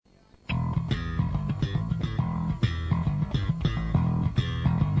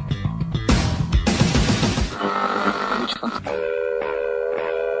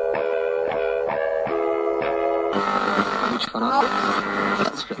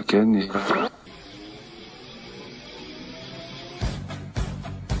africaine et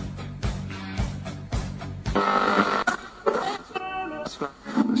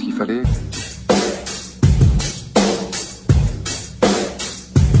ce qu'il fallait.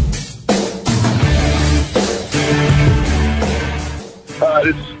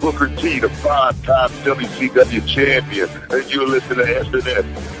 This is Booker T, the 5-time WCW champion, and you're listening to SNS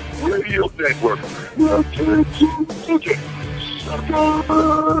Radio Network.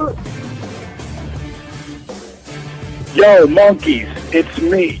 Yo, monkeys, it's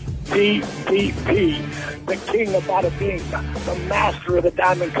me, DDP, the king of bada bing, the master of the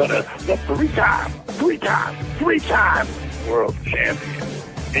diamond cutter, the three-time world champion.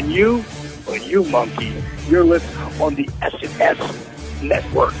 And you, monkey, you're listening on the SNS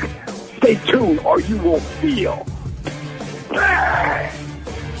Network. Stay tuned or you will feel bad.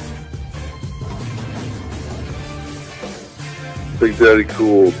 Big Daddy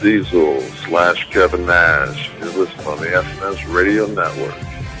Cool Diesel / Kevin Nash. You're listening on the SNS Radio Network.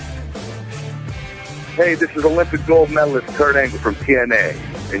 Hey, this is Olympic gold medalist Kurt Angle from TNA,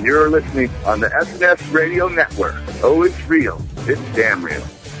 and you're listening on the SNS Radio Network. Oh, it's real. It's damn real.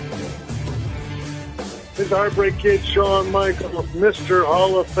 This is Heartbreak Kid Shawn Michaels, Mr.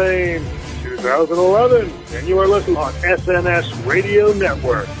 Hall of Fame 2011, and you are listening on SNS Radio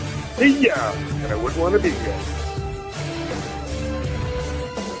Network. See ya, and I wouldn't want to be here.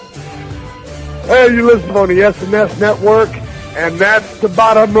 Hey, you listen on the SNS Network, and that's the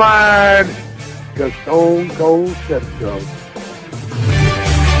bottom line, because Stone Cold said so.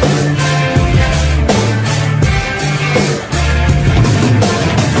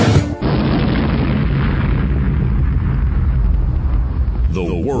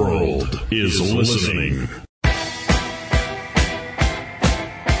 The world is listening.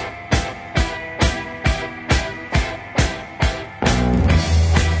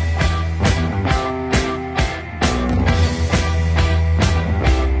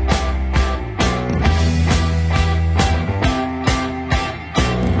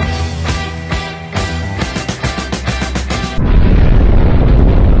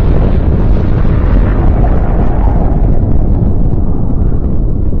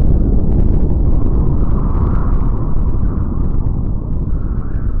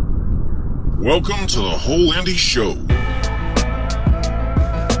 Welcome to the Whole Indy Show.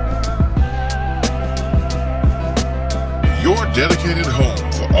 Your dedicated home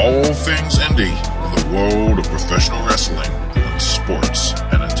for all things indie in the world of professional wrestling and sports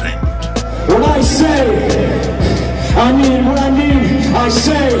entertainment. When I say, I mean what I mean, I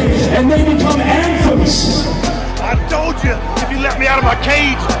say, and they become anthems. I told you, if you let me out of my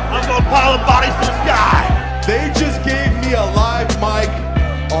cage, I'm gonna pile of bodies to the sky. They just gave me a live mic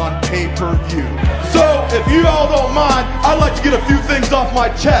on pay-per-view. So, if you all don't mind, I'd like to get a few things off my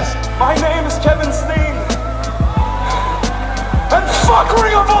chest. My name is Kevin Steen. And fuck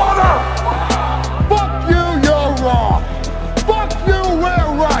Ring of Honor! Fuck you, you're wrong. Fuck you,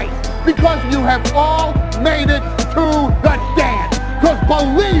 we're right. Because you have all made it to the dance. Because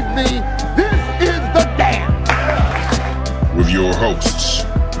believe me, this is the dance. With your hosts,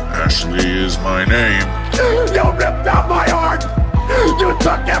 Ashley is my name. You ripped out my heart! You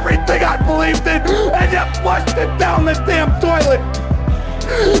took everything I believed in and you flushed it down the damn toilet!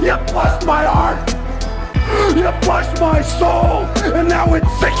 You flushed my heart! You flushed my soul! And now it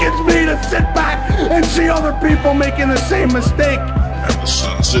sickens me to sit back and see other people making the same mistake! And the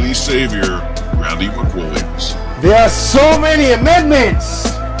Sun City Savior, Randy McWilliams. There are so many amendments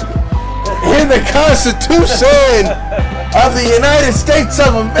in the Constitution of the United States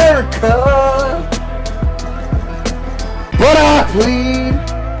of America. But I plead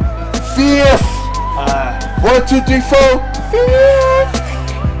fifth. 1, 2, 3, 4. Fifth.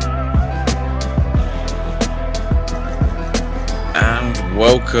 And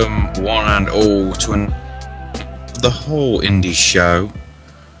welcome one and all to the Whole Indy Show.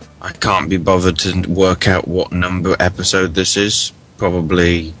 I can't be bothered to work out what number episode this is.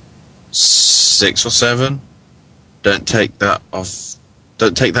 Probably 6 or 7. Don't take that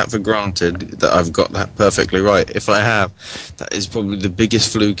for granted that I've got that perfectly right. If I have, that is probably the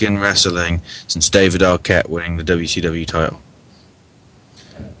biggest fluke in wrestling since David Arquette winning the WCW title.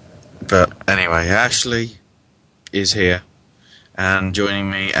 But anyway, Ashley is here, and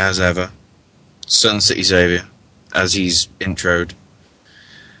joining me as ever, Sun City Savior, as he's introed,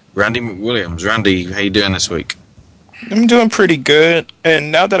 Randy McWilliams. Randy, how you doing this week? I'm doing pretty good,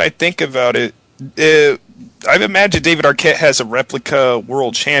 and now that I think about it, I've imagined David Arquette has a replica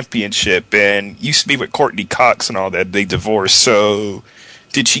world championship and used to be with Courtney Cox and all that. They divorced. So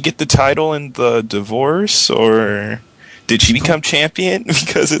did she get the title in the divorce, or Did she become champion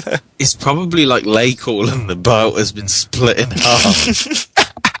because of that? It's probably like Lake Hall and the belt has been split in half.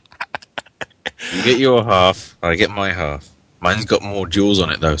 You get your half, I get my half. Mine's got more jewels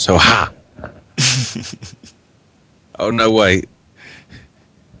on it though, so ha! Oh no, wait.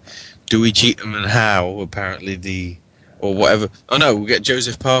 Dewey, Cheatham and Howe, apparently or whatever. Oh no, we'll get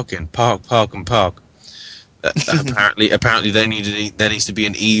Joseph Park in. Park. Apparently there needs to be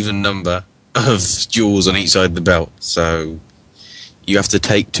an even number of jewels on each side of the belt. So you have to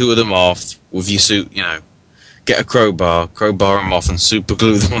take 2 of them off with your suit, get a crowbar them off and super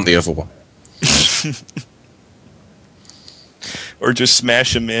glue them on the other one. Or just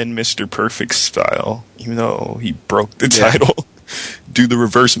smash him in Mr. Perfect style, even though he broke the title. Do the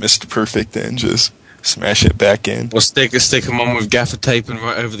reverse Mr. Perfect and just smash it back in. Or stick him on with gaffer tape and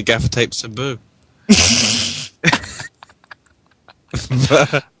right over the gaffer tape Sabu.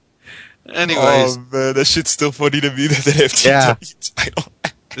 But anyways. Oh man, that shit's still funny to me that they have to title.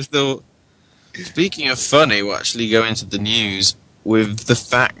 Still, speaking of funny, we'll actually go into the news with the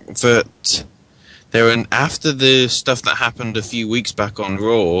fact that after the stuff that happened a few weeks back on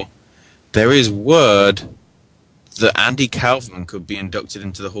Raw, there is word that Andy Kaufman could be inducted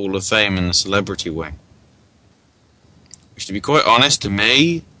into the Hall of Fame in the celebrity wing. Which, to be quite honest, to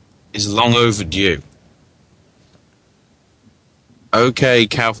me, is long overdue. Okay,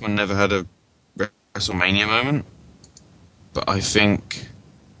 Kaufman never had a WrestleMania moment, but I think...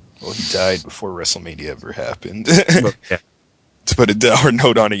 Well, he died before WrestleMania ever happened. Well, yeah. To put a dour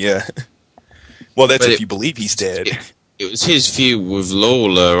note on it, yeah. Well, that's if you believe he's dead. It was his feud with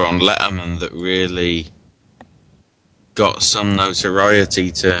Lawler on Letterman that really got some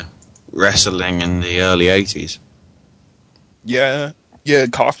notoriety to wrestling in the early 80s. Yeah,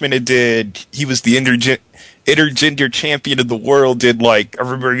 Kaufman he was the intergender champion of the world, I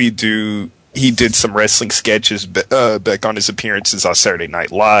remember he did some wrestling sketches back on his appearances on Saturday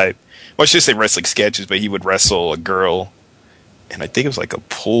Night Live. Well, I should say wrestling sketches, but he would wrestle a girl, and I think it was like a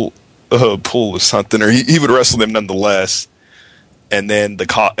pull or something, or he would wrestle them nonetheless. And then the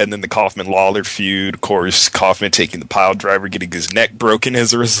Kaufman Lawler feud, of course, Kaufman taking the pile driver, getting his neck broken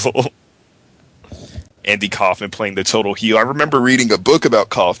as a result. Andy Kaufman playing the total heel. I remember reading a book about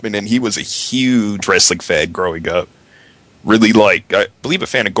Kaufman, and he was a huge wrestling fan growing up. Really I believe a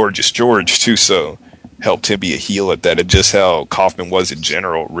fan of Gorgeous George too, so helped him be a heel at that, and just how Kaufman was in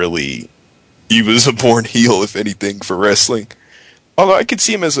general, really, he was a born heel, if anything, for wrestling. Although I could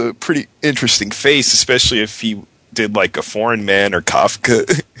see him as a pretty interesting face, especially if he did a Foreign Man or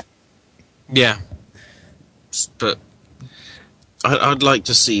Kafka. Yeah. But I'd like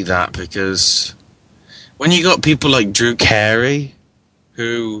to see that, because when you got people like Drew Carey,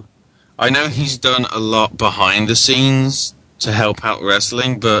 who I know he's done a lot behind the scenes to help out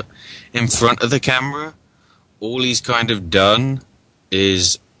wrestling, but in front of the camera, all he's kind of done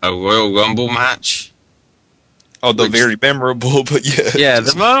is a Royal Rumble match. Although very memorable, but yeah. Yeah,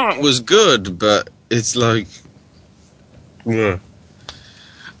 the moment was good, but it's yeah.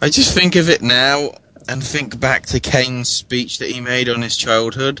 I just think of it now and think back to Kane's speech that he made on his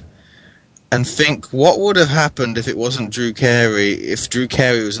childhood and think what would have happened if it wasn't Drew Carey, if Drew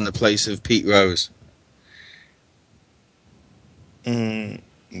Carey was in the place of Pete Rose.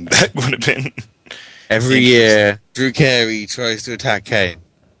 That would have been... Every year, Drew Carey tries to attack Kane.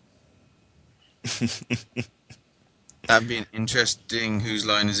 That'd be an interesting Whose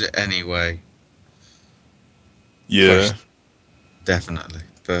Line Is It Anyway? Yeah. First, definitely.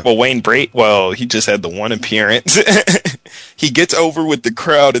 But well, Wayne Brate, he just had the one appearance. He gets over with the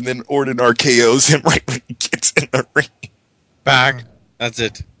crowd and then Orton RKO's him right when he gets in the ring. Bang. That's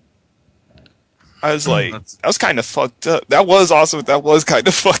it. I was like, that was kind of fucked up. That was awesome. That was kind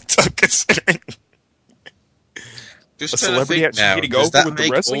of fucked up considering. Just a celebrity actually getting over with the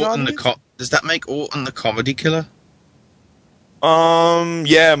wrestling on does that make Orton the comedy killer?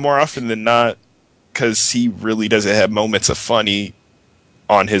 Yeah, more often than not, because he really doesn't have moments of funny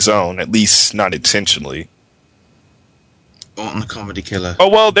on his own, at least not intentionally. Orton the comedy killer. Oh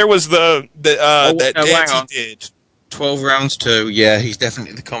well, there was that dance he did. 12 rounds 2. Yeah, he's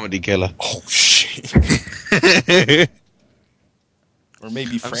definitely the comedy killer. Oh shit. Or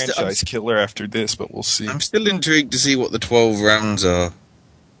maybe franchise killer after this, but we'll see. I'm still intrigued to see what the 12 rounds are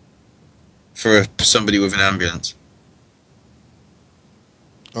for somebody with an ambulance.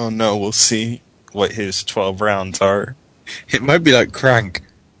 Oh no, we'll see what his 12 rounds are. It might be like Crank.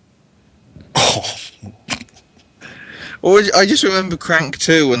 Oh. Or I just remember Crank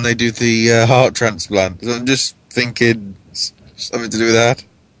 2 when they do the heart transplant. So I'm just thinking something to do with that.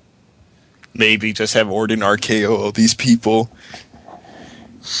 Maybe just have Orton RKO all these people.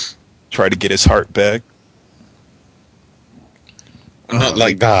 Try to get his heart back. Not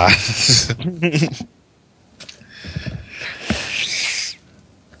like that.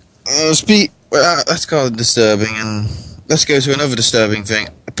 That's kind of disturbing, and let's go to another disturbing thing.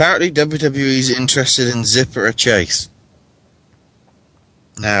 Apparently, WWE's interested in Zipper Chase.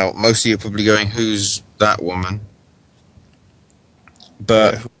 Now, most of you are probably going, "Who's that woman?"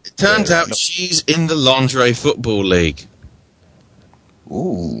 But it turns out she's in the Lingerie Football League.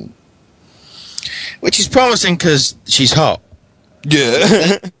 Ooh. Which is promising because she's hot.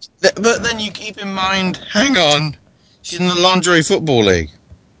 Yeah. But then you keep in mind, hang on, she's in the Lingerie Football League.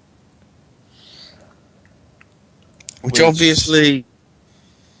 Which obviously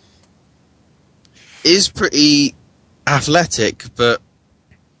is pretty athletic, but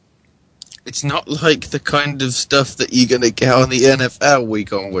it's not like the kind of stuff that you're going to get on the NFL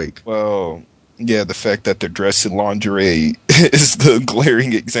week on week. Well, yeah, the fact that they're dressed in lingerie is the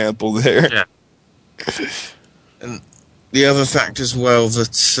glaring example there. Yeah. And the other fact as well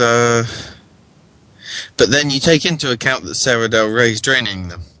that... but then you take into account that Sarah Del Rey's training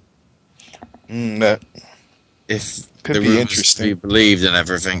them. That if could the be rumors interesting. to be believed and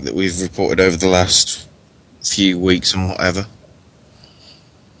everything that we've reported over the last few weeks and whatever.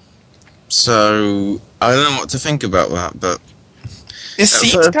 So, I don't know what to think about that, but... It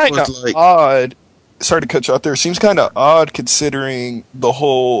seems kind of odd. Sorry to cut you out there. It seems kind of odd considering the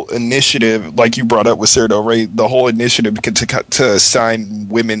whole initiative, like you brought up with Sarah Del Rey, the whole initiative to assign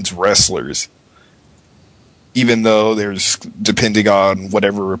women's wrestlers. Even though there's, depending on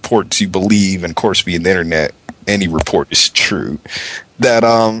whatever reports you believe, and of course via the internet, any report is true,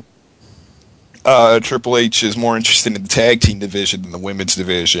 that Triple H is more interested in the tag team division than the women's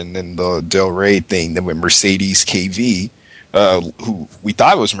division, and the Del Rey thing, then with Mercedes KV, who we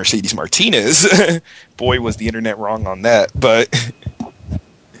thought was Mercedes Martinez. Boy, was the internet wrong on that. But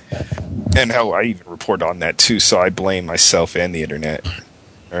and hell, I even report on that too, so I blame myself and the internet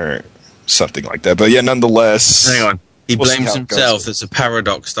or something like that. But yeah, nonetheless, hang on, he blames himself. There's a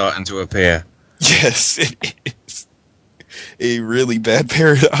paradox starting to appear. Yes, it is a really bad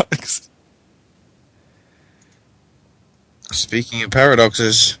paradox. Speaking of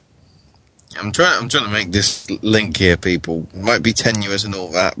paradoxes, I'm trying to make this link here, people. It might be tenuous and all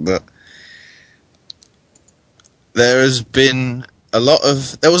that, but there was a lot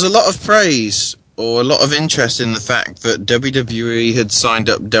of praise or a lot of interest in the fact that WWE had signed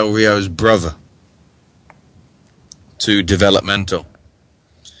up Del Rio's brother to developmental,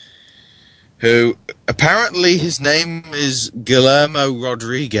 who apparently his name is Guillermo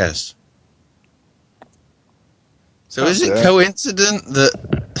Rodriguez. So is it coincidence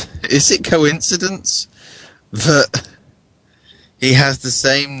that he has the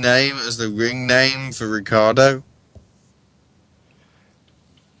same name as the ring name for Ricardo?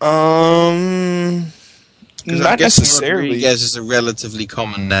 Not necessarily. Rodriguez is a relatively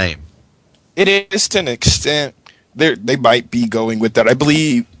common name. It is to an extent. They might be going with that. I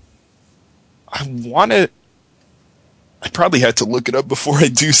believe. I probably had to look it up before I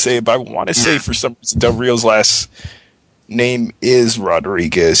do say it, but I want to say for some reason Del Rio's last name is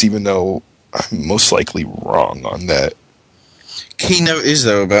Rodriguez, even though I'm most likely wrong on that. Keynote is,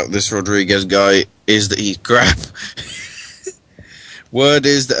 though, about this Rodriguez guy is that he's crap. Word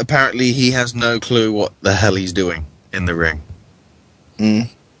is that apparently he has no clue what the hell he's doing in the ring.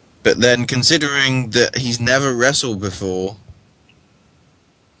 But then, considering that he's never wrestled before,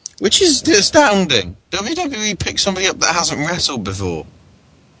 which is astounding, WWE picked somebody up that hasn't wrestled before.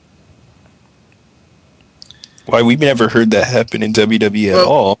 Why, we've never heard that happen in WWE at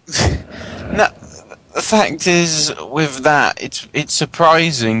all. No, the fact is, with that, it's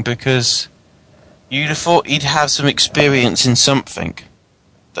surprising because you'd have thought he'd have some experience in something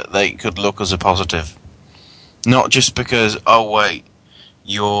that they could look as a positive. Not just because, oh wait,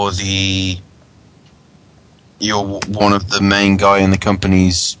 you're one of the main guy in the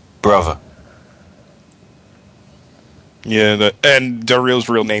company's brother. Yeah, and Del Rio's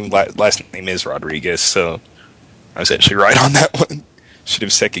real name, last name is Rodriguez, so I was actually right on that one. Should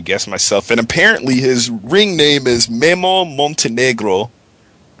have second guessed myself. And apparently his ring name is Memo Montenegro.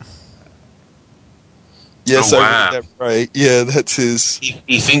 Yes, I read that right. Yeah, that's his.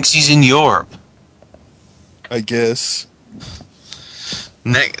 He thinks he's in Europe, I guess.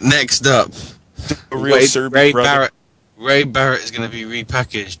 Next up, Ray Barrett. Ray Barrett is going to be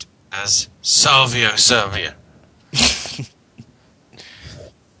repackaged as Salvio Servia.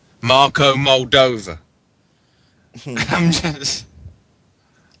 Marco Moldova. I'm just...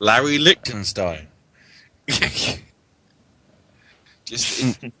 Larry Lichtenstein.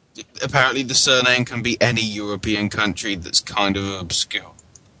 Apparently the surname can be any European country that's kind of obscure.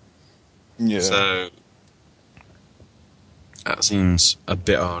 Yeah. So, That seems a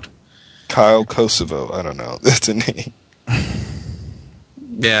bit odd. Kyle Kosovo. I don't know. That's a name.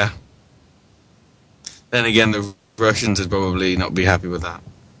 Yeah. Then again, the Russians would probably not be happy with that.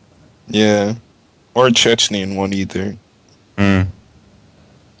 Yeah. Or a Chechnyan one either.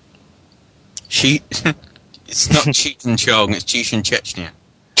 It's not Cheech and Chong, it's Cheech and Chechnya.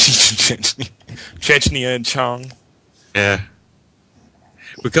 Chechnya and Chong. Yeah.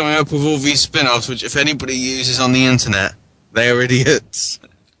 We're coming up with all these spin-offs, which if anybody uses on the internet, they are idiots.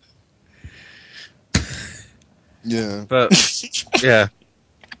 Yeah. But, yeah.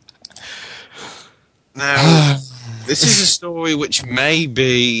 Now, this is a story which may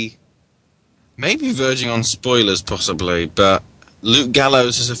be verging on spoilers, possibly, but Luke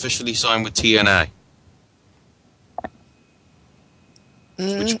Gallows has officially signed with TNA.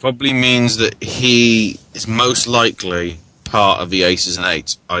 Which probably means that he is most likely part of the Aces and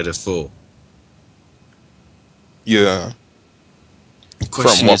Eights, either four. Yeah. The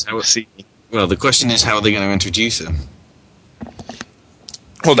question is how are they going to introduce him?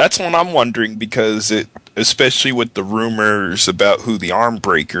 Well, that's what I'm wondering, because especially with the rumors about who the arm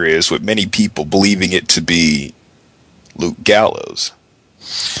breaker is, with many people believing it to be Luke Gallows.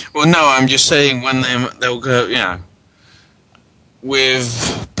 Well, no, I'm just saying when they'll go,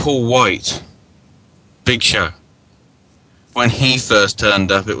 with Paul White, Big Show. When he first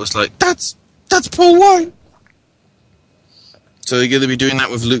turned up, it was like, that's Paul White. So they're going to be doing that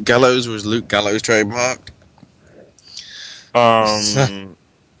with Luke Gallows, or is Luke Gallows trademarked? I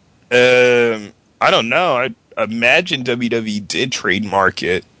don't know. I imagine WWE did trademark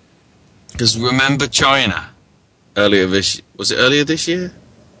it. Because remember China? Was it earlier this year?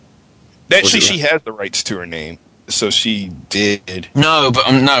 Actually, she has the rights to her name, so she did. No,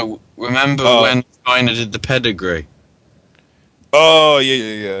 but no. Remember when China did the pedigree? Oh,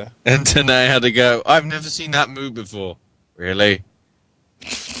 yeah. And Tenay had to go, I've never seen that move before. Really?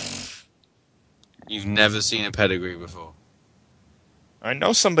 You've never seen a pedigree before? I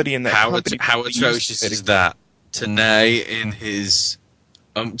know somebody in that company. How atrocious is that? Tenay, in his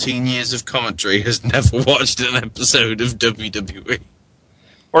umpteen years of commentary, has never watched an episode of WWE.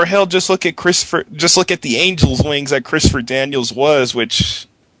 Or hell, just look at the Angel's Wings that Christopher Daniels was, which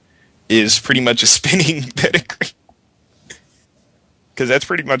is pretty much a spinning pedigree. Because that's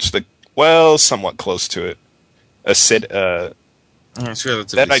pretty much somewhat close to it. That's the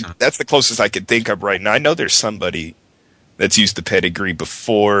closest I can think of right now. I know there's somebody that's used the pedigree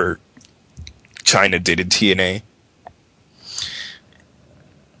before China did in TNA.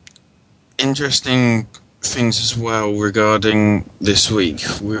 Interesting things as well regarding this week.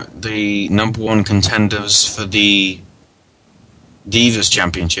 The number one contenders for the Divas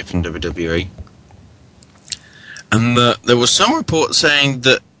Championship in WWE. And there was some report saying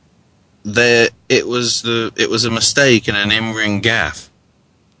that it was a mistake and an in-ring gaffe.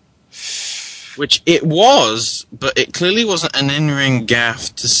 Which it was, but it clearly wasn't an in-ring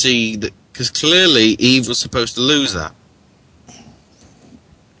gaffe to see that, because clearly Eve was supposed to lose that.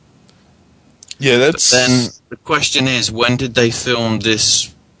 Yeah, that's. But then the question is, when did they film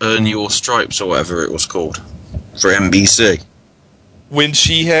this Earn Your Stripes or whatever it was called for NBC? When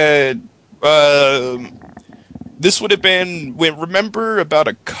she had. This would have been remember about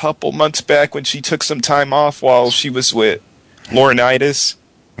a couple months back when she took some time off while she was with Laurinaitis?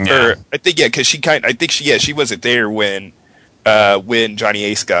 Yeah. Or I think because she wasn't there when Johnny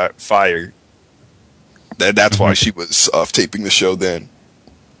Ace got fired. That's why she was off taping the show then.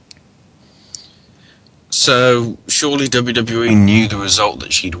 So surely WWE knew the result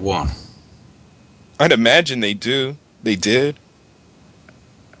that she'd won. I'd imagine they do. They did.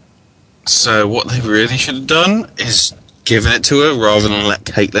 So what they really should have done is given it to her rather than let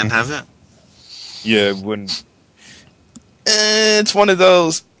Caitlyn have it. Yeah, it's one of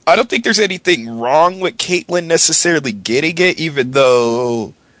those. I don't think there's anything wrong with Caitlyn necessarily getting it, even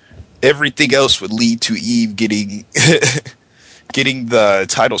though everything else would lead to Eve getting the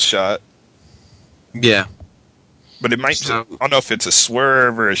title shot. Yeah. But it might I don't know if it's a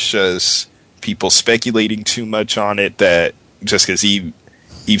swerve or it's just people speculating too much on it, that just because Eve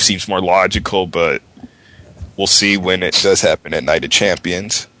seems more logical, but we'll see when it does happen at Night of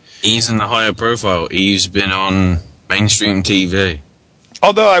Champions. Eve's in the higher profile. Eve's been on mainstream TV.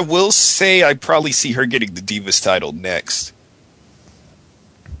 Although I will say I'd probably see her getting the Divas title next.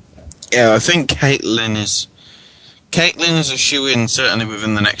 Yeah, I think Caitlyn is a shoo-in certainly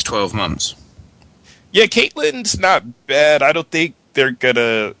within the next 12 months. Yeah, Caitlyn's not bad. I don't think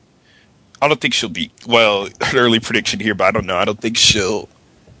she'll be, well, an early prediction here, but I don't know. I don't think she'll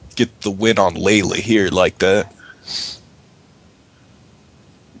get the win on Layla here like that.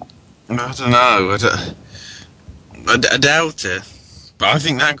 I don't know. I doubt it. But I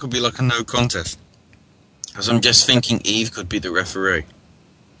think that could be like a no contest. Because I'm just thinking Eve could be the referee.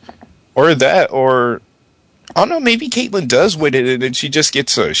 Or that, or... I don't know, maybe Caitlyn does win it and then she just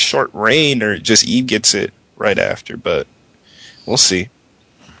gets a short reign, or just Eve gets it right after, but we'll see.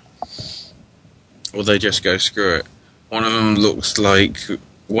 Or they just go, screw it. One of them looks like...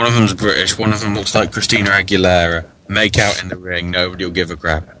 One of them's British, one of them looks like Christina Aguilera. Make out in the ring, nobody will give a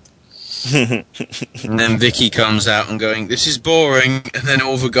crap. And then Vicky comes out and going, this is boring. And then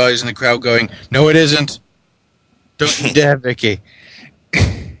all the guys in the crowd going, no it isn't. Don't you dare, Vicky.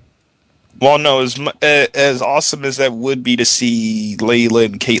 Well, no, as awesome as that would be to see Layla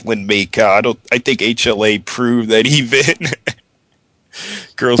and Caitlyn make out, I think HLA proved that even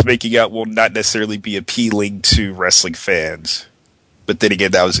girls making out will not necessarily be appealing to wrestling fans. But then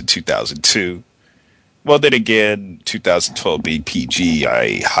again, that was in 2002. Well, then again, 2012 being PG,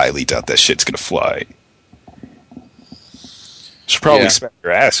 I highly doubt that shit's gonna fly. Should probably smack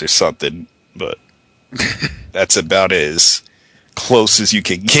your ass or something, but that's about as close as you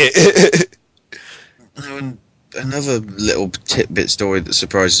can get. Another little tidbit story that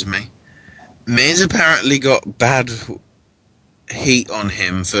surprises me. Miz apparently got bad heat on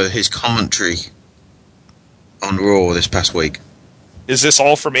him for his commentary on Raw this past week. Is this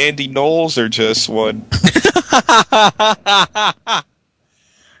all from Andy Knowles or just one?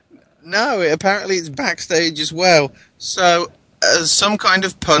 No, apparently it's backstage as well. So, as some kind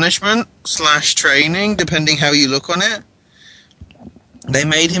of punishment / training, depending how you look on it, they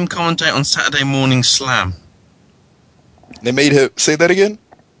made him commentate on Saturday Morning Slam. They made him... Say that again?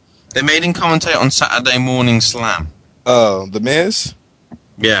 They made him commentate on Saturday Morning Slam. Oh, The Miz?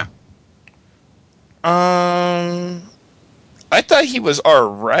 Yeah. I thought he was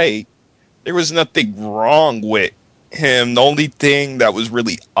alright. There was nothing wrong with him. The only thing that was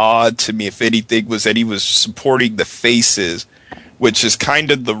really odd to me, if anything, was that he was supporting the faces, which is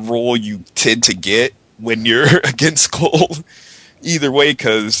kind of the role you tend to get when you're against Cole. Either way,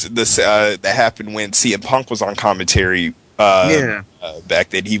 because this that happened when CM Punk was on commentary. Back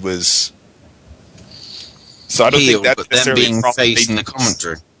then, he was. So I don't think that's necessarily being faced in the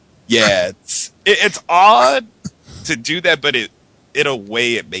commentary. Yeah, it's odd to do that, but in a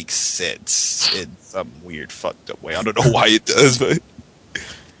way it makes sense in some weird fucked up way. I don't know why it does, but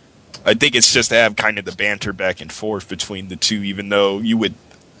I think it's just to have kind of the banter back and forth between the two, even though you would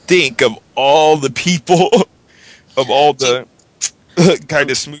think of all the people, of all the kind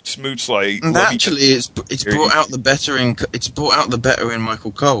of smooch like. And actually, it's brought out the better in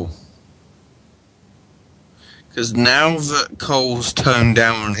Michael Cole. Because now that Cole's toned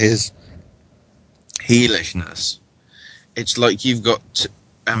down his heelishness, it's like you've got,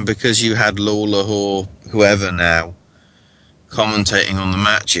 and because you had Lawler or whoever now commentating on the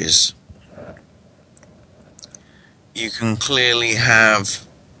matches, you can clearly have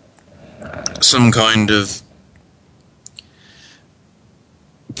some kind of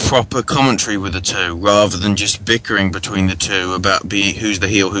proper commentary with the two, rather than just bickering between the two about who's the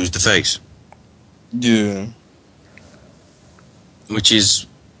heel, who's the face. Yeah. Which is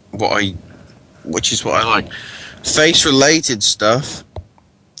what I like. Face-related stuff.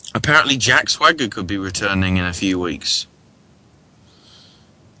 Apparently Jack Swagger could be returning in a few weeks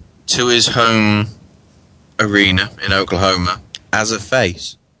to his home arena in Oklahoma as a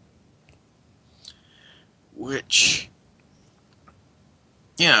face. Which,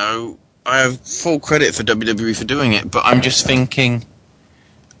 you know, I have full credit for WWE for doing it, but I'm just thinking,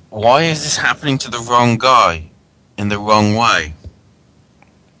 why is this happening to the wrong guy in the wrong way?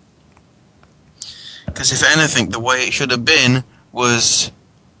 Because if anything, the way it should have been was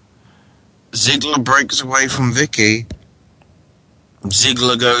Ziggler breaks away from Vicky,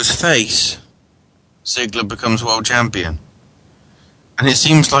 Ziggler goes face, Ziggler becomes world champion. And it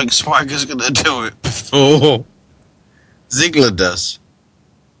seems like Swagger's going to do it before Ziggler does.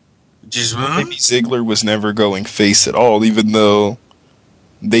 Which is maybe Ziggler was never going face at all, even though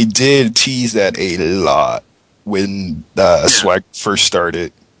they did tease that a lot when Swagger first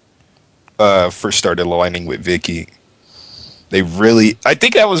started aligning with Vicky. They really, I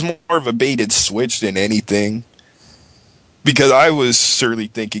think that was more of a baited switch than anything, because I was certainly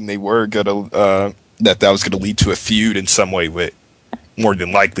thinking they were gonna that was gonna lead to a feud in some way with, more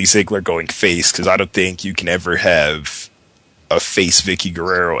than likely, Ziggler going face, because I don't think you can ever have a face Vicky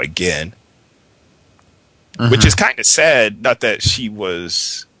Guerrero again. Mm-hmm. Which is kind of sad. Not that she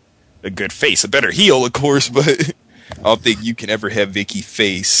was a good face, a better heel, of course, but I don't think you can ever have Vicky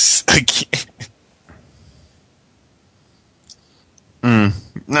face again.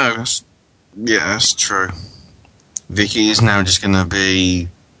 No, that's true. Vicky is now just going to be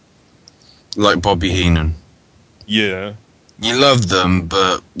like Bobby Heenan. Yeah. You love them,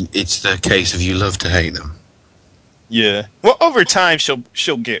 but it's the case of you love to hate them. Yeah. Well, over time,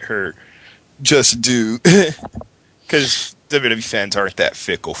 she'll get her just due. Because WWE fans aren't that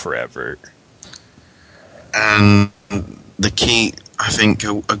fickle forever. And the key, I think,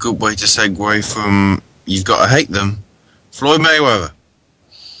 a good way to segue from you've got to hate them, Floyd Mayweather.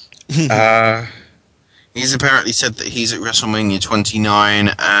 He's apparently said that he's at WrestleMania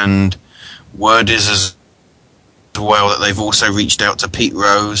 29, and word is as well that they've also reached out to Pete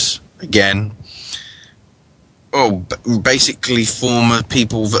Rose again. Basically former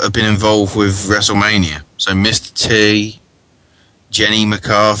people that have been involved with WrestleMania. So Mr. T, Jenny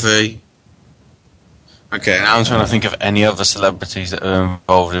McCarthy. Okay, now I'm trying to think of any other celebrities that are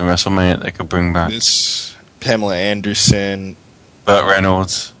involved in WrestleMania that they could bring back. It's Pamela Anderson, Burt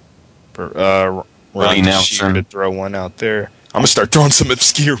Reynolds, Willie Nelson. To throw one out there. I'm gonna start throwing some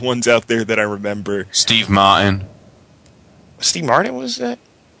obscure ones out there that I remember. Steve Martin. Steve Martin was that,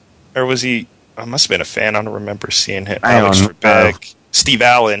 or was he? I must have been a fan. I don't remember seeing him. Hang Alex on. Trebek, Steve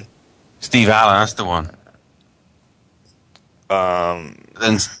Allen. Steve Allen, that's the one.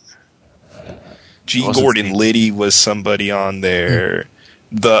 Then G. Gordon Liddy was somebody on there.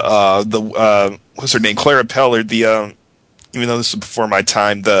 The what's her name? Clara Peller. The even though this was before my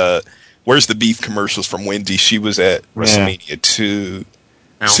time, the Where's the Beef commercials from Wendy. She was at WrestleMania 2.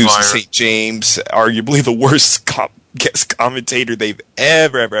 Susan St. James, arguably the worst guest commentator they've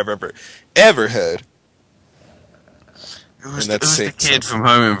ever had. Who's the kid from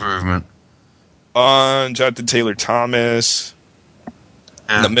Home Improvement? Jonathan Taylor Thomas.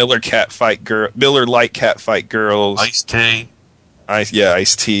 The Miller Lite Catfight Girls. Ice-T.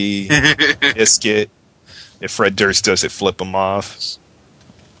 Ice-T. Biscuit. If Fred Durst does it, flip him off.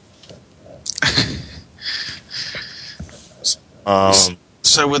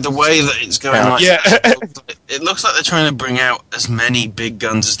 So with the way that it's going on, it looks like they're trying to bring out as many big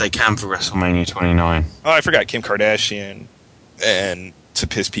guns as they can for WrestleMania 29. Oh, I forgot Kim Kardashian, and to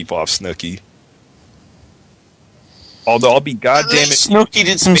piss people off, Snooki. Although I'll be goddamn it, Snooki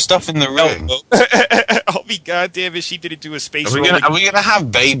did some stuff in the ring. I'll be goddamn it, she didn't do a space. Are we gonna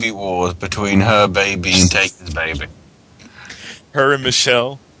have baby wars between her baby and Taker's baby? Her and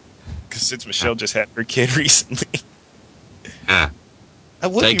Michelle, because since Michelle just had her kid recently. Yeah.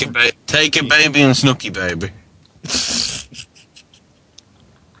 Take a baby and Snooki baby.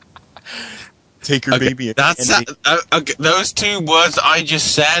 Take her baby. Okay, those two words I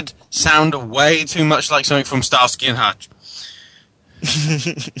just said sound way too much like something from Starsky and Hutch.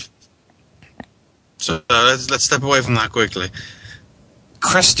 So let's step away from that quickly.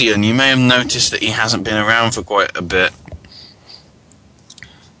 Christian, you may have noticed that he hasn't been around for quite a bit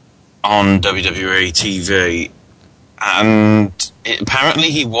on WWE TV, and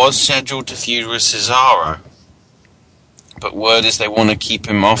apparently he was scheduled to feud with Cesaro, but word is they want to keep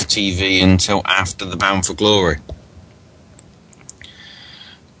him off TV until after the Bound for Glory,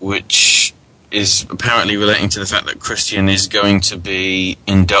 which is apparently relating to the fact that Christian is going to be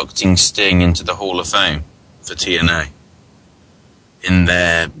inducting Sting into the Hall of Fame for TNA in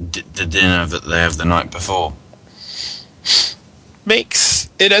the dinner that they have the night before.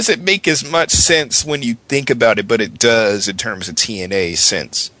 It doesn't make as much sense when you think about it, but it does in terms of TNA,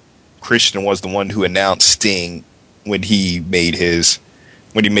 since Christian was the one who announced Sting when he made his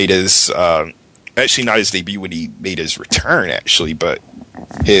actually not his debut, when he made his return actually, but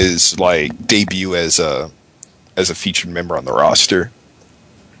his debut as a featured member on the roster.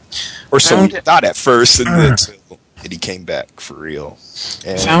 Or so not at first, and he came back for real.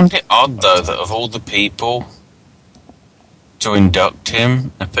 I found it odd though that of all the people to induct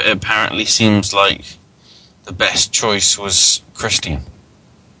him, it apparently seems like the best choice was Christian.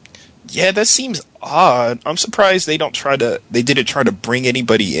 Yeah, that seems odd. I'm surprised they didn't try to bring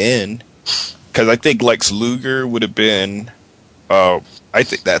anybody in, because I think Lex Luger would have been. I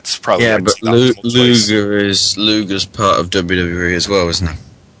think that's probably but Luger's part of WWE as well, isn't he?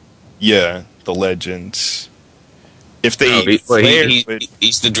 Yeah, the Legends. If they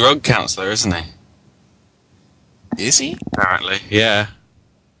he's the drug counselor, isn't he? Is he? Apparently, yeah.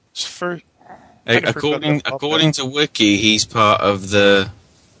 According to Wiki, he's part of the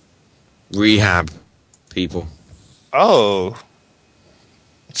rehab people. Oh,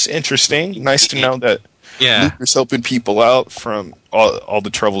 it's interesting. Nice to know that. Yeah, Luger's helping people out from all the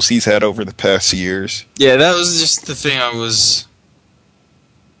troubles he's had over the past years. Yeah, that was just the thing I was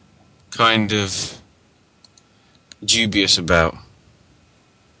kind of dubious about.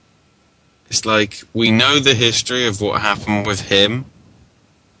 It's like, we know the history of what happened with him.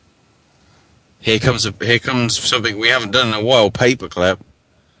 Here comes something we haven't done in a while, Paperclip.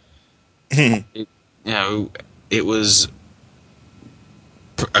 it was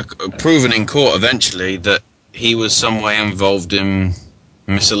proven in court eventually that he was some way involved in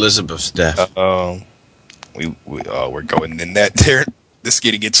Miss Elizabeth's death. We're going in that this is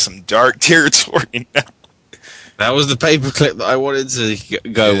getting into some dark territory now. That was the paperclip that I wanted to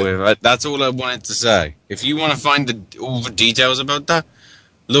go with. That's all I wanted to say. If you want to find all the details about that,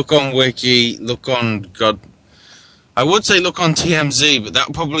 look on Wiki, look on I would say look on TMZ, but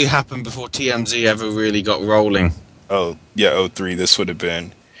that probably happened before TMZ ever really got rolling. Oh, yeah, 03, this would have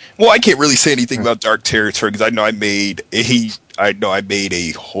been. Well, I can't really say anything about dark territory because I know I made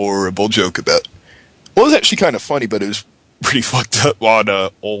a horrible joke about. Well, it was actually kind of funny, but it was pretty fucked up on an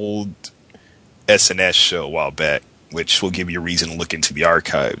old SNS show a while back, which will give you a reason to look into the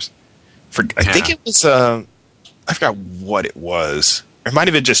archives. I think it was I forgot what it was. It might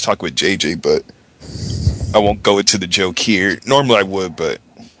have been just talking with JJ, but I won't go into the joke here. Normally I would, but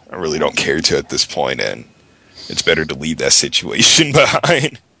I really don't care to at this point, and it's better to leave that situation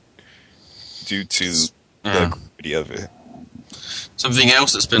behind due to the gravity of it. Something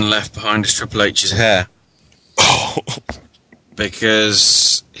else that's been left behind is Triple H's hair. Oh.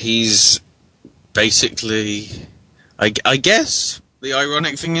 Because he's basically... I guess the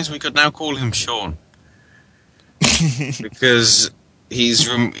ironic thing is we could now call him Sean. Because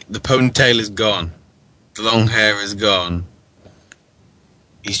the ponytail is gone. The long hair is gone.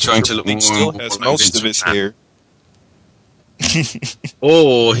 He's trying to look more... He still has most of his hair.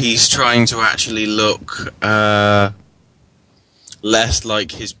 Or he's trying to actually look less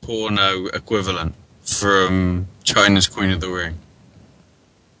like his porno equivalent from China's Queen of the Ring.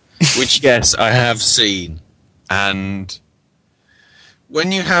 Which, yes, I have seen. And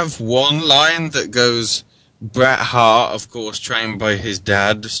when you have one line that goes, Bret Hart, of course, trained by his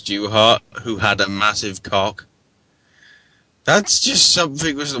dad, Stu Hart, who had a massive cock. That's just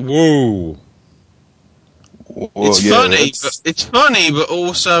something was whoa. Well, It's funny, but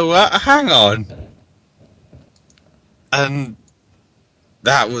also hang on. And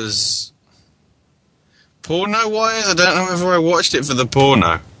that was porno-wise. I don't know whether I watched it for the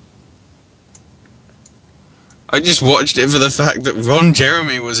porno. I just watched it for the fact that Ron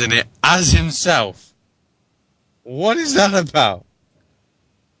Jeremy was in it as himself. What is that about?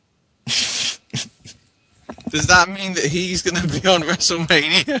 Does that mean that he's going to be on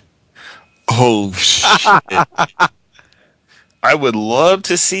WrestleMania? Oh, shit. I would love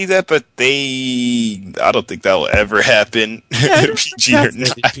to see that, but I don't think that will ever happen. PG or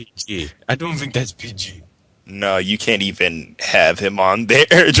not. PG. I don't think that's PG. No, you can't even have him on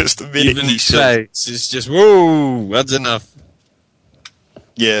there just a minute. Even his face is just, whoa, that's enough.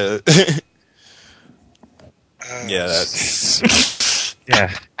 Yeah. Yeah, that's...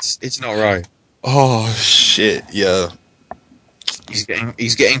 yeah, it's not right. Oh, shit, yeah. He's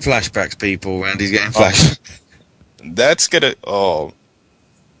getting flashbacks, people, and he's getting flashbacks. That's gonna... Oh.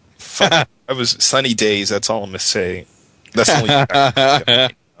 Fuck. That was sunny days, that's all I'm gonna say. That's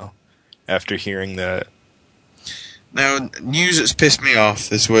the only after hearing that. Now, news that's pissed me off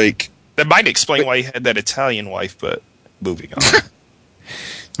this week. That might explain why he had that Italian wife, but moving on.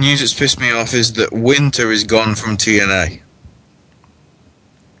 News that's pissed me off is that Winter is gone from TNA.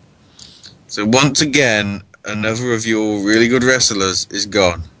 So once again, another of your really good wrestlers is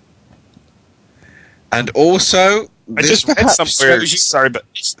gone. And also, I just read somewhere. Sorry, but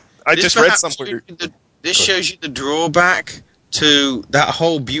I just read somewhere. This shows you the drawback to that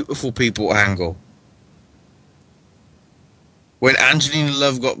whole Beautiful People angle. When Angelina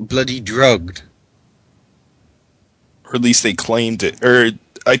Love got bloody drugged. Or at least they claimed it. Or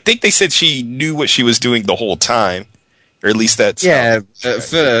I think they said she knew what she was doing the whole time. Or at least that's... Yeah, at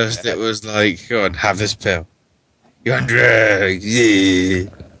first it was like, go on, have this pill. You're on drugs, yeah.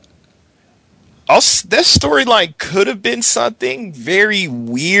 That storyline could have been something very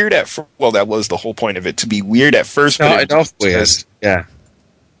weird at first. Well, that was the whole point of it, to be weird at first. Started off weird, yeah.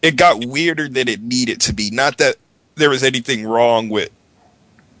 It got weirder than it needed to be. Not that there was anything wrong with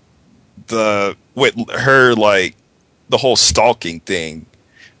her, like, the whole stalking thing,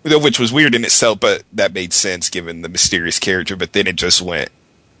 which was weird in itself, but that made sense given the mysterious character. But then it just went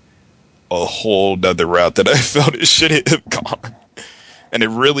a whole nother route that I felt it shouldn't have gone. And it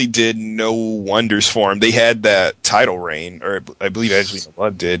really did no wonders for him. They had that title reign, or I believe Angelina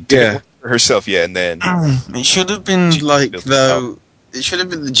Love did. Yeah. Herself, yeah, and then... It should have been it should have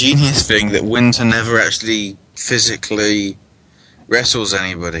been the genius thing that Winter never actually physically wrestles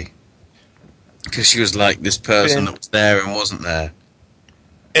anybody. Because she was like this person that was there and wasn't there.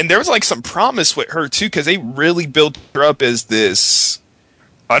 And there was like some promise with her too, because they really built her up as this,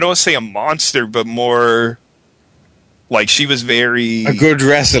 I don't want to say a monster, but more like she was a good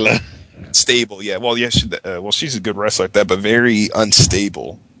wrestler. Stable, yeah. Well, yeah, she's a good wrestler at that, but very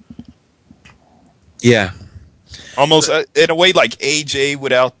unstable. Yeah. Almost in a way like AJ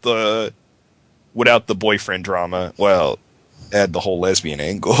without the boyfriend drama. Well, add the whole lesbian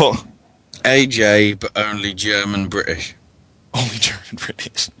angle. AJ, but only German British. Only German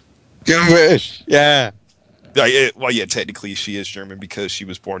British. German British, yeah. Well, yeah, technically she is German because she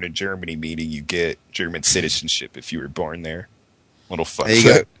was born in Germany, meaning you get German citizenship if you were born there. Little fun. There you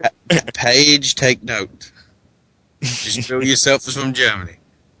go. Paige, take note. Just feel yourself as from Germany.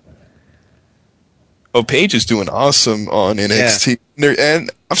 Oh, Paige is doing awesome on NXT. Yeah. And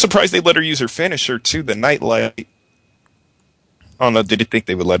I'm surprised they let her use her finisher, too, the Nightlight. I don't know, did you think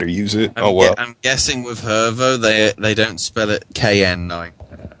they would let her use it? I'm guessing with her, though, they don't spell it KN9.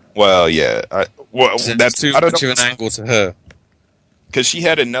 Well, yeah. That's too much of an angle to her. Because she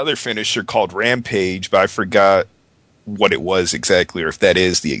had another finisher called Rampage, but I forgot what it was exactly, or if that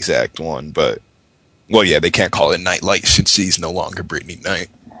is the exact one. But, well, yeah, they can't call it Nightlight since she's no longer Brittany Knight.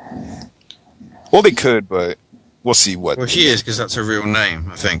 Well, they could, but we'll see what. Well, she is, because that's her real name,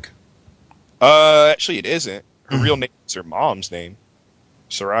 I think. Actually, it isn't. Her real name is her mom's name,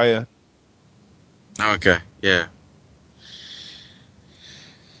 Soraya. Oh, okay, yeah.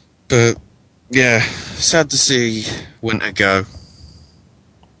 But, yeah, sad to see Winter go.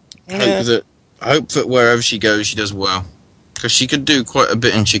 Yeah. Hope that wherever she goes, she does well. Because she could do quite a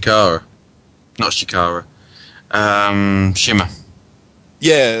bit in Shimmer.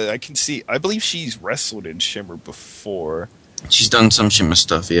 Yeah, I can see. I believe she's wrestled in Shimmer before. She's done some Shimmer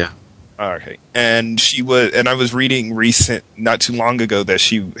stuff, yeah. Okay. And I was reading not too long ago that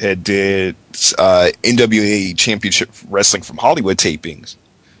she had did NWA Championship Wrestling from Hollywood tapings.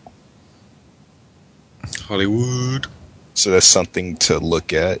 Hollywood. So that's something to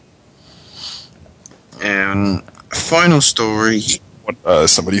look at. And final story.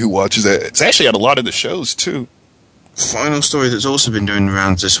 Somebody who watches it. It's actually at a lot of the shows, too. Final story that's also been doing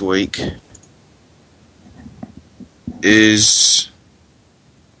rounds this week is...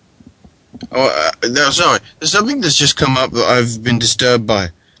 sorry. There's something that's just come up that I've been disturbed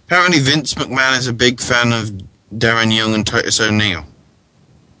by. Apparently Vince McMahon is a big fan of Darren Young and Titus O'Neil.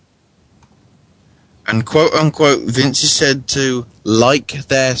 And quote-unquote, Vince is said to like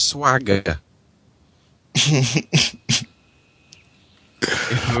their swagger.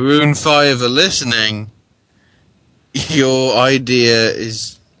 If Maroon 5 are listening, your idea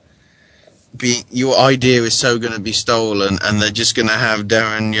is so going to be stolen, and they're just going to have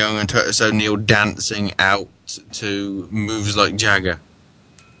Darren Young and Titus O'Neil dancing out to moves like Jagger.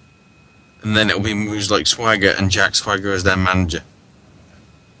 And then it'll be moves like Swagger and Jack Swagger as their manager.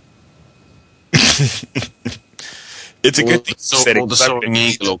 It's a good thing. Or the Soaring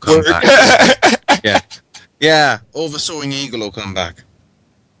Eagle will come back. Yeah, or the Soaring Eagle will come back.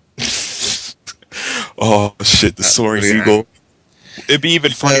 Oh, shit, the Soaring Eagle. It'd be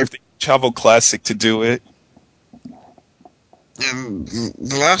even funnier if they Chavo Classic to do it.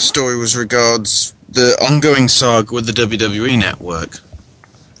 The last story was regards the ongoing saga with the WWE Network.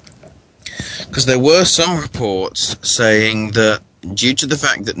 Because there were some reports saying that due to the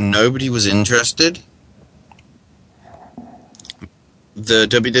fact that nobody was interested, the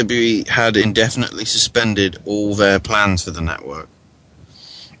WWE had indefinitely suspended all their plans for the network.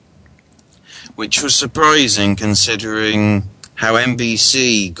 Which was surprising considering how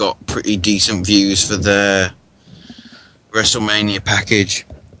NBC got pretty decent views for their WrestleMania package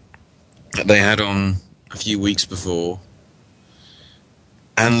that they had on a few weeks before.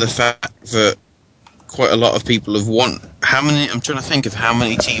 And the fact that quite a lot of people have I'm trying to think of how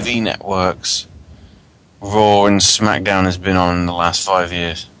many TV networks Raw and SmackDown has been on in the last 5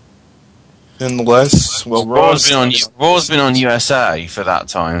 years. Raw's been on USA for that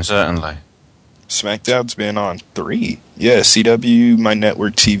time, certainly. SmackDown's been on 3. Yeah, CW, My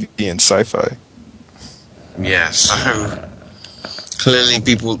Network TV, and Sci-Fi. Yeah, so clearly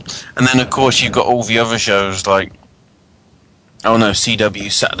people... And then, of course, you've got all the other shows like... Oh, no,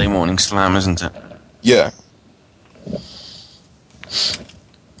 CW Saturday Morning Slam, isn't it? Yeah.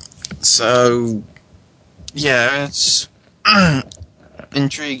 So, yeah, it's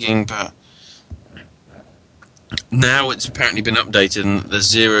intriguing, but now it's apparently been updated and there's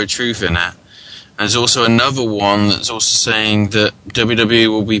zero truth in it. There's also another one that's also saying that WWE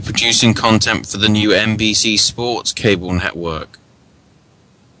will be producing content for the new NBC Sports cable network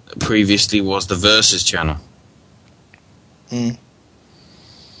that previously was the Versus channel.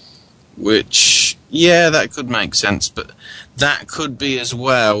 Which, yeah, that could make sense, but that could be as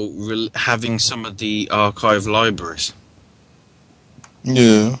well having some of the archive libraries.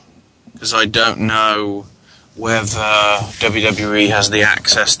 Yeah. Because I don't know whether WWE has the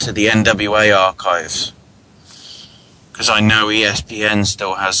access to the NWA archives. Because I know ESPN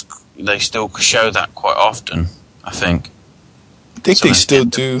they still show that quite often, I think. I think they still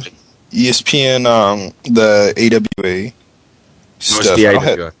do. ESPN, the AWA stuff. The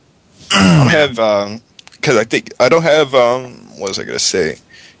AWA? I don't have, because I don't have, what was I going to say?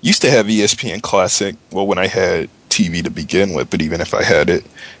 Used to have ESPN Classic, well, when I had TV to begin with, but even if I had it,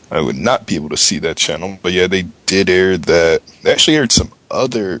 I would not be able to see that channel. But yeah, they did air that. They actually aired some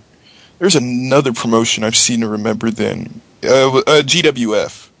other, there's another promotion I've seen to remember then.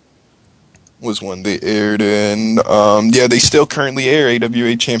 GWF was one they aired, and yeah, they still currently air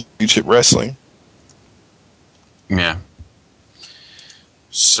AWA Championship Wrestling. Yeah.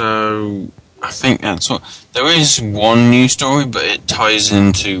 So, I think that's what... There is one news story, but it ties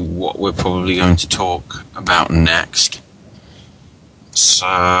into what we're probably going to talk about next.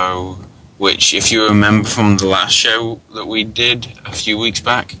 So, which, if you remember from the last show that we did a few weeks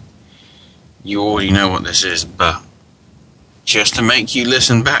back, you already know what this is, but just to make you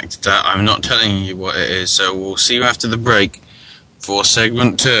listen back to that, I'm not telling you what it is, so we'll see you after the break for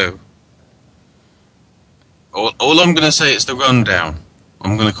segment 2. All I'm going to say is the rundown.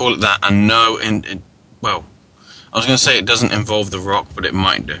 I'm going to call it that, and no, well, I was going to say it doesn't involve The Rock, but it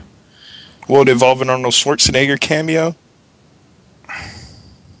might do. Will it involve an Arnold Schwarzenegger cameo?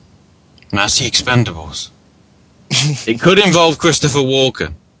 That's the Expendables. It could involve Christopher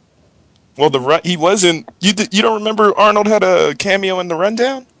Walken. Well, he wasn't. You don't remember Arnold had a cameo in the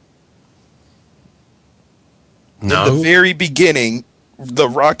Rundown? No. In the very beginning, The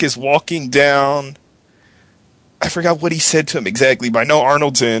Rock is walking down. I forgot what he said to him exactly, but I know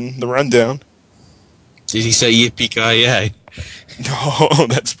Arnold's in the Rundown. Did he say yippee-ki-yay? No,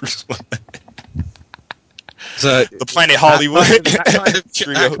 that's Bruce Willis. So the Planet Hollywood.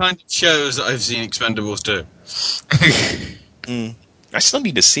 That kind of shows that I've seen Expendables too. I still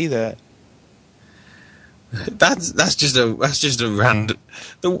need to see that. That's just a random.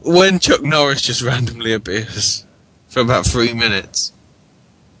 When Chuck Norris just randomly appears for about 3 minutes,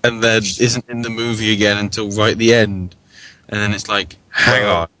 and then isn't in the movie again until right at the end, and then it's like, hang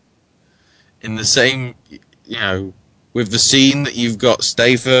on. In the same, with the scene that you've got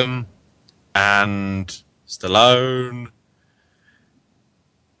Statham and Stallone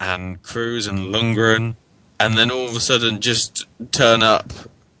and Cruise and Lundgren, and then all of a sudden just turn up.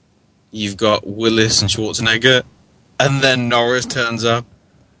 You've got Willis and Schwarzenegger, and then Norris turns up,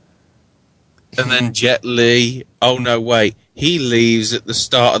 and then Jet Li. Oh no, wait, he leaves at the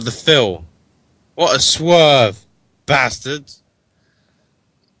start of the film. What a swerve, bastards!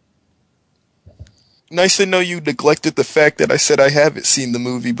 Nice to know you neglected the fact that I said I haven't seen the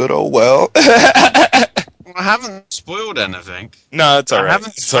movie, but oh well. I haven't spoiled anything. No, it's alright.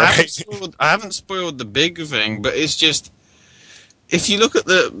 I haven't spoiled the big thing, but it's just, if you look at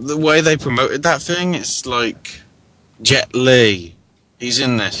the way they promoted that thing, it's like, Jet Li, he's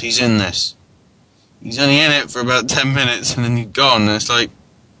in this. He's only in it for about 10 minutes and then he's gone, and it's like,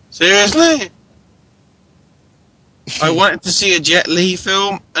 seriously? I wanted to see a Jet Li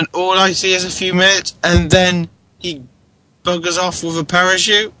film, and all I see is a few minutes, and then he buggers off with a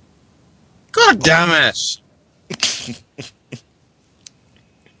parachute? God damn it!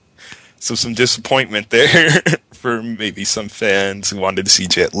 So some disappointment there for maybe some fans who wanted to see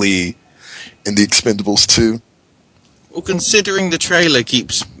Jet Li in The Expendables 2. Well, considering the trailer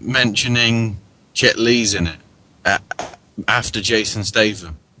keeps mentioning Jet Li's in it after Jason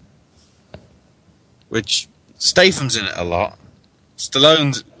Statham, which Statham's in it a lot.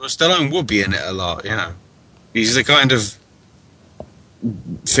 Stallone would be in it a lot, He's the kind of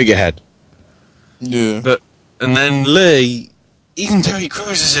figurehead. Yeah. And then Lee, even Terry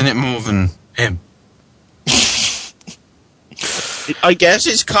Crews is in it more than him. I guess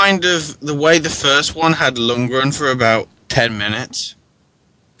it's kind of the way the first one had Lundgren for about 10 minutes.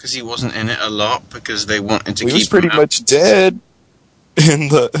 Because he wasn't in it a lot, because they wanted to keep him. He was pretty much dead.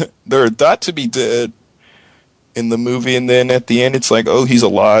 They're thought to be dead in the movie, and then at the end it's like, oh, he's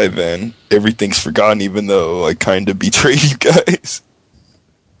alive, and everything's forgotten, even though I kind of betrayed you guys.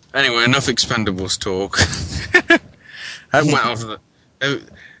 Anyway, enough Expendables talk. I went off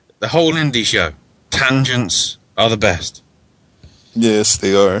the Whole Indy Show. Tangents are the best. Yes,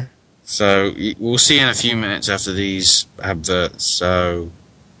 they are. So, we'll see in a few minutes after these adverts, so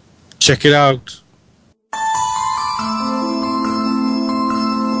check it out.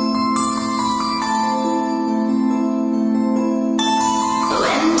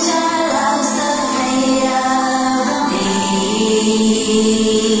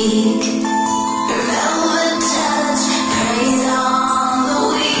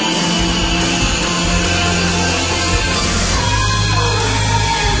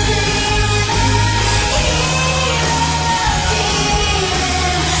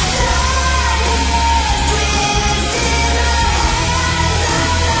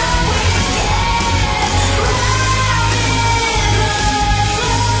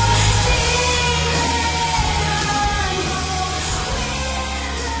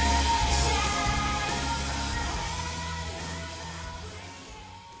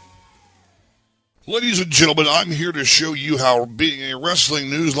 Ladies and gentlemen, I'm here to show you how being a Wrestling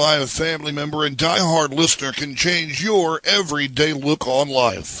News Live family member and diehard listener can change your everyday look on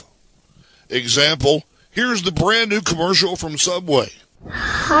life. Example, here's the brand new commercial from Subway.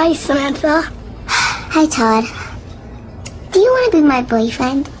 Hi, Samantha. Hi, Todd. Do you want to be my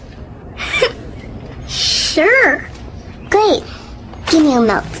boyfriend? Sure. Great. Give me a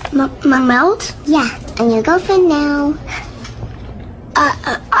melt. My melt? Yeah, I'm your girlfriend now.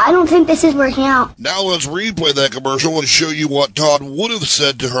 I don't think this is working out. Now let's replay that commercial and show you what Todd would have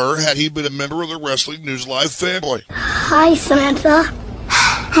said to her had he been a member of the Wrestling News Live family. Hi, Samantha.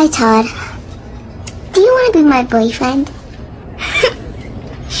 Hi, Todd. Do you want to be my boyfriend?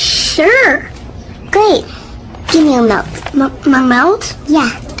 Sure. Great. Give me a melt. My melt?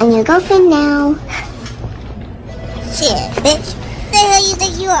 Yeah, I'm your girlfriend now. Shit, bitch. Who the hell you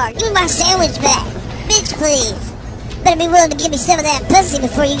think you are? Give me my sandwich back. Bitch, please. Better be willing to give me some of that pussy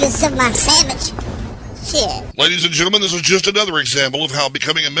before you get some of my sandwich. Shit. Ladies and gentlemen, this is just another example of how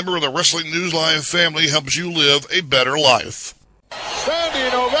becoming a member of the Wrestling News Live family helps you live a better life.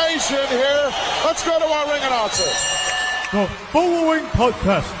 Standing ovation here. Let's go to our ring announcer. The following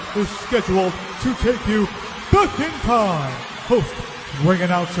podcast is scheduled to take you back in time. Host, ring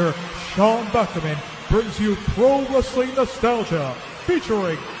announcer Sean Beckerman brings you pro wrestling nostalgia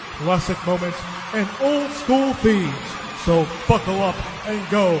featuring classic moments and old school themes. So buckle up and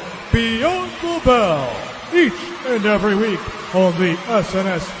go beyond the bell each and every week on the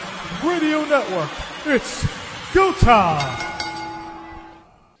SNS Radio Network. It's go time!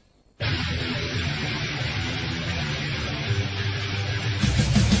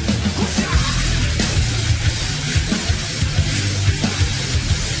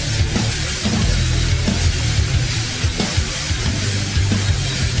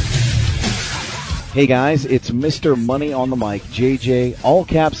 Hey guys, it's Mr. Money on the Mic, JJ, all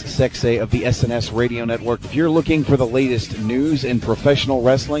caps Sexay of the SNS Radio Network. If you're looking for the latest news in professional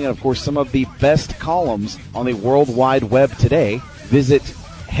wrestling and of course some of the best columns on the World Wide Web today, visit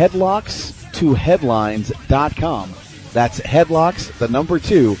headlocks2headlines.com. That's headlocks, the number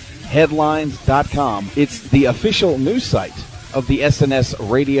 2, headlines.com. It's the official news site of the SNS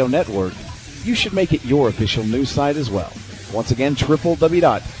Radio Network. You should make it your official news site as well. Once again,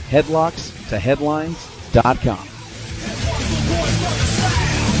 www.headlocks2headlines.com.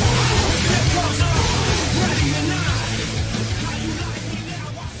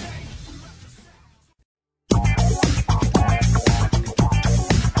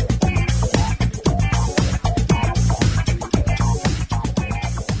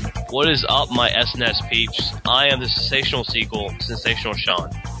 What is up, my SNS peeps? I am the sensational sequel, Sensational Sean.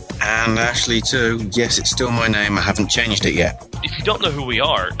 And Ashley too. Yes, it's still my name. I haven't changed it yet. If you don't know who we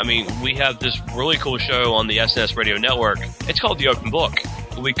are, I mean, we have this really cool show on the SNS Radio Network. It's called The Open Book.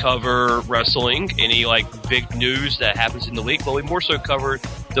 We cover wrestling, any big news that happens in the week, but we more so cover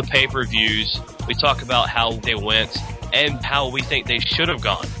the pay-per-views. We talk about how they went and how we think they should have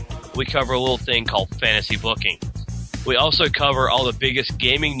gone. We cover a little thing called fantasy booking. We also cover all the biggest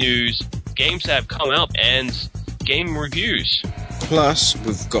gaming news, games that have come out, and game reviews. Plus,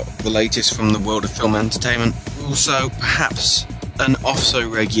 we've got the latest from the world of film entertainment. Also, perhaps an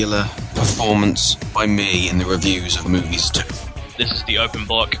off-so-regular performance by me in the reviews of movies too. This is The Open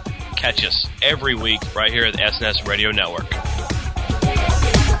Book. Catch us every week right here at the SNS Radio Network.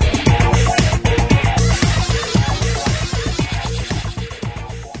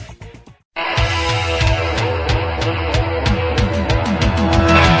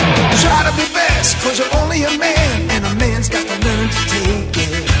 Try to be best, cause you're only a man, and a man's got to learn to take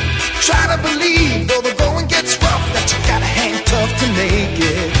it. Try to believe, though the going gets rough, that you gotta hang tough to make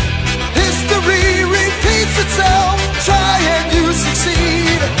it. History repeats itself, try and you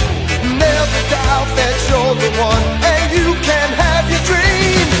succeed. Never doubt that you're the one, and you can have your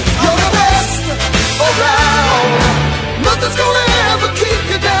dream. You're the best around, nothing's gonna ever keep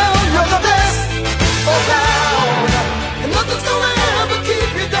you down. You're the best around, and nothing's gonna ever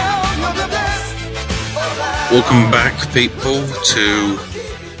keep you down. You're the best around. Welcome back, people, to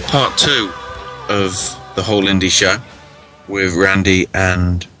part 2 of the Whole Indy Show with Randy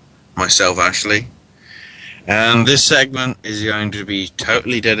and myself, Ashley. And this segment is going to be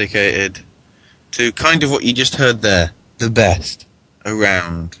totally dedicated to kind of what you just heard there, the best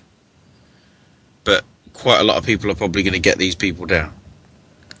around. But quite a lot of people are probably going to get these people down,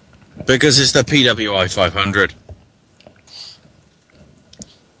 because it's the PWI 500.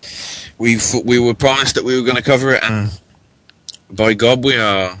 We were promised that we were going to cover it, and by God we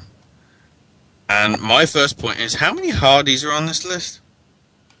are. And my first point is, how many Hardys are on this list?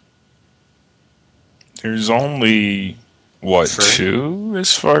 There's only What, 2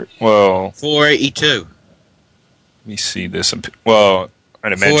 as far? Well, 482. Let me see this. Well,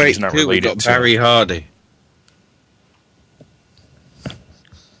 I'd imagine he's not related got Barry Hardy.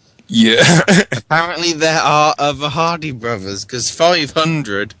 Yeah. Apparently there are other Hardy brothers, because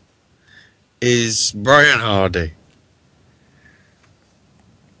 500 is Brian Hardy.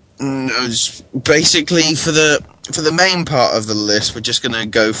 Basically, for the main part of the list, we're just going to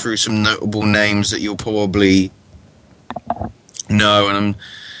go through some notable names that you'll probably know. And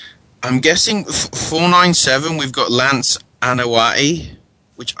I'm guessing 497, we've got Lance Anawati,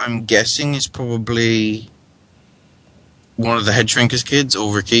 which I'm guessing is probably one of the Head Shrinkers kids,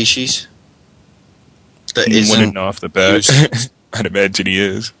 or Rikishi's. That wouldn't know off the bat. I'd imagine he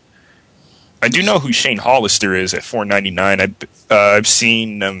is. I do know who Shane Hollister is at 499. I've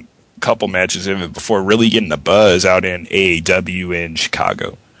seen a couple matches of him before, really getting the buzz out in AAW in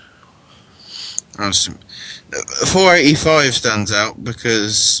Chicago. Awesome. 485 stands out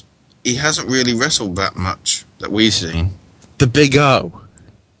because he hasn't really wrestled that much that we've seen. The Big O.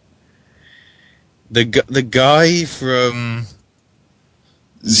 The guy from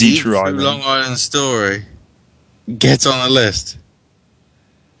True Long Island Story gets on the list.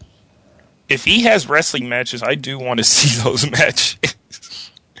 If he has wrestling matches, I do want to see those matches.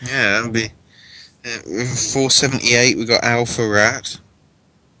 Yeah, that would be 478. We got Alpha Rat,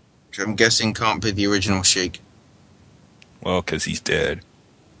 which I'm guessing can't be the original Sheik. Well, because he's dead.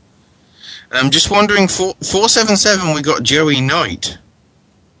 I'm just wondering, 477. We got Joey Knight.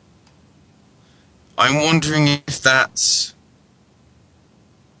 I'm wondering if that's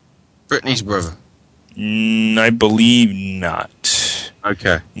Brittany's brother. I believe not.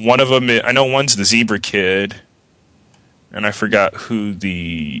 Okay. One of them, I know one's the Zebra Kid, and I forgot who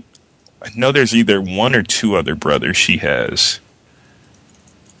I know there's either one or two other brothers she has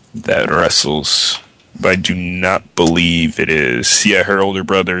that wrestles, but I do not believe it is. Yeah, her older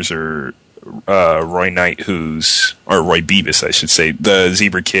brothers are Roy Knight, or Roy Beavis, I should say, the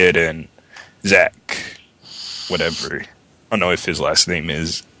Zebra Kid, and Zach, whatever. I don't know if his last name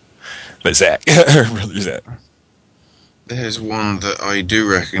is, but Zach, her brother Zach. There's one that I do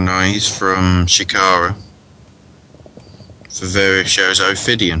recognize from Shikara for various shows,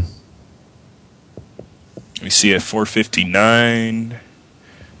 Ophidian. We see at 459.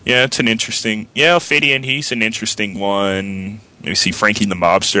 Yeah, it's an interesting... Yeah, Ophidian, he's an interesting one. We see Frankie the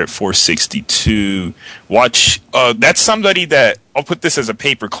Mobster at 462. Watch... that's somebody that... I'll put this as a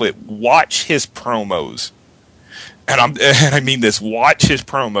paperclip. Watch his promos. And I mean this. Watch his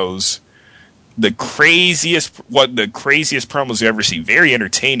promos. The craziest promos you ever see. Very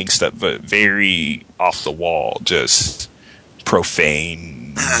entertaining stuff, but very off the wall. Just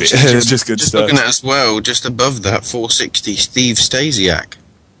profane. Just good stuff. Looking at as well, just above that, 460, Steve Stasiak.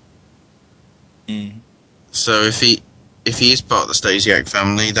 So if he is part of the Stasiak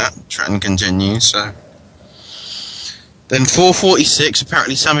family, that trend continues. So then 446,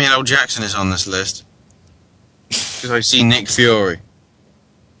 apparently Samuel L. Jackson is on this list because I see Nick Fury.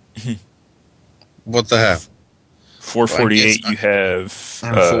 What the hell? 448, you have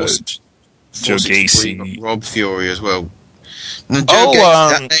Joe Gacy, Rob Fury as well. No,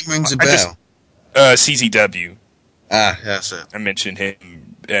 that name rings a bell. CZW. That's it. I mentioned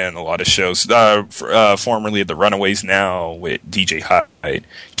him in a lot of shows. Formerly the Runaways, now with DJ Hyde.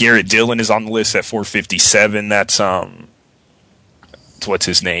 Garrett Dillon is on the list at 457. That's what's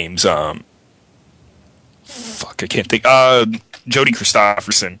his name's I can't think. Jody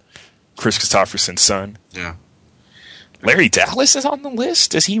Christopherson. Chris Christopherson's son. Yeah. Larry Dallas is on the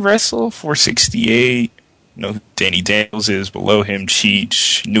list. Does he wrestle? 468. No, Danny Daniels is below him.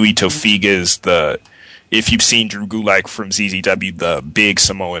 Cheech. Nui Tofiga is if you've seen Drew Gulak from ZZW, the big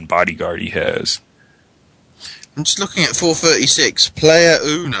Samoan bodyguard he has. I'm just looking at 436. Player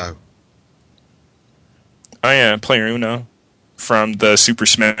Uno. Oh yeah, Player Uno. From the Super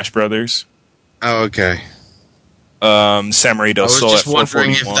Smash Brothers. Oh, okay. Samurai Del Sol at 441. I was just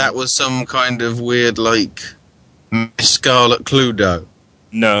wondering if that was some kind of weird, Scarlet Cluedo.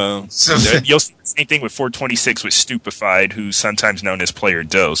 No. You'll see the same thing with 426 with Stupefied, who's sometimes known as Player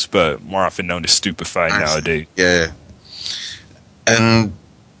Dose, but more often known as Stupefied nowadays. Yeah. And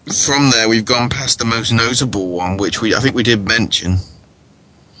from there, we've gone past the most notable one, which I think we did mention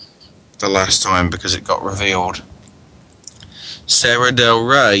the last time because it got revealed. Sarah Del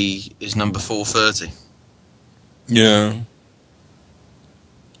Rey is number 430. Yeah.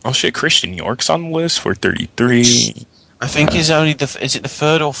 Oh shit, Christian York's on the list for 33. I think is it the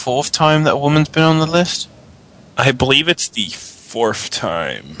third or fourth time that a woman's been on the list? I believe it's the fourth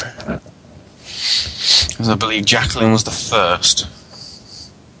time. Because I believe Jacqueline was the first.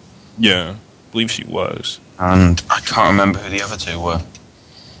 Yeah, I believe she was. And I can't remember who the other two were.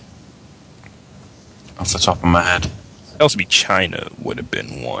 Off the top of my head. That would be China would have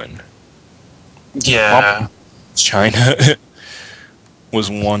been one. Yeah. China was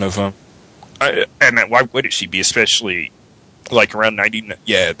one of them. And why wouldn't she be? Especially like around 90.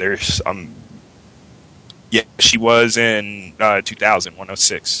 Yeah, there's yeah, she was in 2000,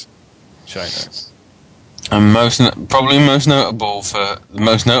 106. China. And probably most notable for the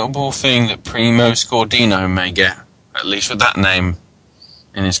most notable thing that Primo Scordino may get, at least with that name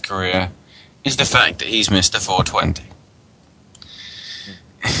in his career, is the fact that he's Mr. 420.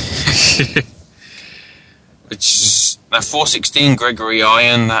 Which is 416 Gregory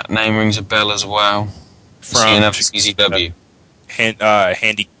Iron. That name rings a bell as well. From CZW.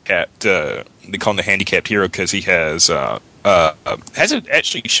 Handicapped. They call him the handicapped hero because he hasn't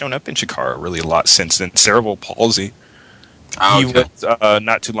actually shown up in Chikara really a lot since then. Cerebral palsy. Oh, he was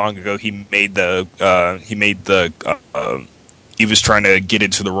not too long ago. He was trying to get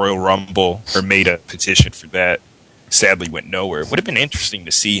into the Royal Rumble or made a petition for that. Sadly, went nowhere. Would have been interesting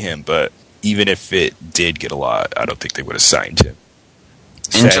to see him, but even if it did get a lot, I don't think they would have signed him.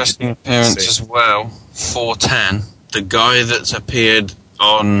 Interesting appearance as well. 410, the guy that's appeared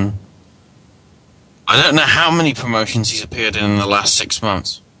on. I don't know how many promotions he's appeared in the last 6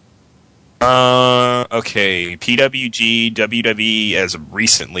 months. Okay. PWG, WWE as of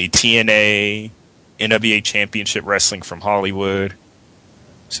recently, TNA, NWA Championship Wrestling from Hollywood.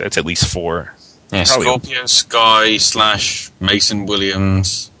 So that's at least 4. Yeah, Scorpio Sky / Mason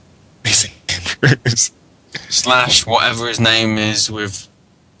Williams. Mason Andrews. / whatever his name is with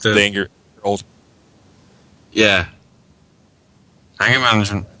the old. Yeah. Anger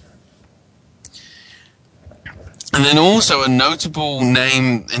Management. And then also a notable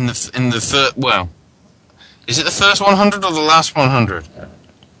name in the third. Well, is it the first 100 or the last 100?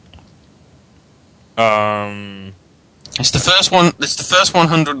 It's the first one. It's the first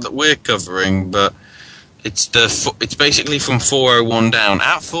 100 that we're covering, but it's basically from 401 down.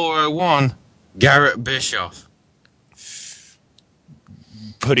 At 401, Garrett Bischoff.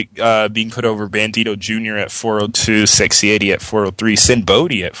 Being put over Bandito Jr. at 402, Sexy 80 at 403, Sin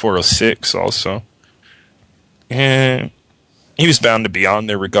Bodhi at 406 also. And he was bound to be on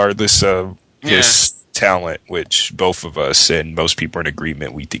there regardless of his talent, which both of us and most people are in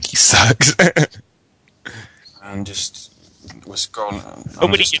agreement we think he sucks. And just was gone.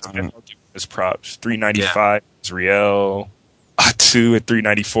 Nobody gets his props. 395 Israel. Atu at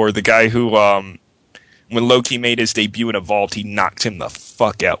 394. The guy who, when Loki made his debut in Evolved, he knocked him the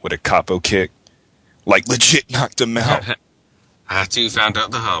fuck out with a capo kick. Like, legit knocked him out. Atu found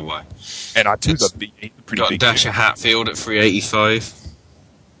out the hard way. And Atu's a pretty big Dasher Hatfield at 385.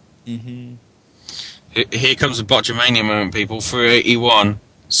 Mm-hmm. Here comes a Botchamania moment, people. 381.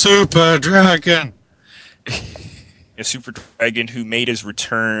 Super Dragon! A Super Dragon who made his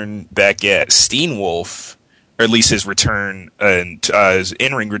return back at Steenwolf, or at least his return, and his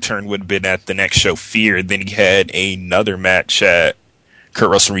in-ring return would have been at the next show, Fear. Then he had another match at Kurt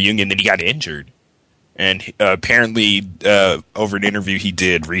Russell Reunion, then he got injured. And apparently, over an interview he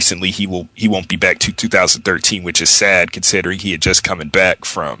did recently, he won't be back to 2013, which is sad considering he had just coming back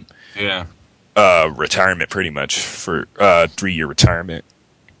from retirement, pretty much for 3-year retirement.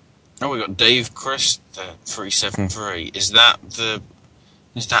 Oh, we got Dave Christ 373. Is that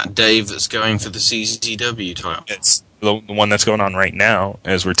Dave that's going for the CZW title? It's the one that's going on right now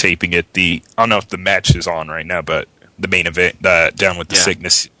as we're taping it. I don't know if the match is on right now, but the main event down with the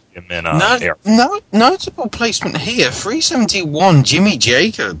sickness. Notable placement here, 371, Jimmy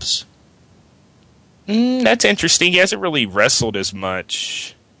Jacobs. That's interesting. He hasn't really wrestled as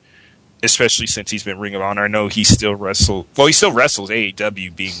much, especially since he's been Ring of Honor. I know he still wrestles. Well, he still wrestles,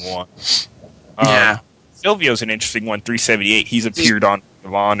 AEW being one. Silvio's an interesting one, 378. He's appeared on Ring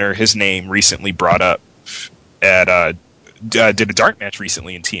of Honor. His name recently brought up at did a dark match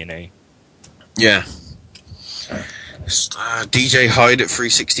recently in TNA. Yeah. DJ Hyde at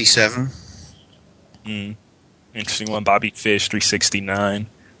 367. Interesting one. Bobby Fish, 369.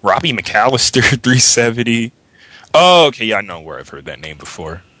 Robbie McAllister, 370. Oh, okay. Yeah, I know where I've heard that name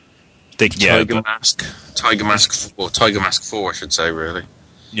before. Tiger Mask 4, I should say, really.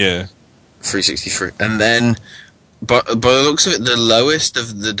 Yeah. 363. And then, by the looks of it, the lowest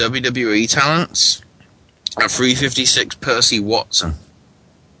of the WWE talents at 356, Percy Watson.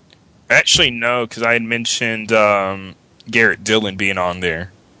 Actually, no, because I had mentioned Garrett Dillon being on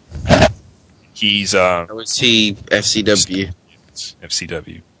there. He's is he FCW?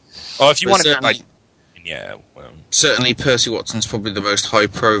 FCW. Oh, if you want to, certainly Percy Watson's probably the most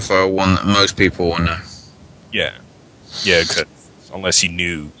high-profile one that most people will know. Yeah, because unless you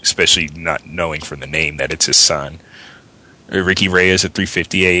knew, especially not knowing from the name, that it's his son. Ricky Reyes at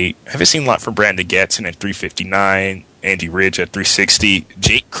 358. I haven't seen a lot from Brandon Gatson at 359. Andy Ridge at 360.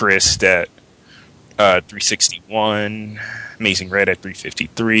 Jake Christ at 361. Amazing Red at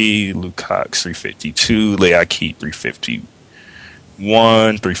 353. Luke Cox 352. Leah Keat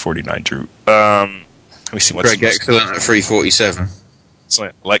 351. 349 Drew. Let me see what's Greg Excellent at 347.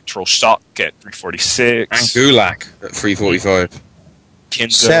 Excellent. Electro Shock at 346. And Gulak at 345.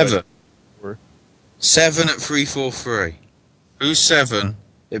 Kendo 7 at 343. Who's 7?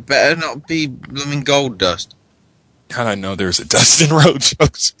 It better not be blooming Gold Dust. God, I know there's a Dustin Rhodes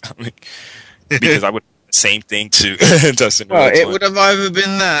joke coming. Because I would do the same thing to Dustin Rhodes. It would have either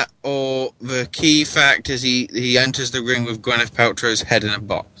been that, or the key fact is he enters the ring with Gwyneth Paltrow's head in a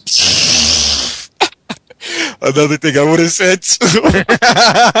box. Another thing I would have said too.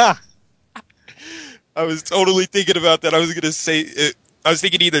 I was totally thinking about that. I was going to say it. I was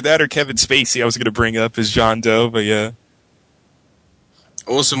thinking either that or Kevin Spacey I was going to bring up as John Doe, but yeah.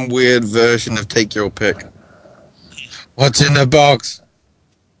 Or some weird version of Take Your Pick. What's in the box?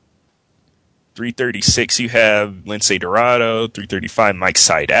 336, you have Lindsay Dorado. 335, Mike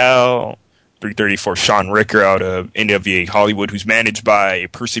Seidel. 334, Sean Ricker out of NWA Hollywood, who's managed by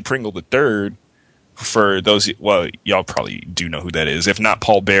Percy Pringle III. For those, well, y'all probably do know who that is. If not,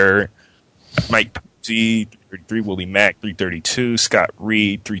 Paul Bearer. Mike P. 333, Willie Mack. 332, Scott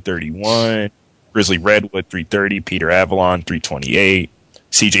Reed. 331, Grizzly Redwood. 330, Peter Avalon. 328,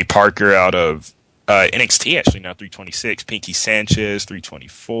 CJ Parker out of NXT, actually, now 326. Pinky Sanchez,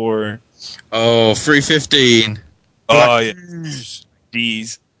 324. Oh, 315. Oh, yeah.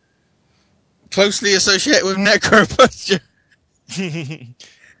 These. Closely associated with Necro Butcher.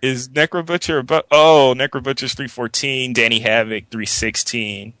 Is Necro Butcher Necro Butcher's 314. Danny Havoc,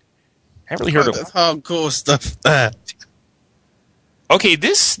 316. I haven't really heard of hardcore stuff there. Okay,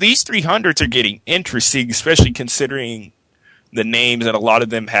 these 300s are getting interesting, especially considering the names, and a lot of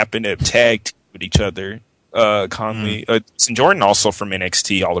them happen to have tagged with each other. Conley, St. Jordan also from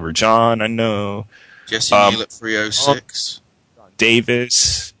NXT. Oliver John, I know. Jesse Neal at 306.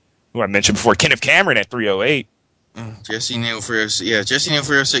 Davis, who I mentioned before. Kenneth Cameron at 308. Jesse Neal 306. Yeah, Jesse Neal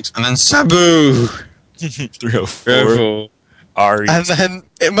 306. And then Sabu 304. Ari. And then,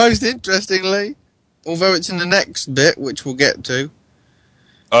 most interestingly, although it's in the next bit, which we'll get to,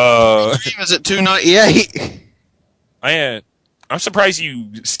 Dreamer's at 298. I'm surprised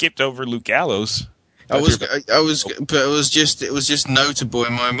you skipped over Luke Gallows. But it was just notable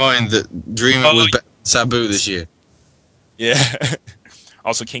in my mind that Dreamer was better than Sabu this year. Yeah.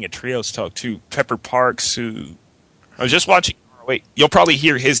 Also, King of Trios talk too. Pepper Parks, who I was just watching. Wait, you'll probably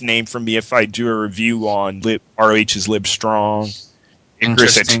hear his name from me if I do a review on ROH's Live Strong.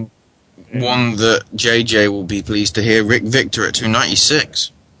 Interesting. One that JJ will be pleased to hear. Rick Victor at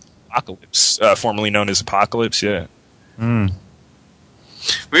 296. Apocalypse, formerly known as Apocalypse. Yeah.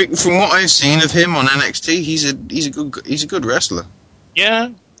 Rick, from what I've seen of him on NXT, he's a good wrestler.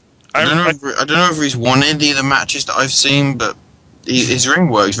 Yeah. I don't know if he's won any of the matches that I've seen, but his ring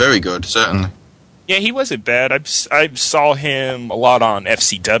work's very good, certainly. Yeah, he wasn't bad. I saw him a lot on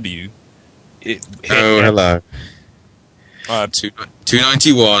FCW. Hello.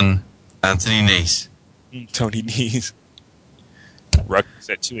 291, Anthony Nese. Tony Nese. Ruckus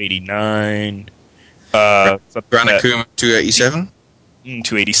at 289. Granakuma 287.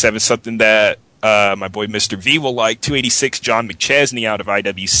 287, something that my boy Mr. V will like. 286, John McChesney out of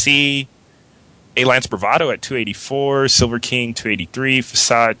IWC. A. Lance Bravado at 284. Silver King 283.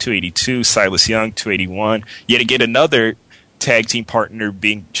 Facade 282. Silas Young 281. Yet again, another tag team partner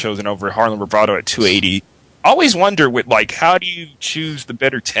being chosen over Harlan Bravado at 280. Always wonder how do you choose the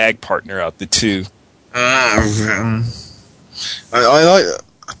better tag partner out the two? I like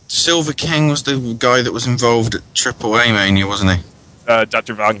Silver King was the guy that was involved at Triple A Mania, wasn't he?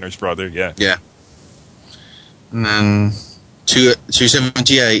 Dr. Wagner's brother, yeah. Yeah. And then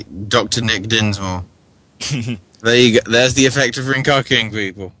 278, Dr. Nick Dinsmore. There you go. There's the effect of Ring-Car King,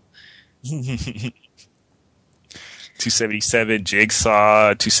 people. 277,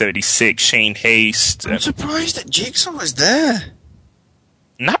 Jigsaw. 276, Shane Haste. I'm surprised that Jigsaw was there.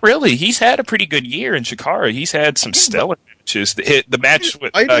 Not really. He's had a pretty good year in Chikara. He's had some stellar matches. The match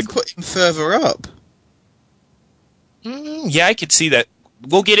with... I'd have put him further up. Yeah, I could see that.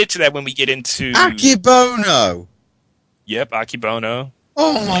 We'll get into that when we get into... Akibono! Yep, Akibono.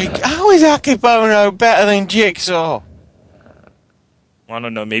 Oh my god, how is Akibono better than Jigsaw? I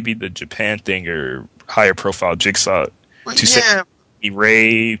don't know, maybe the Japan thing or higher profile Jigsaw. Yeah.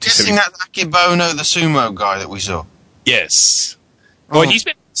 Ray. Guessing that's Akibono, the sumo guy that we saw. Yes. Well, he's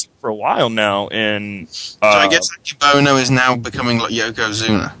been for a while now, and so I guess Bono is now becoming like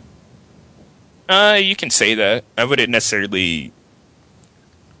Yokozuna. You can say that. I wouldn't necessarily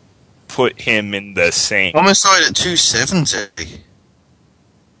put him in the same. Homicide at 270.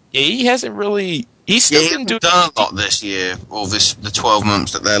 Yeah, he hasn't really. He's still been doing done a lot this year, or the 12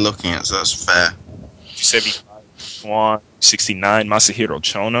 months that they're looking at. So that's fair. 275, 69, Masahiro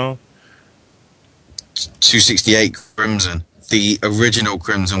Chono. 268 Crimson, the original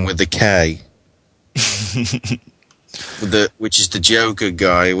Crimson with the K, which is the Joker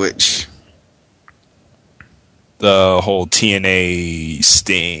guy, which the whole TNA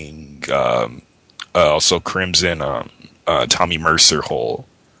Sting, also Crimson, Tommy Mercer whole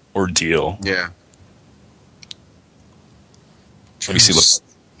ordeal. Yeah. Let me see. Look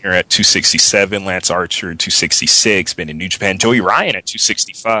here at 267, Lance Archer 266, been in New Japan. Joey Ryan at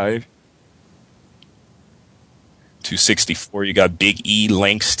 265. 264, you got Big E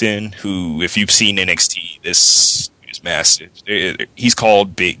Langston, who, if you've seen NXT, this is massive. He's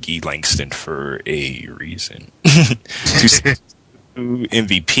called Big E Langston for a reason. 262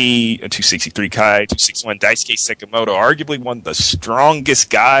 MVP, a 263 Kai, 261 Daisuke Sekimoto, arguably one of the strongest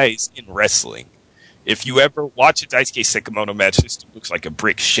guys in wrestling. If you ever watch a Daisuke Sekimoto match, this dude looks like a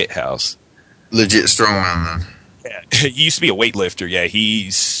brick shithouse. Legit strong man, man. Yeah, he used to be a weightlifter. Yeah,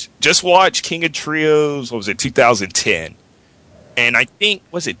 he's just watched King of Trios. What was it, 2010? And I think,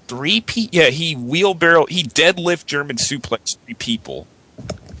 was it 3 people? Yeah, he deadlift German suplex 3 people.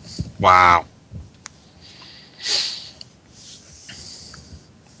 Wow.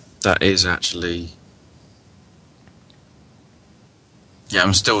 That is actually. Yeah,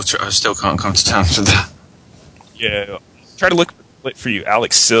 I still can't come to terms with that. Yeah, try to look for you.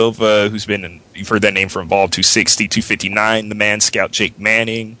 Alex Silva, you've heard that name for Evolve, 260, 259, the Man Scout Jake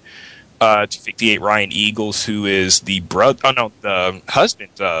Manning, 258 Ryan Eagles, who is the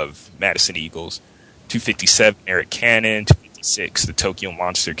husband of Madison Eagles, 257 Eric Cannon, 256 the Tokyo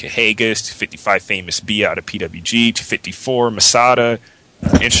Monster Kahagas, 255 Famous B out of PWG, 254 Masada,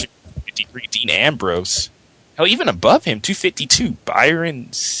 253 Dean Ambrose. Hell, even above him, 252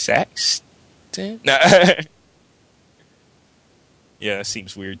 Byron Saxton. Yeah, that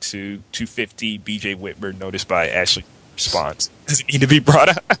seems weird too. 250 BJ Whitmer, noticed by Ashley Response. Doesn't need to be brought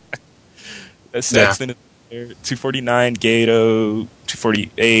up. That's Saxton. Yeah. 249 Gato,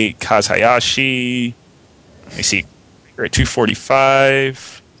 248 Kaz Hayashi. Let me see. We're at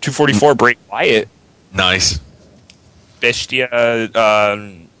 245. 244 Bray Wyatt. Nice. Bestia,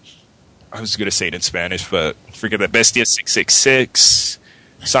 I was going to say it in Spanish, but forget that. Bestia 666.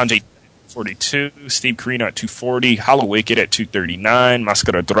 Sanjay 42, Steve Carino at 240, Hollow Wicked at 239,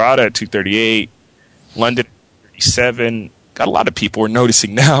 Mascara Dorada at 238, London at 37. Got a lot of people we're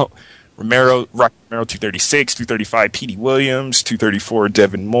noticing now. Rock Romero 236, 235 Petey Williams, 234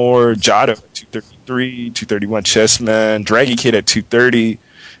 Devin Moore, Jado at 233, 231 Chessman, Dragon Kid at 230,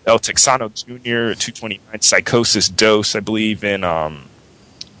 El Texano Jr. at 229, Psychosis Dose, I believe, in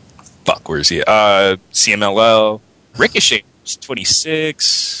where is he? CMLL, Ricochet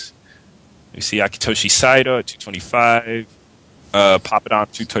 26. You see Akitoshi Saito at 225.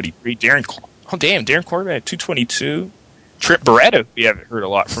 Papadon 233. Darren Corbin at 222. Trip Beretta, we haven't heard a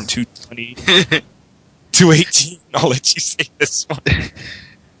lot from 220. 218. I'll let you say this one.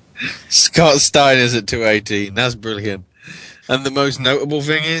 Scott Steiner's at 218. That's brilliant. And the most notable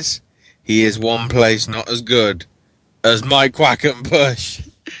thing is, he is one place not as good as Mike Quackenbush.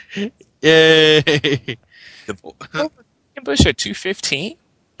 Yay! Bush at 215.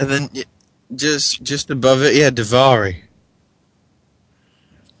 And then just above it, Davari.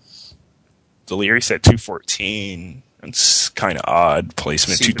 Delirious at 214. That's kind of odd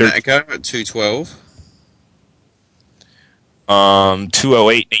placement. Cybernetico at 212.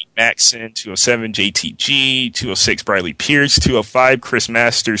 208 Nate Maxson, 207 JTG, 206 Briley Pierce, 205 Chris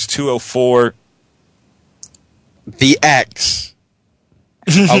Masters, 204 The X.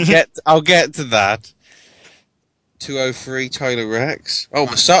 I'll get to that. 203 Tyler Rex. Oh,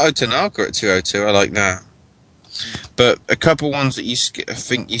 Masato Tanaka at 202. I like that. But a couple ones that I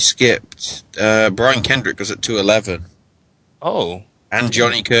think you skipped. Brian Kendrick was at 211. Oh. And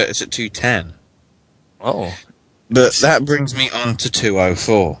Johnny Curtis at 210. Oh. But that brings me on to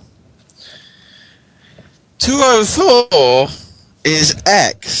 204. 204 is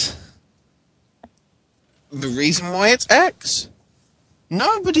X. The reason why it's X?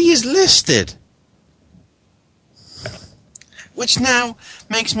 Nobody is listed. Which now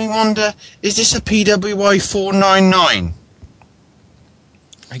makes me wonder, is this a PWI 499?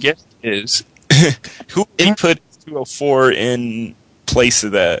 I guess it is. Who put 204 in place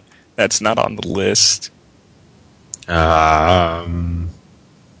of that? That's not on the list.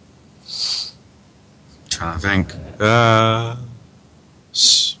 trying to think.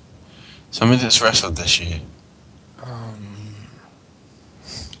 Somebody that's wrestled this year.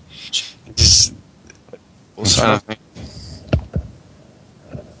 Just, I'm trying to think.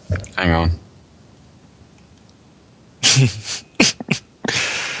 Hang on.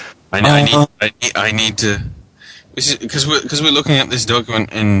 I need to. Because we're looking at this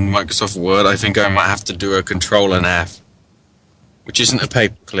document in Microsoft Word. I think I might have to do a Control and F, which isn't a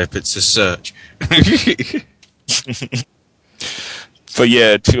paperclip; it's a search. But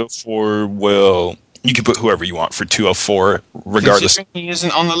yeah, 204 will. You can put whoever you want for 204, regardless. He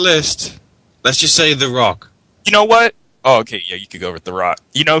isn't on the list. Let's just say The Rock. You know what? Oh, okay, yeah, you could go with The Rock.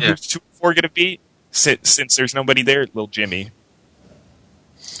 You know who's 204 going to be? Since there's nobody there, Little Jimmy.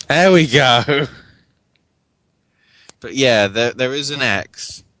 There we go. But yeah, there is an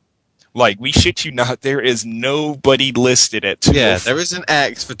X. Like, we shit you not, there is nobody listed at 204. Yeah, there is an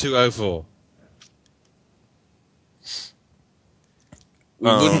X for 204.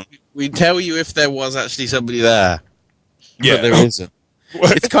 We'd tell you if there was actually somebody there. Yeah. But there isn't.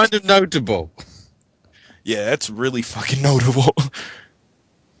 It's kind of notable. Yeah, that's really fucking notable.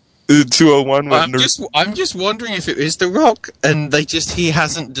 201 was I'm just wondering if it is The Rock and they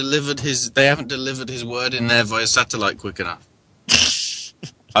haven't delivered his word in there via satellite quick enough.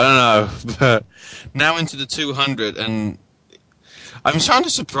 I don't know, but now into the 200, and I'm kind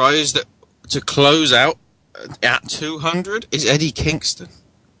of surprised that to close out at 200 is Eddie Kingston.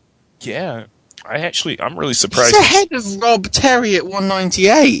 Yeah, I'm really surprised. He's ahead of Rob Terry at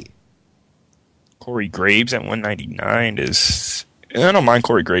 198. Corey Graves at 199 is... I don't mind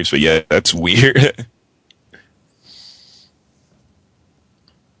Corey Graves, but yeah, that's weird.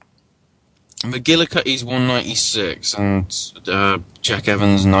 McGillicuddy's 196 and Jack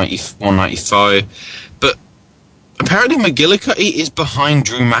Evans 195. But apparently McGillicuddy is behind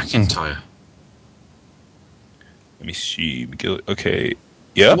Drew McIntyre. Let me see. Okay.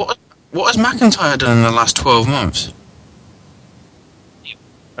 Yeah. What has McIntyre done in the last 12 months?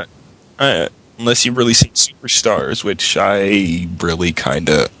 Unless you've really seen Superstars, which I really kind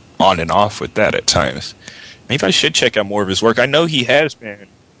of on and off with that at times. Maybe I should check out more of his work. I know he has been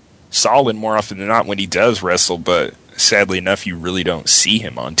solid more often than not when he does wrestle, but sadly enough, you really don't see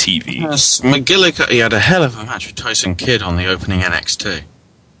him on TV. Yes, McGillicuddy had a hell of a match with Tyson Kidd on the opening NXT.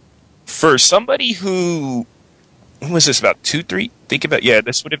 For somebody who was this, about 2-3?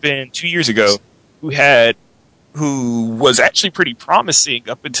 This would have been 2 years ago, who was actually pretty promising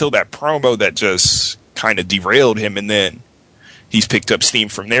up until that promo that just kind of derailed him, and then he's picked up steam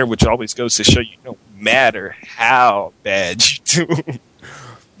from there, which always goes to show you don't matter how bad you do.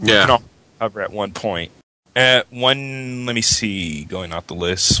 Yeah. Cover at one point. At let me see, going off the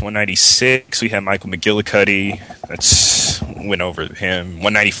list, 196, we have Michael McGillicuddy. Went over him.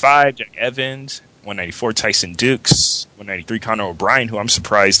 195, Jack Evans. 194, Tyson Dukes. 193, Conor O'Brien, who I'm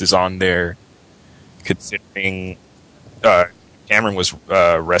surprised is on there, considering Cameron was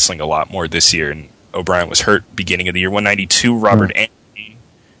wrestling a lot more this year, and O'Brien was hurt beginning of the year. 192, Robert Anthony,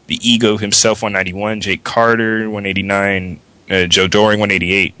 the Ego himself. 191, Jake Carter. 189, Joe Doring.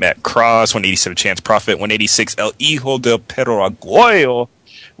 188, Matt Cross. 187, Chance Prophet. 186, El Hijo del Perro Aguayo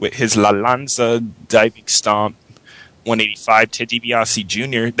with his La Lanza diving stomp. 185, Ted DiBiase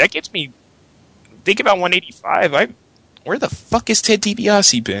Jr. That gets me thinking about 185. Where the fuck has Ted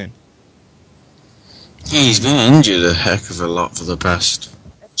DiBiase been? He's been injured a heck of a lot for the past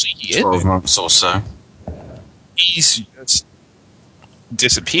 12 months or so. He's just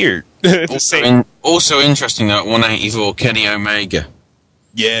disappeared. Also interesting though, at 184, Kenny Omega.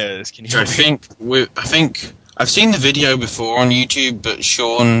 Yes, Kenny Omega. I think I've seen the video before on YouTube, but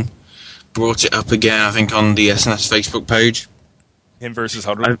Sean brought it up again, I think, on the SNS Facebook page. Him versus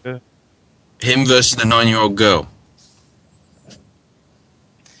Haruka? Him versus the 9-year-old girl.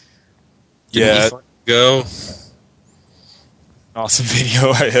 Yeah. Girl. Awesome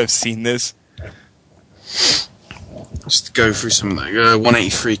video. I have seen this. Let's go through some of that.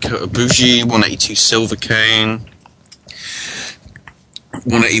 183, Kota Ibushi. 182, Silver Kane.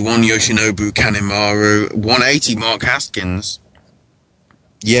 181, Yoshinobu Kanemaru. 180, Mark Haskins.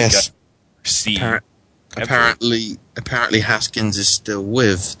 Yes. Apparently Haskins is still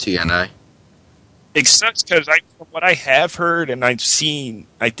with TNA. It sucks because from what I have heard and I've seen,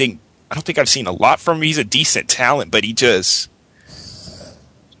 I don't think I've seen a lot from him. He's a decent talent, but he just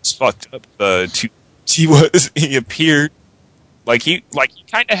fucked up he appeared like he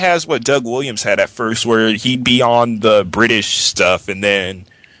kind of has what Doug Williams had at first, where he'd be on the British stuff and then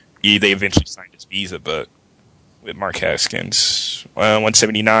they eventually signed his visa. But with Mark Haskins,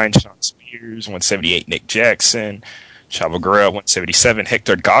 179, Sean Spears. 178, Nick Jackson. Chavo Guerrero at 177.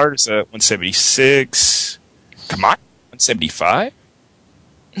 Hector Garza at 176. Come on, 175.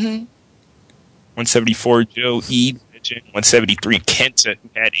 174, Joe E. 173, Kenta, who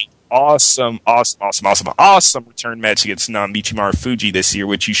had an awesome return match against Nambichi Marufuji this year,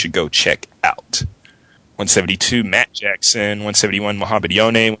 which you should go check out. 172, Matt Jackson. 171, Mohamed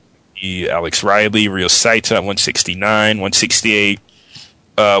Yone. Alex Riley, Ryo Saito at 169. 168,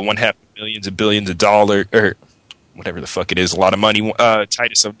 $1.5 million of billions of dollars, or whatever the fuck it is, a lot of money.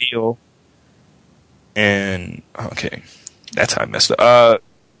 Titus O'Neil. And, okay, that's how I messed up.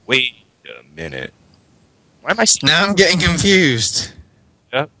 Wait a minute. Why am I... Now I'm getting confused.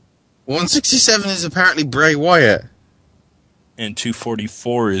 Yep. 167 is apparently Bray Wyatt. And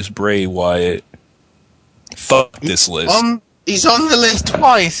 244 is Bray Wyatt. Fuck this list. He's on the list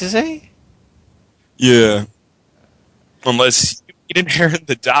twice, is he? Yeah. Unless you get in here in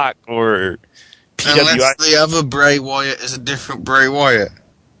the dock or PWI. Unless the other Bray Wyatt is a different Bray Wyatt.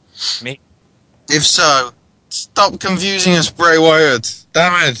 Me? If so, stop confusing us, Bray Wyatt.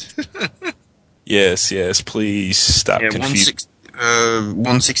 Damn it. Yes, please stop confusing.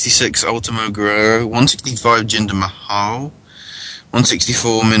 166 Ultimo Guerrero, 165 Jinder Mahal,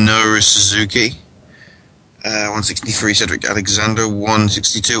 164 Minoru Suzuki, 163 Cedric Alexander,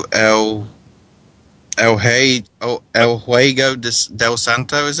 162 El Juego del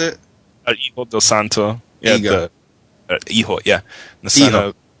Santo, is it? Hijo del Santo. Yeah, Hijo. Hijo, yeah. The son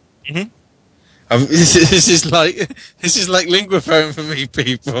of... Mm-hmm. This is like lingua phone for me,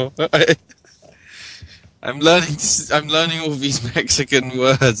 people. I'm learning all these Mexican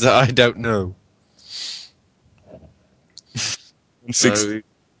words that I don't know. The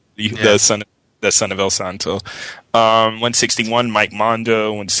son of El Santo. 161 Mike Mondo.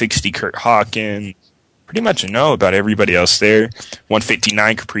 160 Kurt Hawkins. Pretty much know about everybody else there.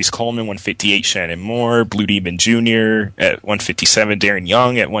 159 Caprice Coleman. 158 Shannon Moore. Blue Demon Jr. at 157. Darren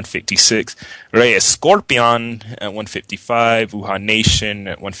Young at 156. Reyes Scorpion at 155. Wuhan Nation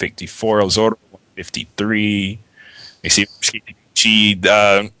at 154. Ozoro 153. You see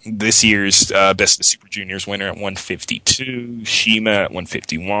this year's Best of Super Juniors winner at 152. Shima at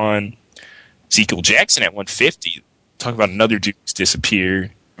 151. Ezekiel Jackson at 150. Talk about another dude who's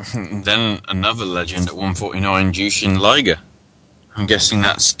disappeared. Then another legend at 149, Jushin Liger. I'm guessing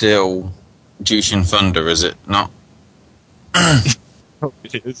that's still Jushin Thunder, is it not?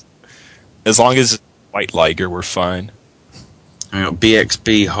 It is. As long as it's White Liger, we're fine. We got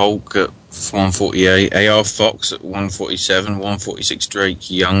BXB Hulk at 148, AR Fox at 147, 146 Drake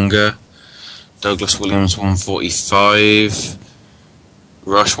Younger, Douglas Williams 145,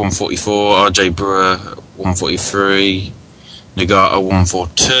 Rush 144, RJ Brewer 143, Nagata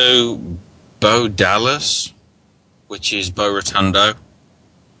 142, Bo Dallas, which is Bo Rotundo,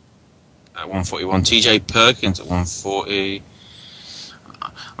 at 141, TJ Perkins at 140.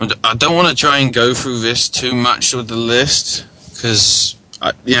 I don't want to try and go through this too much with the list, because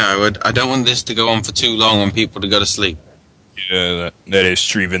I don't want this to go on for too long and people to go to sleep. Yeah, that is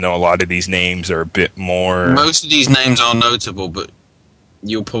true, even though a lot of these names are a bit more... Most of these names are notable, but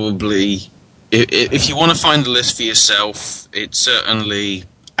you'll probably... If you want to find the list for yourself, it's certainly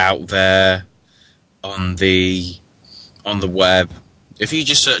out there on the web. If you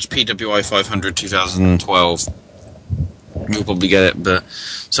just search PWI 500 2012, you'll probably get it. But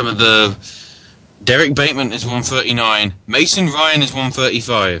some of the... Derek Bateman is 139. Mason Ryan is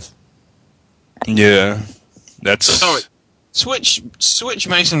 135. Yeah, that's... Sorry, switch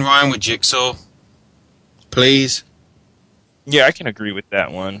Mason Ryan with Jigsaw, please. Yeah, I can agree with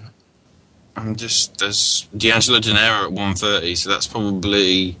that one. There's D'Angelo Dinero at 130, so that's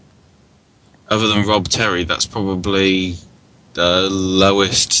probably, other than Rob Terry, that's probably the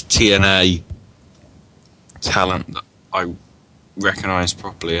lowest TNA talent that I recognise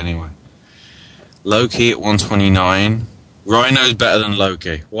properly anyway. Loki at 129. Rhino's better than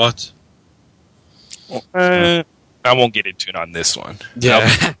Loki. What? I won't get into it on this one.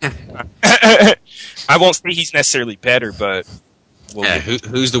 Yeah. I won't say he's necessarily better, but...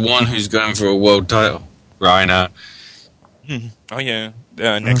 who's the one who's going for a world title? Rhino. Oh, yeah.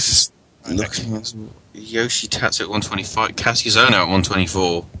 Next. Yoshi Tatsu at 125. Kassius Ohno at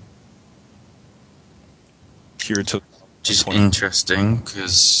 124. Which is interesting,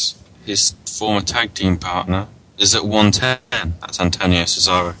 because his former tag team partner is at 110. That's Antonio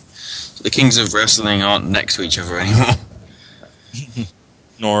Cesaro. So the Kings of Wrestling aren't next to each other anymore.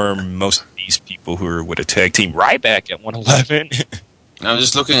 Nor most of these people who are with a tag team. Ryback at 111. I'm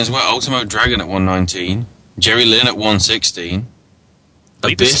just looking as well. Ultimo Dragon at 119. Jerry Lynn at 116.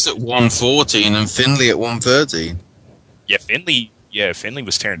 Abyss at 114 and Finlay at 113. Yeah, Finlay Yeah, Finley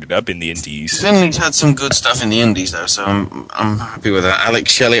was tearing it up in the Indies. Finley's had some good stuff in the Indies, though, so I'm happy with that.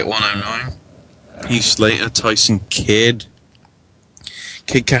 Alex Shelley at 109. Heath Slater, Tyson Kidd.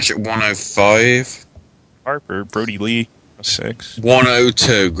 Kid Cash at 105. Harper, Brody Lee, 6.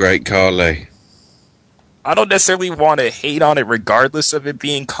 102, Great Carly. I don't necessarily want to hate on it regardless of it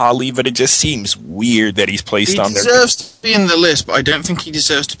being Kali, but it just seems weird that he's placed on there. He deserves to be in the list, but I don't think he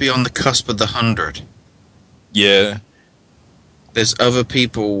deserves to be on the cusp of the 100. Yeah. There's other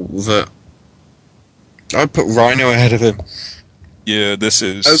people that... I'd put Rhino ahead of him. Yeah, this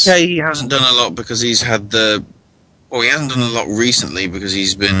is... Okay, he hasn't done a lot because he's had the... Well, he hasn't done a lot recently because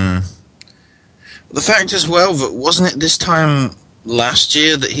he's been... The fact as well that wasn't it this time last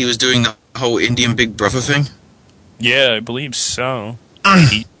year that he was doing the whole Indian Big Brother thing? Yeah, I believe so.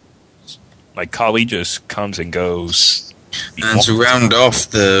 Like, Kali just comes and goes. And to round off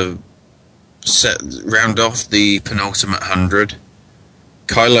the penultimate 100,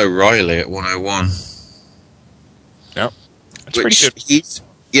 Kyle O'Reilly at 101. Yep. That's pretty good.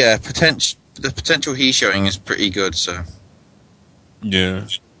 The potential he's showing is pretty good, so. Yeah.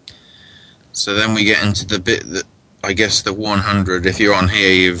 So then we get into the bit that, I guess, the 100. If you're on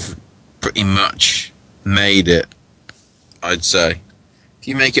here, you've pretty much made it, I'd say. If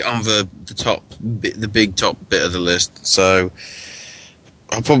you make it on the top bit, the big top bit of the list. So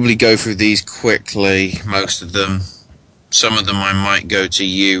I'll probably go through these quickly, most of them. Some of them I might go to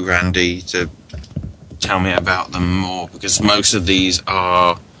you, Randy, to tell me about them more, because most of these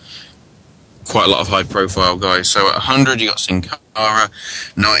are quite a lot of high-profile guys. So at 100, you got Sin Cara.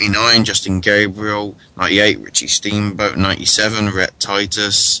 99, Justin Gabriel. 98, Richie Steamboat. 97, Rhett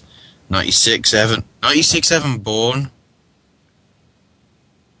Titus. 96, Evan Bourne.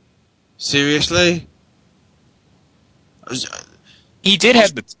 Seriously? He did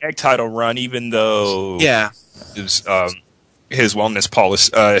have the tag title run, even though his wellness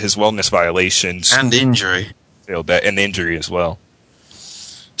policy, his wellness violations and injury failed that, and injury as well.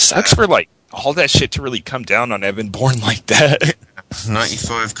 Sucks for like all that shit to really come down on Evan Bourne like that.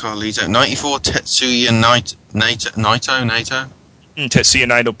 95 Carlito, 94 Tetsuya Naito. Tetsuya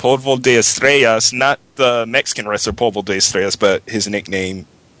Naito, Polvo de Estrellas, not the Mexican wrestler Polvo de Estrellas, but his nickname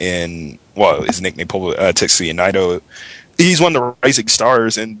Tetsuya Naito. He's one of the rising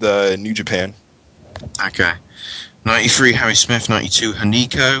stars in the New Japan. Okay. 93 Harry Smith, 92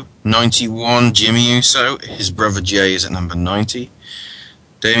 Haniko, 91 Jimmy Uso, his brother Jay is at number 90.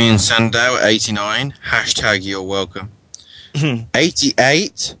 Damien Sandow at 89, hashtag you're welcome.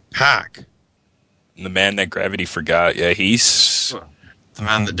 88 Pac. The man that gravity forgot. Yeah, he's the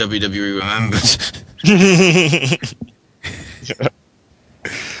man that WWE remembered.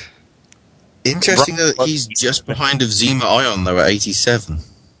 Interesting that he's just behind of Zema Ion though at 87.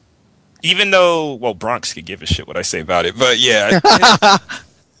 Even though, well, Bronx could give a shit what I say about it, but yeah,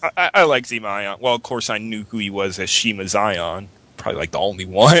 I like Zema Ion. Well, of course, I knew who he was as Shima Zion, probably like the only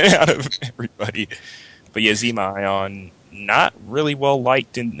one out of everybody. But yeah, Zema Ion, not really well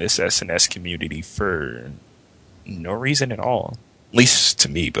liked in this SNS community for no reason at all, at least to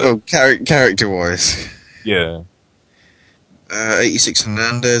me. But character-wise, yeah. 86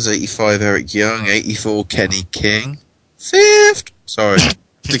 Hernandez, 85 Eric Young, 84 Kenny King, 5th. Sorry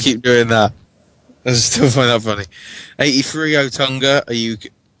to keep doing that. I still find that funny. 83 Otunga.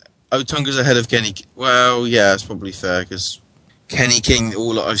 Otunga's ahead of Kenny? Well, yeah, it's probably fair because Kenny King.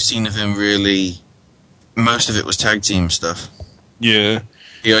 All that I've seen of him, really, most of it was tag team stuff. Yeah,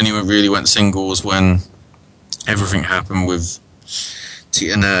 he only really went singles when everything happened with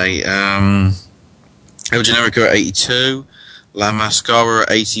TNA. El Generico at 82. La Mascara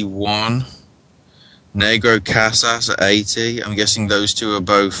at 81. Negro Casas at 80. I'm guessing those two are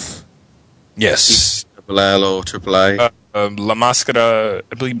both... Yes. Triple L or Triple A. La Mascara,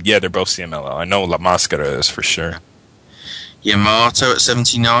 I believe, yeah, they're both CMLL. I know La Mascara is for sure. Yamato at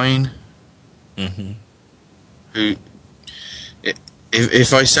 79. Mm-hmm. Who...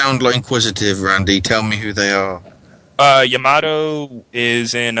 If I sound like inquisitive, Randy, tell me who they are. Yamato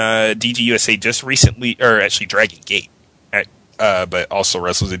is in DGUSA just recently, or actually Dragon Gate. But also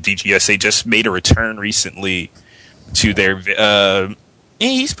wrestles at DGSA, just made a return recently to their...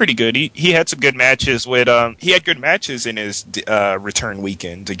 he's pretty good. He had some good matches with... he had good matches in his return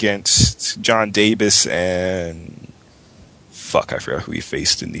weekend against John Davis and... Fuck, I forgot who he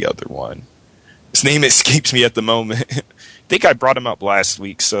faced in the other one. His name escapes me at the moment. I think I brought him up last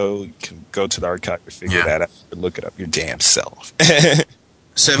week, so you can go to the archive to figure that out. Look it up your damn self.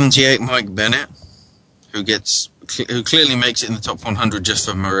 78 Mike Bennett, who clearly makes it in the top 100 just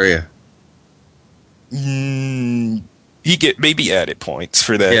for Maria. He get maybe added points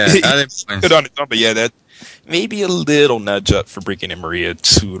for that. Yeah, added points. Good on his own, but yeah, that maybe a little nudge up for bringing in Maria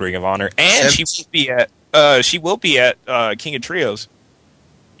to Ring of Honor, and she will be at King of Trios.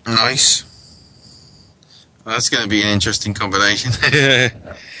 Nice. Well, that's going to be an interesting combination.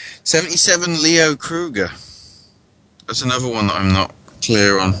 77 Leo Kruger. That's another one that I'm not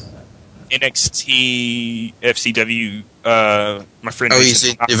clear on. NXT FCW. My friend. Oh, he's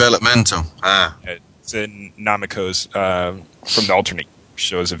in developmental. It's in Namiko's from the alternate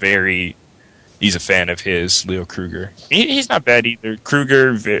shows. He's a fan of his, Leo Kruger. He's not bad either.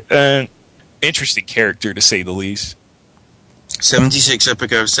 Kruger, interesting character to say the least. 76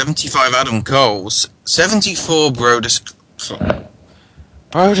 Epico, 75 Adam Cole, 74 Brodus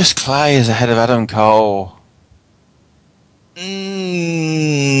Clay is ahead of Adam Cole.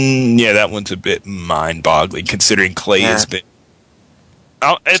 Yeah, that one's a bit mind-boggling considering Clay has been.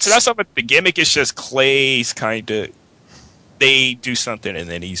 It's not something. The gimmick is just Clay's kind of. They do something and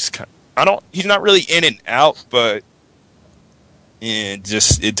then he's not really in and out, but it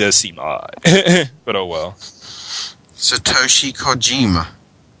does seem odd. But oh well. Satoshi Kojima.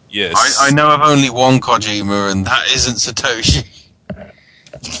 Yes. I know of only one Kojima, and that isn't Satoshi.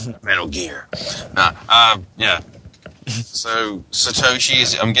 Metal Gear. Yeah. So Satoshi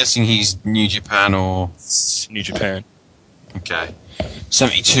is. I'm guessing he's New Japan or New Japan. Okay.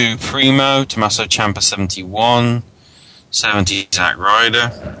 72 Primo, Tommaso Ciampa 71, 70 Zack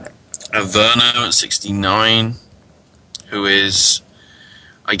Ryder, Averno at 69, who is,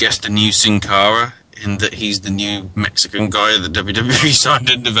 I guess, the new Sin Cara, in that he's the new Mexican guy that WWE signed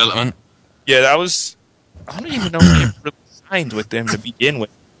in development. Yeah, I don't even know if he really signed with them to begin with.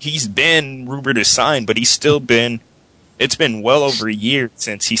 He's been rumored to sign, but it's been well over a year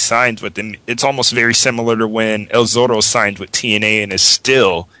since he signed with them. It's almost very similar to when El Zorro signed with TNA and is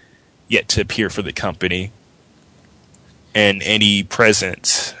still yet to appear for the company in any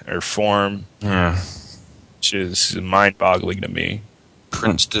presence or form. Yeah. Which is mind-boggling to me.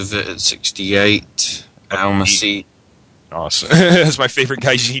 Prince Devitt at 68. Almasi. Awesome. That's my favorite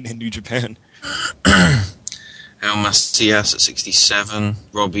gaijin in New Japan. El Macias at 67.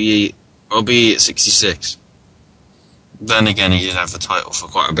 Robbie at 66. Then again, he did have the title for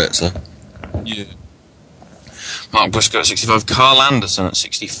quite a bit, so. Yeah. Mark Briscoe at 65. Carl Anderson at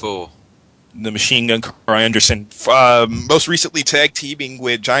 64. The Machine Gun Carl Anderson. Most recently tag teaming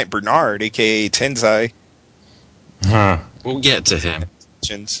with Giant Bernard, a.k.a. Tenzai. We'll get to him.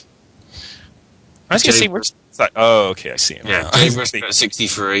 I was going to say, where's... Oh, okay, I see him. Yeah, Jay Briscoe at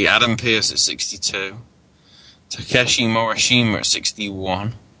 63. Adam Pearce at 62. Takeshi Morishima at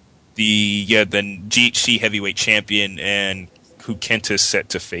 61. The GHC heavyweight champion, and who Kenta's set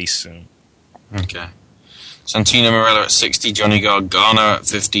to face soon. Okay. Santino Marella at 60, Johnny Gargano at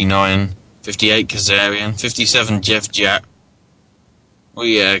 59, 58 Kazarian, 57 Jeff Jarrett. Well,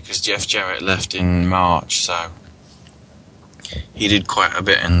 yeah, because Jeff Jarrett left in March, so he did quite a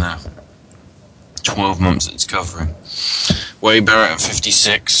bit in the 12 months it's covering. Wade Barrett at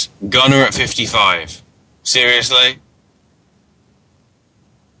 56, Gunner at 55. Seriously?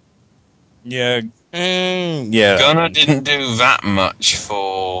 Yeah. Gunner didn't do that much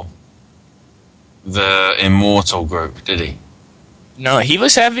for the Immortal group, did he? No, he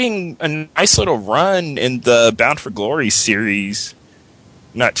was having a nice little run in the Bound for Glory series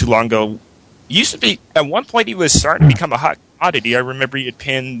not too long ago. Used to be, at one point he was starting to become a hot commodity. I remember he had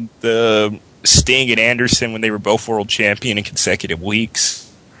pinned the Sting and Anderson when they were both world champion in consecutive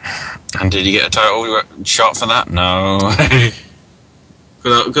weeks. And did he get a title shot for that? No.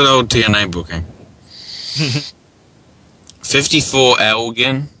 Good old TNA booking. 54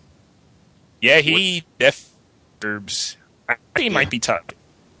 Elgin. Yeah, he definitely he might be tough.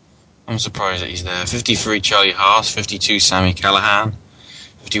 I'm surprised that he's there. 53 Charlie Haas, 52 Sammy Callahan,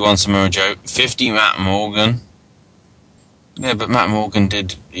 51 Samoa Joe, 50 Matt Morgan. Yeah, but Matt Morgan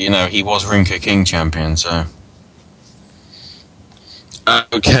did, he was Rinker King champion, so.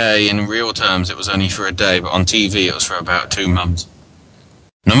 Okay, in real terms it was only for a day, but on TV it was for about 2 months.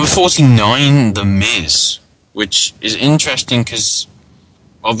 Number 49, The Miz, which is interesting because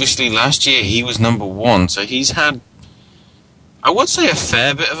obviously last year he was number 1, so he's had, I would say, a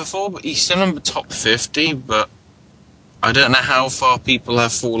fair bit of a fall, but he's still in the top 50, but I don't know how far people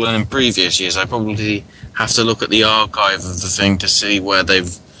have fallen in previous years. I probably have to look at the archive of the thing to see where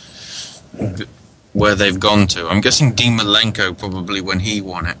they've gone to. I'm guessing Dean Malenko probably, when he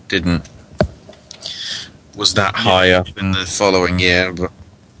won it, was that high up in the following year, but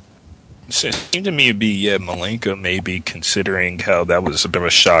so it seemed to me it'd be Malenko, maybe, considering how that was a bit of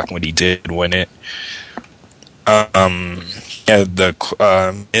a shock when he did win it.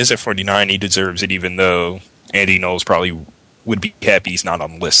 Is at 49, he deserves it, even though Andy Knowles probably would be happy he's not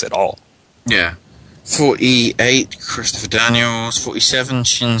on the list at all. Yeah. 48, Christopher Daniels. 47,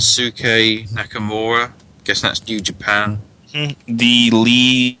 Shinsuke Nakamura. Guessing that's New Japan. The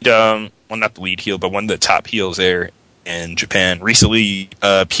lead, well, not the lead heel, but one of the top heels there in Japan recently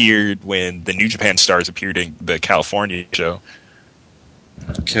appeared when the New Japan stars appeared in the California show.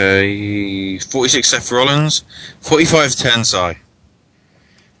 Okay. 46, Seth Rollins. 45, Tensai.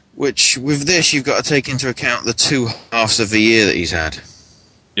 Which, with this, you've got to take into account the 2 halves of the year that he's had.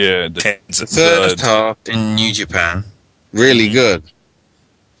 Yeah, the first half in New Japan, really good.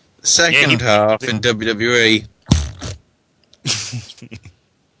 The second half in WWE,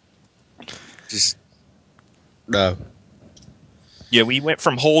 just no. Yeah, we went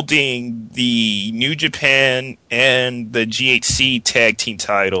from holding the New Japan and the GHC tag team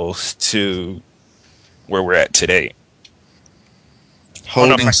titles to where we're at today.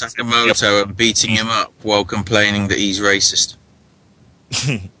 Holding Sakamoto and beating him up while complaining that he's racist.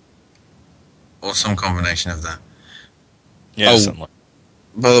 Or some combination of that. Yeah, something like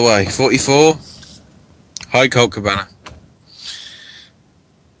that. By the way, 44, hi Colt Cabana.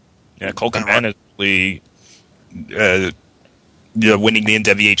 Yeah, Colt Cabana is really winning the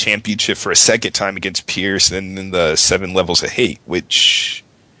NWA Championship for a second time against Pierce and in the 7 Levels of Hate, which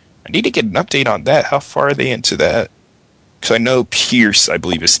I need to get an update on that. How far are they into that? Because I know Pierce, I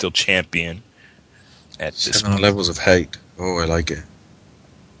believe, is still champion at this 7 Levels of Hate. Oh, I like it.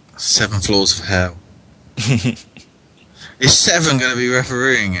 7 Floors of Hell. Is 7 going to be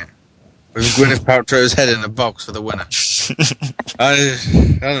refereeing it? With Gwyneth Paltrow's head in a box for the winner? I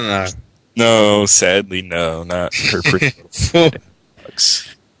don't know. No, sadly, no. Not her pretty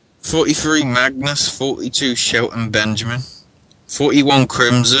 43 Magnus, 42 Shelton Benjamin, 41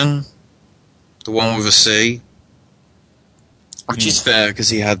 Crimson, the one with a C. Which is fair, because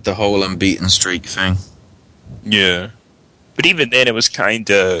he had the whole unbeaten streak thing. Yeah. But even then, it was kind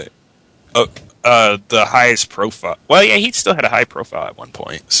of the highest profile. Well, yeah, he still had a high profile at one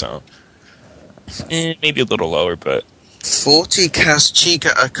point, so maybe a little lower, but 40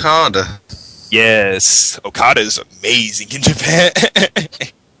 Kazuchika Okada. Yes, Okada is amazing in Japan.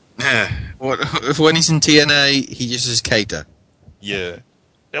 Yeah, when he's in TNA, he just is Keita. Yeah.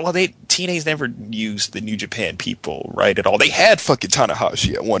 Well, TNA's never used the New Japan people right at all. They had fucking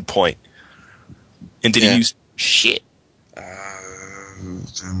Tanahashi at one point, and didn't use shit.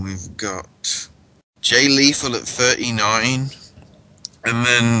 Then we've got Jay Lethal at 39, and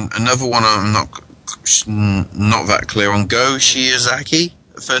then another one I'm not that clear on. Go Shiozaki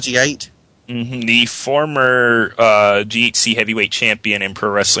at 38. Mm-hmm. The former GHC heavyweight champion in Pro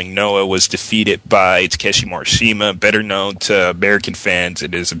Wrestling Noah was defeated by Takeshi Morishima, better known to American fans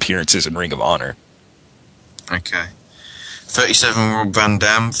in his appearances in Ring of Honor. Okay. 37 Rob Van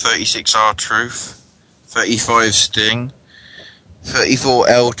Dam, 36 R-Truth, 35 Sting, 34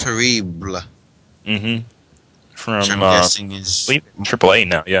 El Terrible. Mm-hmm. From, which I'm guessing is AAA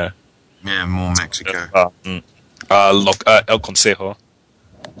now, yeah. Yeah, more Mexico. El Consejo.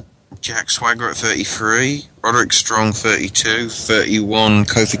 Jack Swagger at 33, Roderick Strong 32, 31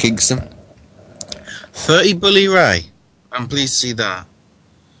 Kofi Kingston, 30 Bully Ray. I'm pleased to see that.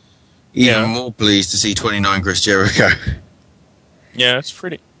 Even more pleased to see 29 Chris Jericho. Yeah, it's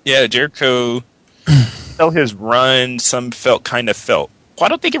pretty. Yeah, Jericho felt his run. Some felt. Well, I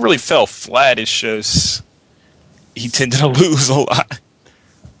don't think it really fell flat. It's just he tended to lose a lot.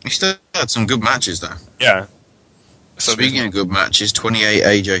 He still had some good matches, though. Yeah. So speaking of good matches, 28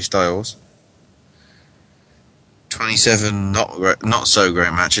 AJ Styles, 27 not so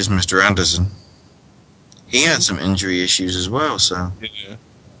great matches, Mr. Anderson. He had some injury issues as well, so. Yeah.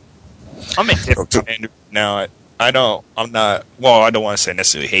 I'm a Anderson now. I don't want to say I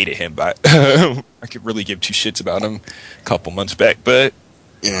necessarily hated him, but I could really give 2 shits about him a couple months back, but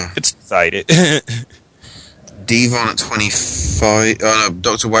yeah, it's decided. Devon at 25.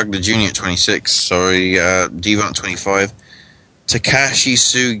 Dr. Wagner Jr. at 26. Sorry, Devon at 25. Takashi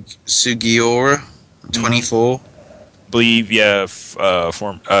Sugiura at 24. I believe, yeah. Was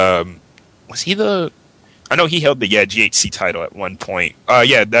he the? I know he held the GHC title at one point.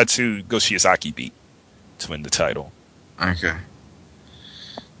 Yeah, that's who Go Shiozaki beat to win the title. Okay.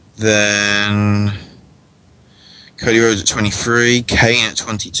 Then Cody Rhodes at 23. Kane at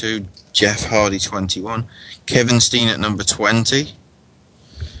 22. Jeff Hardy 21. Kevin Steen at number 20.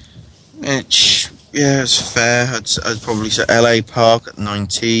 Which, yeah, it's fair. I'd probably say LA Park at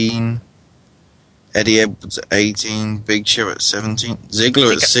 19. Eddie Edwards at 18. Big Show at 17.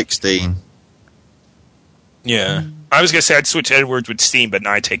 Ziggler at 16. Yeah. I was going to say I'd switch Edwards with Steen, but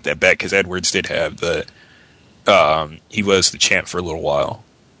now I take that back because Edwards did have he was the champ for a little while.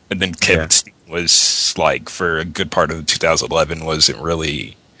 And then Kevin Steen was like for a good part of 2011 wasn't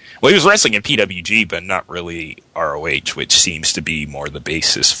really. Well, he was wrestling in PWG, but not really ROH, which seems to be more the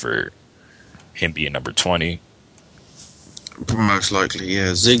basis for him being number 20. Most likely,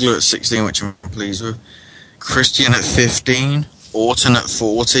 yeah. Ziggler at 16, which I'm pleased with. Christian at 15. Orton at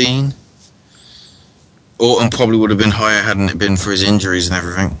 14. Orton probably would have been higher hadn't it been for his injuries and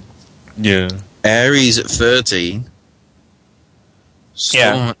everything. Yeah. Aries at 13.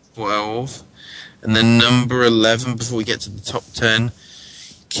 Storm at 12. And then number 11, before we get to the top 10,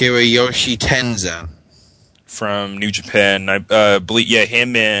 Kiriyoshi Tenzan. From New Japan. I believe,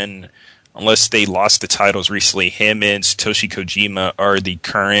 him and, unless they lost the titles recently, him and Satoshi Kojima are the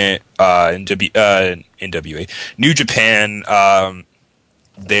current NWA. New Japan,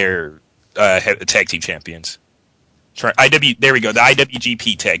 they're tag team champions. There we go, the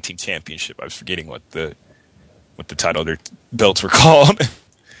IWGP Tag Team Championship. I was forgetting what the title their belts were called.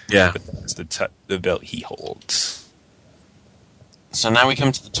 Yeah. But that's the belt he holds. So now we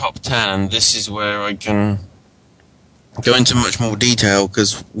come to the top 10, and this is where I can go into much more detail,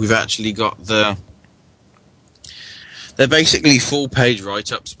 because we've actually got they're basically full-page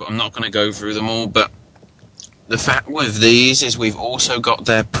write-ups, but I'm not going to go through them all. But the fact with these is we've also got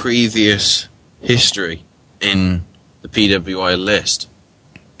their previous history in the PWI list.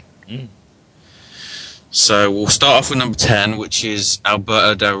 So we'll start off with number 10, which is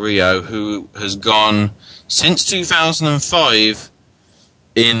Alberto Del Rio, who has gone since 2005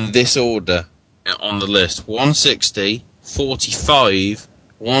 in this order on the list: 160, 45,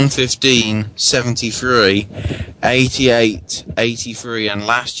 115, 73, 88, 83, and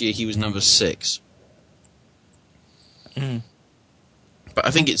last year he was number 6. But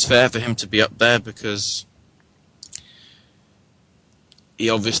I think it's fair for him to be up there because he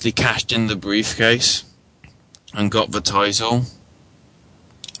obviously cashed in the briefcase and got the title.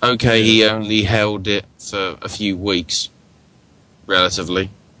 Okay, he only held it for a few weeks, relatively.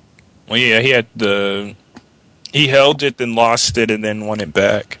 Well, yeah, he held it, then lost it, and then won it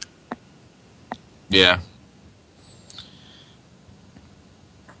back. Yeah.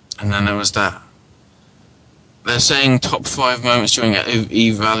 And then there was that. They're saying top 5 moments during an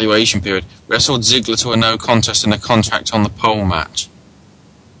evaluation period. Wrestled Ziggler to a no contest in a contract on the pole match.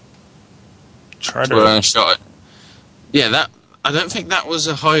 Yeah, I don't think that was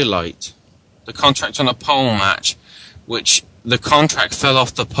a highlight. The contract on a pole match, which the contract fell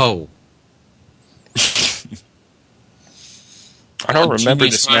off the pole. I don't remember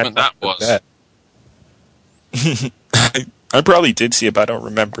this match. That was. I probably did see it, but I don't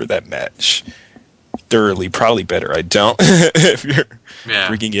remember that match thoroughly. Probably better I don't if you're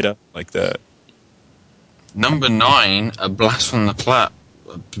bringing it up like that. Number 9, a blast from the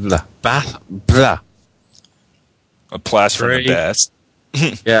A blast from the past.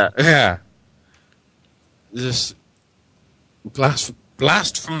 Yeah. This blast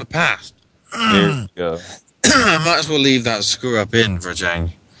from the past. There you go. I might as well leave that screw up in for a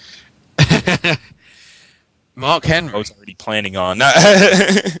change. Mark Henry. I was already planning on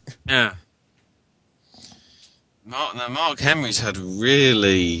that. Yeah. Mark Henry's had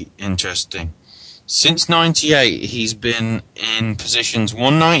really interesting. Since 98, he's been in positions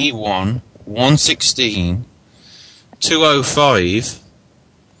 191, 116, 205.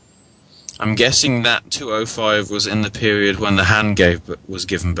 I'm guessing that 205 was in the period when the hand was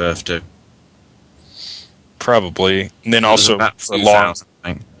given birth to. Probably. And then also for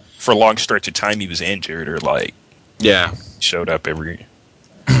a long stretch of time he was injured or showed up every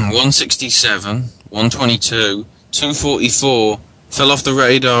 167, 122, 244, fell off the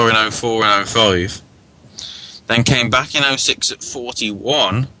radar in 04 and 05. Then came back in 06 at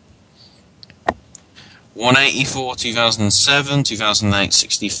 41. 184, 2007, 2008,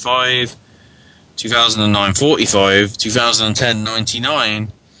 65, 2009, 45, 2010,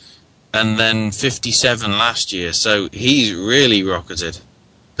 99, and then 57 last year. So he's really rocketed.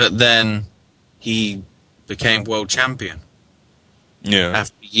 But then he became world champion. Yeah.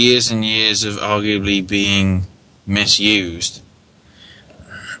 After years and years of arguably being misused.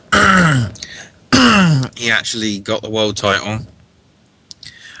 He actually got the world title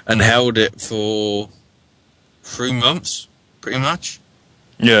and held it for 3 months, pretty much.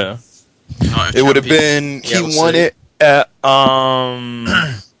 Yeah. It would have been, he won it at,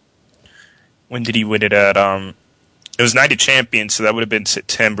 when did he win it at, it was Night of Champions, so that would have been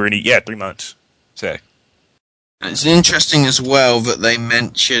September, and 3 months. Say. It's interesting as well that they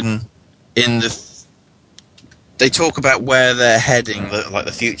mention they talk about where they're heading, like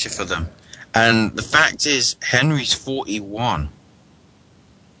the future for them. And the fact is, Henry's 41.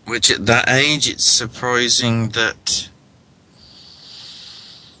 Which at that age, it's surprising that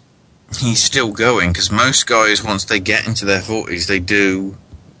he's still going, because most guys, once they get into their 40s, they do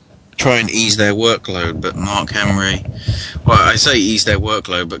try and ease their workload, but Mark Henry, well, I say ease their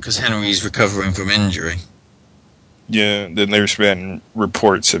workload, but because Henry's recovering from injury. Yeah, then there's been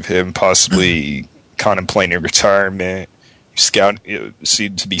reports of him possibly contemplating retirement.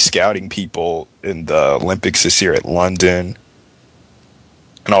 Seemed to be scouting people in the Olympics this year at London.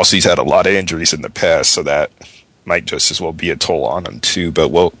 And also he's had a lot of injuries in the past, so that might just as well be a toll on him too. But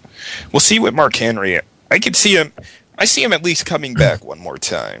we'll see with Mark Henry. I see him at least coming back one more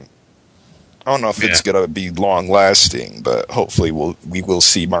time. I don't know if it's going to be long lasting, but hopefully we will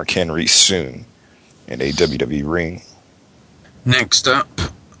see Mark Henry soon in a WWE ring. Next up,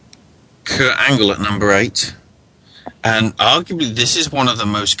 Kurt Angle at number 8. And arguably this is one of the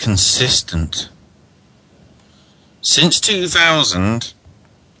most consistent. Since 2000,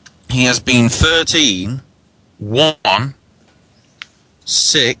 he has been 13, 1,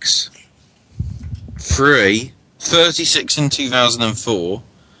 6, 3, 36 in 2004,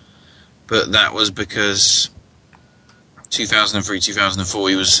 but that was because 2003, 2004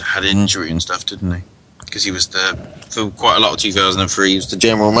 he had injury and stuff, didn't he? Because he was for quite a lot of 2003, he was the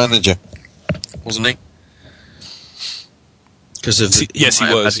general manager, wasn't he? Yes,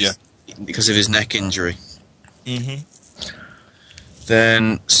 he was, yeah. Because of his neck injury. Mm-hmm.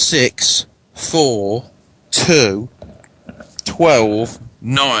 Then 6, 4, 2, 12,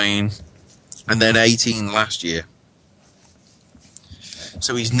 9, and then 18 last year.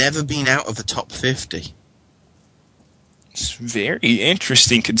 So he's never been out of the top 50. It's very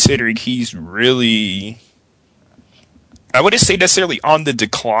interesting considering he's really... I wouldn't say necessarily on the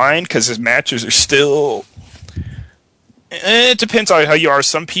decline because his matches are still... It depends on how you are.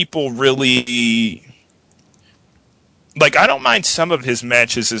 Some people really... Like, I don't mind some of his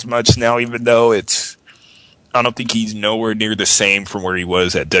matches as much now, even though I don't think he's nowhere near the same from where he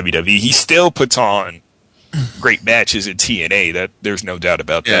was at WWE. He still puts on great matches at TNA. There's no doubt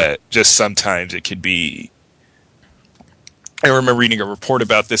about that. Just sometimes it could be... I remember reading a report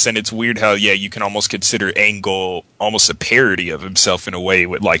about this, and it's weird how, you can almost consider Angle almost a parody of himself in a way,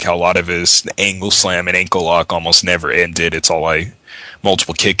 with like how a lot of his Angle Slam and Ankle Lock almost never ended. It's all like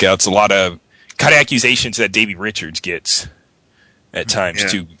multiple kickouts, a lot of kind of accusations that Davey Richards gets at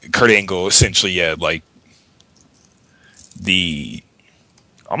times too. Kurt Angle essentially, like I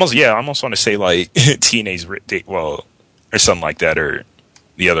almost want to say like TNA's, or something like that, or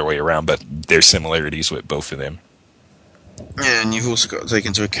the other way around, but there's similarities with both of them. Yeah, and you've also got to take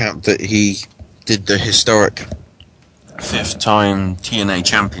into account that he did the historic 5th-time TNA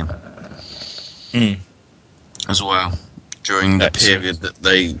champion as well during the period that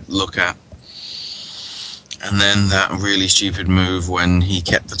they look at. And then that really stupid move when he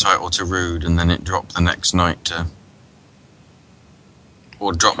kept the title to Rude and then it dropped the next night dropped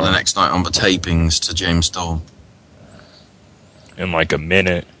the next night on the tapings to James Storm. In like a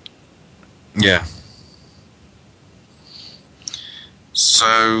minute. Yeah.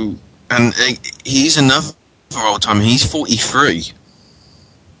 So, and he's another old time. He's 43,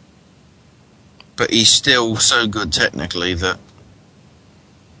 but he's still so good technically that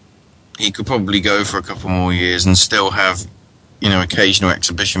he could probably go for a couple more years and still have, occasional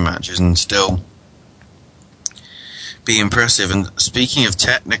exhibition matches and still be impressive. And speaking of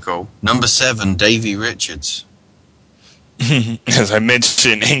technical, number 7, Davey Richards. As I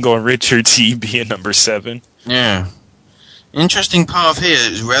mentioned, Angle and Richards, he being number 7. Yeah. Interesting path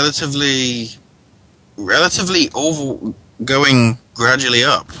here is relatively all going gradually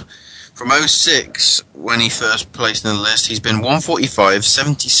up. From 06, when he first placed in the list, he's been 145,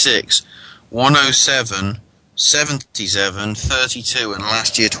 76, 107, 77, 32, and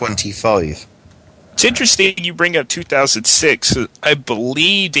last year 25. It's interesting you bring up 2006. I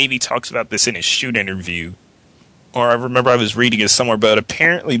believe Davey talks about this in his shoot interview. Or I remember I was reading it somewhere, but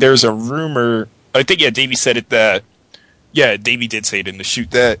apparently there's a rumor. I think, Davey said it that... Yeah, Davey did say it in the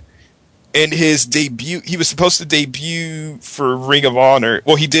shoot that in his debut, he was supposed to debut for Ring of Honor.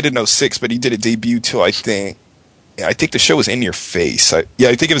 Well, he did in 06, but he did a debut till I think the show was In Your Face. I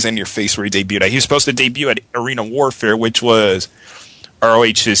think it was In Your Face where he debuted. He was supposed to debut at Arena Warfare, which was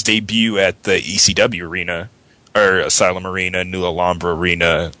ROH's debut at the ECW Arena, or Asylum Arena, New Alhambra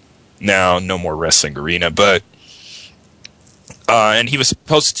Arena, now No More Wrestling Arena. But and he was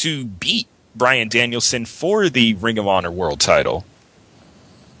supposed to beat Bryan Danielson for the Ring of Honor World title.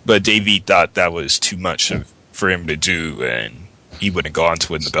 But Davey thought that was too much for him to do, and he wouldn't go on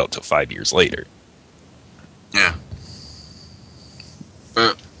to win the belt till 5 years later. Yeah.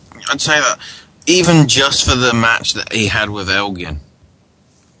 But I'd say that even just for the match that he had with Elgin,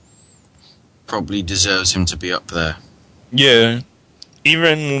 probably deserves him to be up there. Yeah.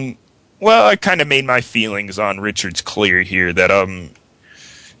 Even Well, I kind of made my feelings on Richards clear here that I'm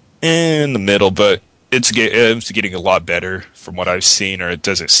in the middle, but it's getting a lot better from what I've seen, or it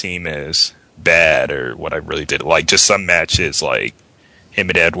doesn't seem as bad or what I really did like. Just some matches like him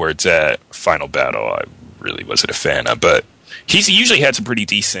and Edwards at Final Battle I really wasn't a fan of, but he's usually had some pretty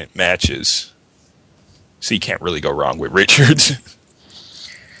decent matches, so you can't really go wrong with Richards.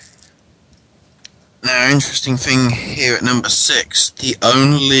 Now, interesting thing here at number 6, the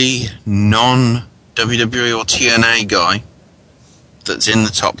only non-WWE or TNA guy that's in the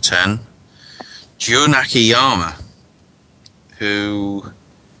top 10, Jun Akiyama, who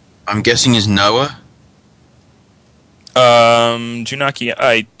I'm guessing is Noah. Junaki,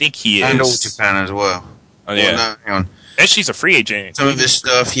 I think he is. And All Japan as well. Oh, yeah. No, hang on. And she's a free agent. Some of his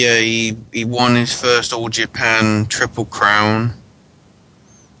stuff, yeah, he won his first All Japan Triple Crown.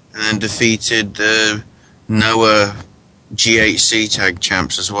 And then defeated the Noah GHC tag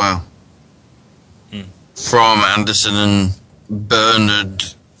champs as well. From Anderson and Bernard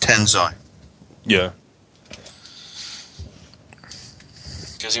Tensai. Yeah.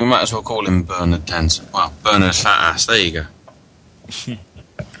 Because we might as well call him Bernard Tensai. Well, Bernard's fat ass, there you go.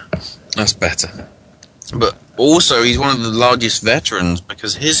 That's better. But also, he's one of the largest veterans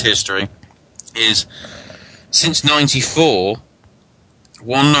because his history is since 94...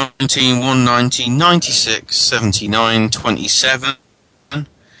 119, 119, 96, 79, 27,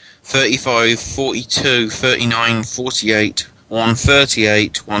 35, 42, 39, 48,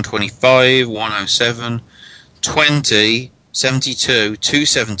 138, 125, 107, 20, 72,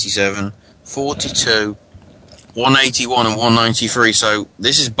 277, 42, 181 and 193. So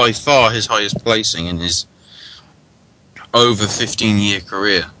this is by far his highest placing in his over 15-year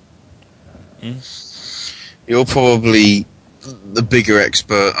career. You're probably the bigger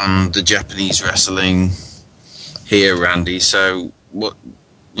expert on the Japanese wrestling here, Randy. So, what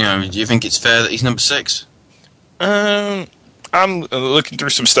do you think it's fair that he's number 6? I'm looking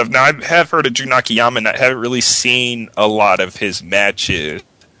through some stuff now. I have heard of Jun Akiyama, and I haven't really seen a lot of his matches,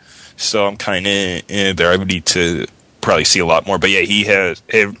 so I'm kind of there. I would need to probably see a lot more. But yeah, he has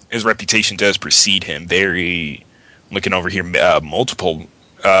his reputation does precede him. Looking over here, multiple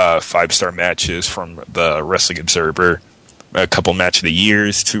 5-star matches from the Wrestling Observer. A couple Match of the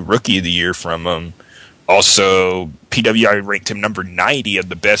Years, 2 Rookie of the Year from him. Also, PWI ranked him number 90 of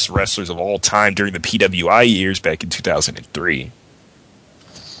the best wrestlers of all time during the PWI years back in 2003.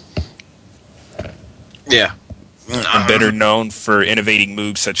 Yeah. And better known for innovating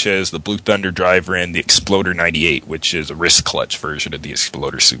moves such as the Blue Thunder Driver and the Exploder 98, which is a wrist clutch version of the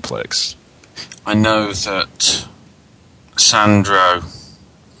Exploder Suplex. I know that Sandro,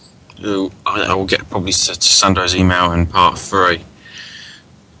 who I will get probably to Sandro's email in part 3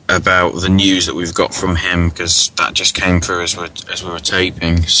 about the news that we've got from him, because that just came through as we were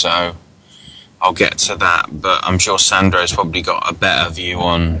taping, so I'll get to that. But I'm sure Sandro's probably got a better view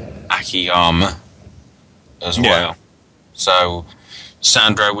on Akiyama as well. So,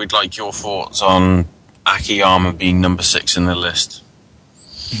 Sandro, we'd like your thoughts on Akiyama being number 6 in the list.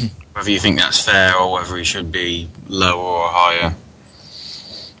 Whether you think that's fair or whether he should be lower or higher.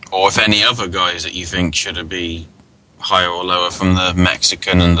 Or if any other guys that you think should be higher or lower from the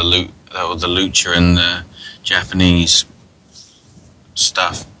Mexican and the Lucha and the Japanese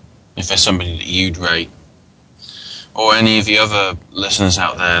stuff. If there's somebody that you'd rate. Or any of the other listeners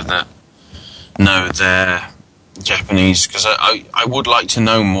out there that know their Japanese. Because I would like to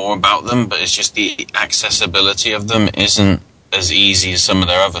know more about them, but it's just the accessibility of them isn't as easy as some of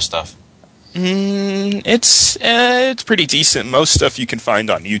their other stuff. It's pretty decent. Most stuff you can find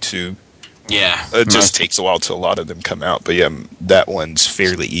on YouTube. Yeah. It just takes a while till a lot of them come out. But yeah, that one's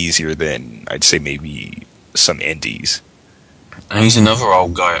fairly easier than, I'd say, maybe some indies. And he's another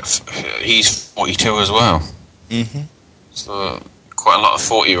old guy. He's 42 as well. Mm-hmm. So quite a lot of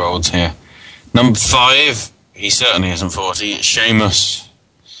 40-year-olds here. Number 5, he certainly isn't 40. It's Sheamus,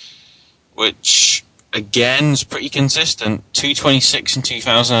 which again is pretty consistent. 226 in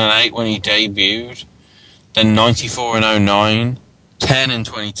 2008 when he debuted, then 94 in 2009, 10 in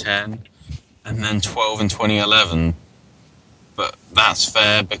 2010, and then 12 in 2011. But that's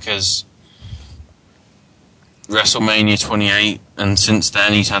fair because WrestleMania 28, and since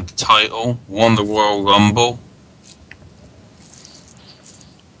then he's had the title, won the Royal Rumble.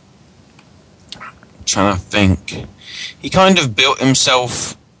 Trying to think. He kind of built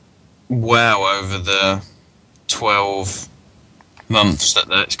himself well over the 12 months that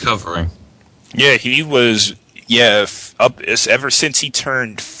it's covering. Yeah, he was, ever since he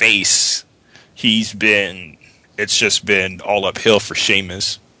turned face, it's just been all uphill for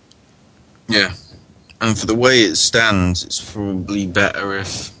Sheamus. Yeah. And for the way it stands, it's probably better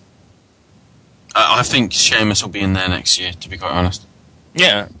if I think Sheamus will be in there next year, to be quite honest.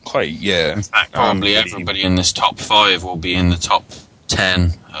 Yeah, quite, yeah. In fact, probably everybody in this top 5 will be in the top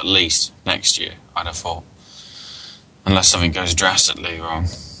 10 at least next year, I'd have thought. Unless something goes drastically wrong.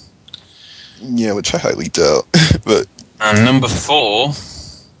 Yeah, which I highly doubt. But and number 4,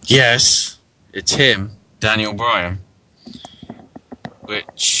 yes, it's him, Daniel Bryan.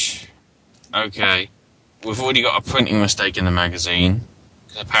 Which, okay, we've already got a printing mistake in the magazine.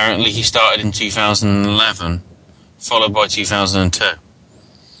 Apparently he started in 2011, followed by 2002.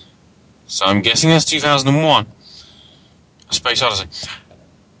 So I'm guessing that's 2001. A Space Odyssey.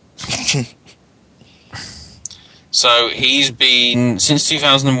 So he's been, since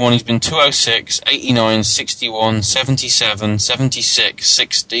 2001, he's been 206, 89, 61, 77, 76,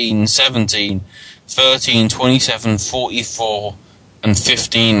 16, 17, 13, 27, 44, and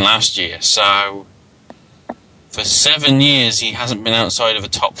 15 last year. So for 7 years, he hasn't been outside of a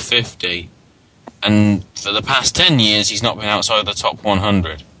top 50. And for the past 10 years, he's not been outside of the top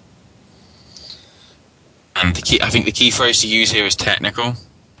 100. And I think the key phrase to use here is technical.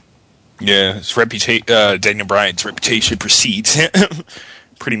 Yeah, his Daniel Bryan's reputation precedes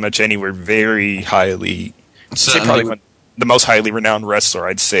pretty much anywhere very highly. Probably the most highly renowned wrestler,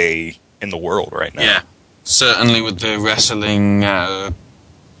 I'd say, in the world right now. Yeah, certainly with the Wrestling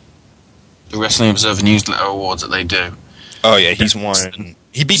Observer Newsletter Awards that they do. Oh yeah, he's won.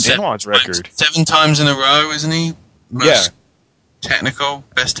 He beat Benoit's record 7 times in a row, isn't he? Best technical.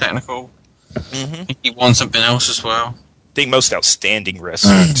 Mm-hmm. He won something else as well. I think most outstanding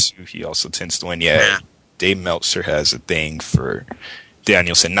wrestler too. He also tends to win. Yeah, Dave Meltzer has a thing for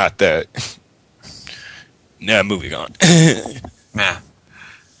Danielson. Not that. Nah, moving on. Yeah.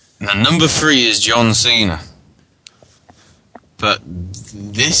 Now number 3 is John Cena. But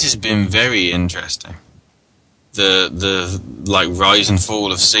this has been very interesting. The rise and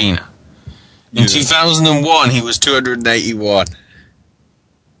fall of Cena. In 2001, he was 281.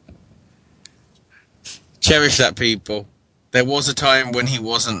 Cherish that, people. There was a time when he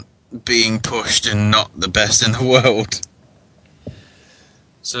wasn't being pushed and not the best in the world.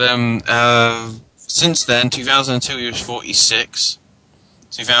 So then, since then, 2002 he was 46,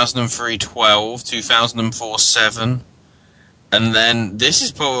 2003 12, 2004 7, and then this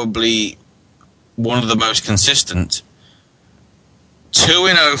is probably one of the most consistent. 2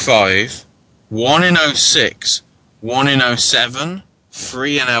 in 05, 1 in 06, 1 in 07,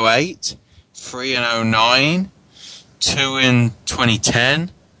 3 in 08, 3 in 09, 2 in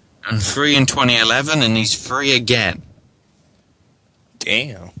 2010, and 3 in 2011, and he's 3 again.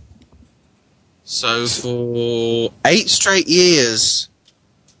 Damn. So for 8 straight years,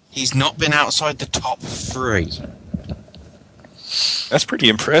 he's not been outside the top 3. That's pretty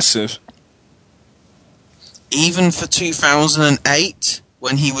impressive. Even for 2008,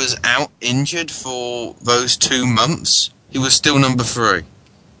 when he was out injured for those 2 months, he was still number 3.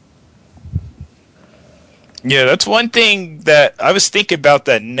 Yeah, that's one thing that I was thinking about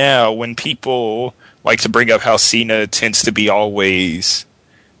that now when people like to bring up how Cena tends to be always,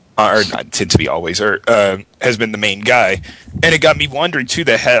 or not tend to be always, or has been the main guy. And it got me wondering, too,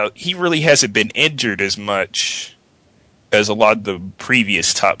 that how he really hasn't been injured as much as a lot of the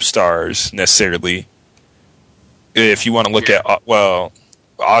previous top stars, necessarily. If you want to look at, well,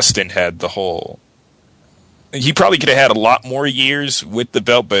 Austin had the whole... He probably could have had a lot more years with the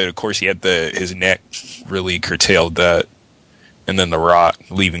belt, but of course he had his neck really curtailed that. And then The Rock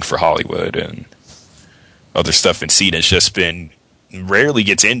leaving for Hollywood and other stuff. And Cena's just been, rarely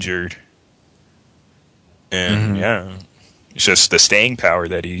gets injured. And yeah, it's just the staying power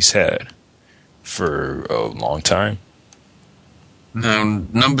that he's had for a long time. Now,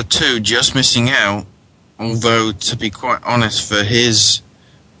 number 2, just missing out, although to be quite honest, for his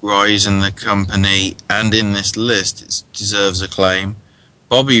rise in the company and in this list, it deserves acclaim.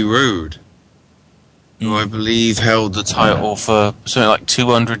 Bobby Roode, who I believe held the title for something like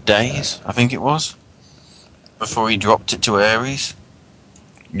 200 days, I think it was, before he dropped it to Aries.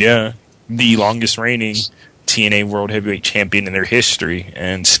 Yeah, the longest reigning TNA World Heavyweight Champion in their history,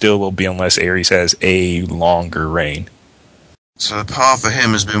 and still will be unless Aries has a longer reign. So the path for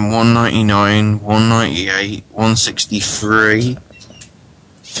him has been 199, 198, 163...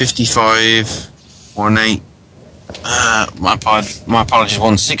 55, 18, my apologies,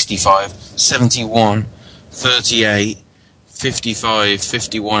 165, 71, 38, 55,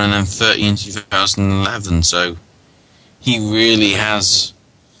 51, and then 30 in 2011. So he really has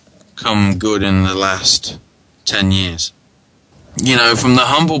come good in the last 10 years. You know, from the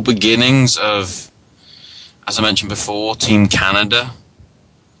humble beginnings of, as I mentioned before, Team Canada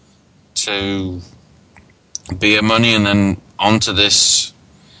to Beer Money, and then onto this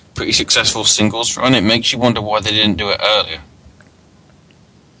pretty successful singles run. It makes you wonder why they didn't do it earlier.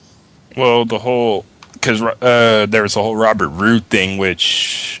 Well, because there was the whole Robert Roode thing,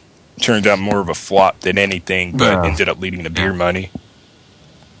 which turned out more of a flop than anything, but ended up leading to beer money.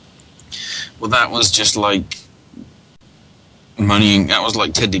 Well, that was just like money. That was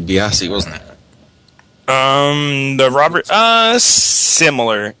like Ted DiBiase, wasn't it? The Robert,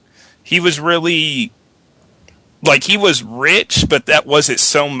 similar. He was really, like, he was rich, but that wasn't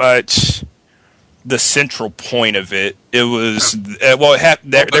so much the central point of it. It was, there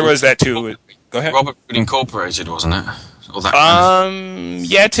was that too. Go ahead. Robert Roode Incorporated, wasn't it? Or that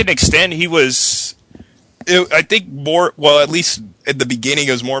yeah, to an extent, he was. I think more. Well, at least at the beginning,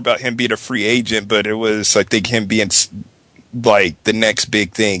 it was more about him being a free agent, but it was, I think, him being like the next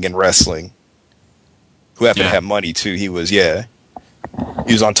big thing in wrestling. Who happened to have money too? He was, he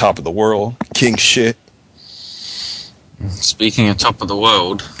was on top of the world, king shit. Speaking of top of the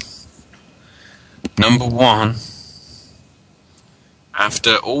world, number one.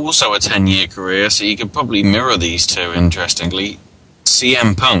 After also a 10-year career, so you could probably mirror these two, interestingly,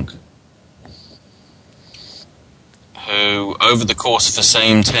 CM Punk, who, over the course of the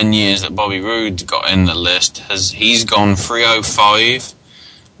same 10 years that Bobby Roode got in the list, he's gone 305,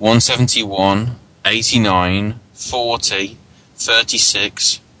 171, 89, 40,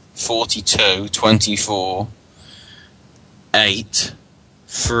 36, 42, 24, 8,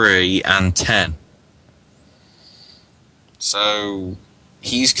 3, and 10. So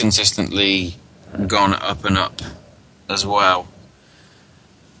he's consistently gone up and up as well,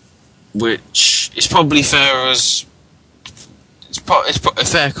 which is probably fair as it's a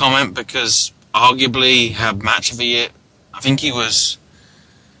fair comment, because arguably had match of the year. I think he was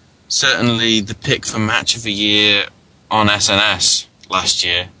certainly the pick for match of the year on SNS last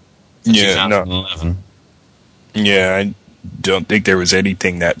year. 2011. Yeah, I don't think there was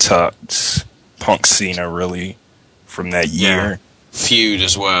anything that topped Punk Cena really from that year. Yeah. Feud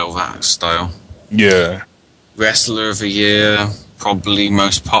as well, that style. Yeah. Wrestler of the year, probably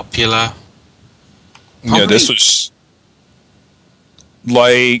most popular. Yeah, this was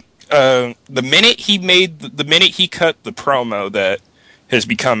like the minute he cut the promo that has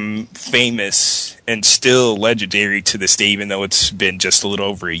become famous and still legendary to this day, even though it's been just a little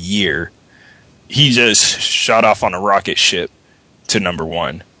over a year, he just shot off on a rocket ship to number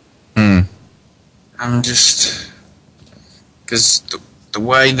one. I'm just... Because the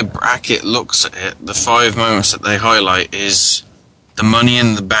way the bracket looks at it, the 5 moments that they highlight is the Money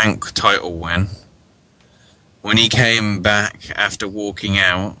in the Bank title win, when he came back after walking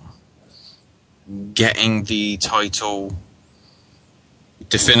out, getting the title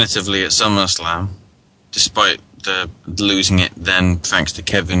definitively at SummerSlam, despite losing it then thanks to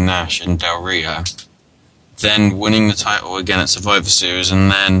Kevin Nash and Del Rio, then winning the title again at Survivor Series,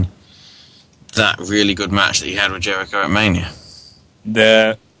 and then that really good match that he had with Jericho at Mania.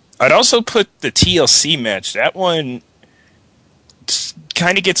 I'd also put the TLC match. That one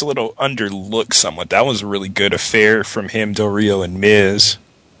kind of gets a little underlooked somewhat. That was a really good affair from him, Del Rio, and Miz.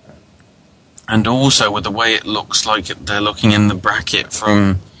 And also with the way it looks like they're looking in the bracket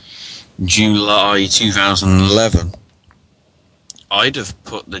from July 2011, I'd have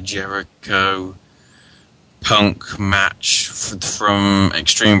put the Jericho Punk match from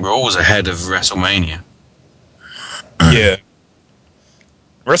Extreme Rules ahead of WrestleMania. Yeah.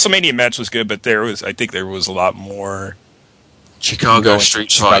 WrestleMania match was good, but I think there was a lot more Chicago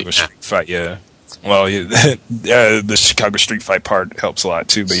Street Fight, yeah. Well, the Chicago Street Fight part helps a lot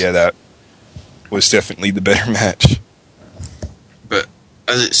too, but yeah, that was definitely the better match. But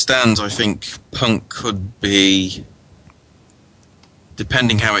as it stands, I think Punk could be,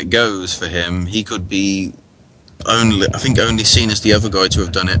 depending how it goes for him, he could be only seen as the other guy to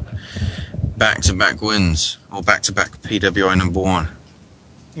have done it back-to-back wins, or back-to-back PWI number one.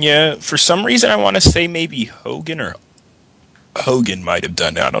 Yeah, for some reason I want to say maybe Hogan might have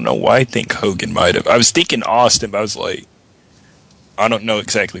done it. I don't know why I think Hogan might have. I was thinking Austin, but I was like, I don't know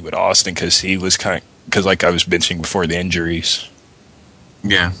exactly what Austin, because he was because like I was mentioning before, the injuries.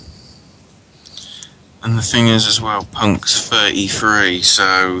 Yeah. And the thing is as well, Punk's 33,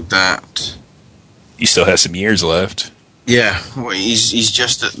 so that he still has some years left. Yeah, well, he's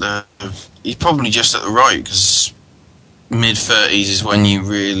probably just at the right, because mid-30s is when you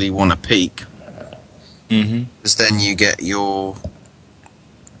really want to peak. Mm-hmm. Because then you get your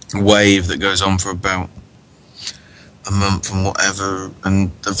wave that goes on for about a month and whatever.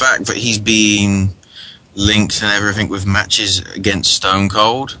 And the fact that he's been linked and everything with matches against Stone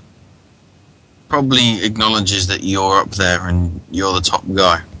Cold probably acknowledges that you're up there and you're the top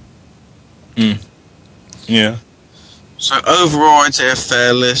guy. Yeah. So overall, I'd say a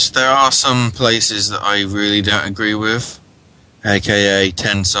fair list. There are some places that I really don't agree with, aka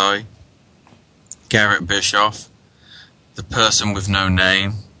Tensai, Garrett Bischoff, the person with no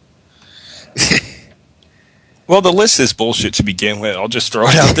name. Well, the list is bullshit to begin with. I'll just throw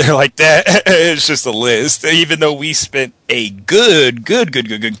it out there like that. It's just a list. Even though we spent a good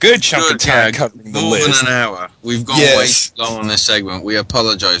chunk of time covering the list. More than an hour. We've gone way too long on this segment. We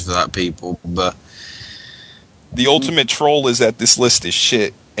apologize for that, people. But the ultimate troll is that this list is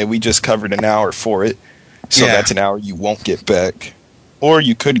shit, and we just covered an hour for it. So that's an hour you won't get back. Or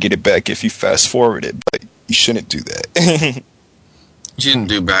you could get it back if you fast forward it, but you shouldn't do that. You didn't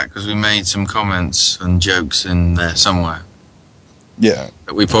do back because we made some comments and jokes in there somewhere. Yeah.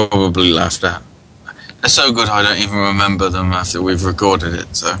 That we probably laughed at. They're so good I don't even remember them after we've recorded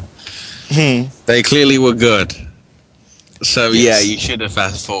it, so. They clearly were good. So yeah, you should have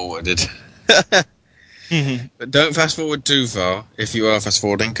fast forwarded. But don't fast forward too far if you are fast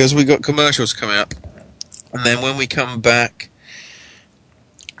forwarding, because we got commercials coming up. And then when we come back,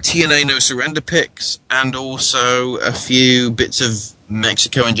 TNA No Surrender picks, and also a few bits of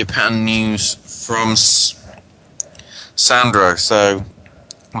Mexico and Japan news from Sandro. So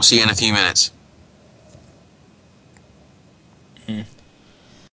we'll see you in a few minutes.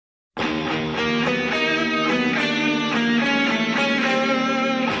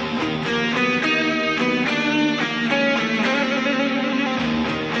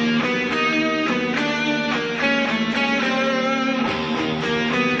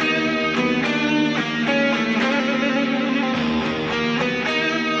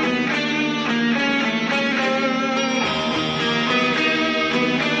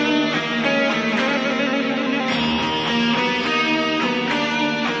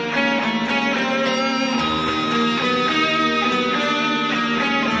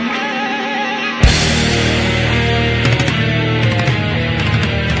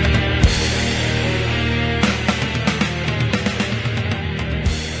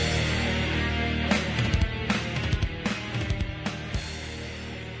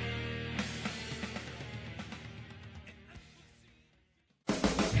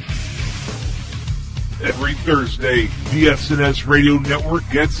 Every Thursday, the SNS Radio Network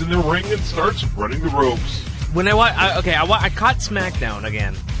gets in the ring and starts running the ropes. When I caught SmackDown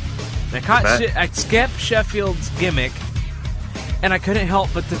again. And I skipped Sheffield's gimmick, and I couldn't help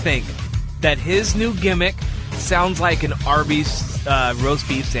but to think that his new gimmick sounds like an Arby's roast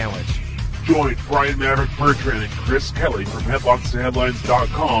beef sandwich. Join Brian Maverick Bertrand and Chris Kelly from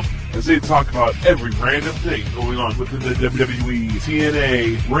HeadlocksandHeadlines.com as they talk about every random thing going on within the WWE,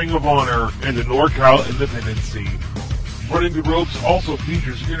 TNA, Ring of Honor, and the NorCal independent scene. Running the Ropes also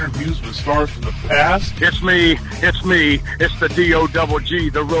features interviews with stars from the past. It's me, it's the D-O-double-G,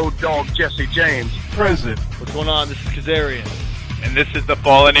 the road dog Jesse James. Present. What's going on? This is Kazarian. And this is the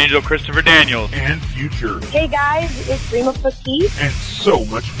fallen angel Christopher Daniels. And future. Hey guys, it's Rima Fakir. And so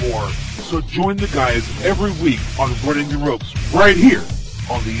much more. So join the guys every week on Running the Ropes right here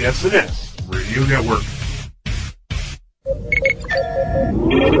on the SNS Radio Network.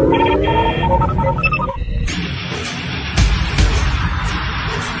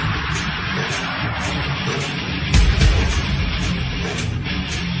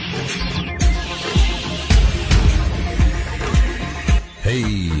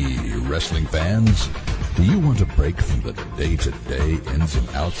 Hey, wrestling fans. Do you want to break from the day-to-day ins and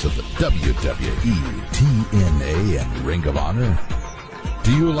outs of the WWE, TNA, and Ring of Honor?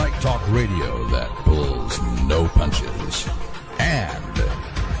 Do you like talk radio that pulls no punches? And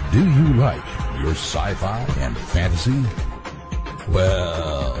do you like your sci-fi and fantasy?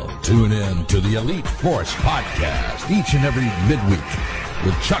 Well, tune in to the Elite Force Podcast each and every midweek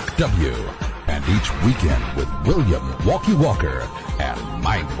with Chuck W. and each weekend with William Walkie Walker and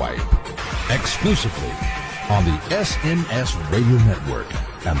Mindwipe. Exclusively on the SNS Radio Network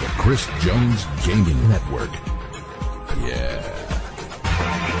and the Chris Jones Gaming Network. Yeah.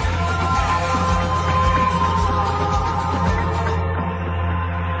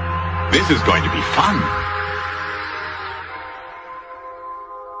 This is going to be fun.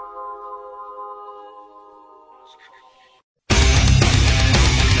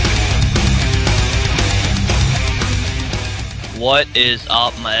 What is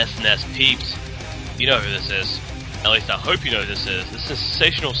up, my SNS peeps? You know who this is. At least I hope you know who this is. This is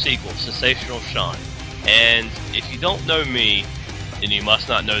Sensational Sequel, Sensational Sean. And if you don't know me, then you must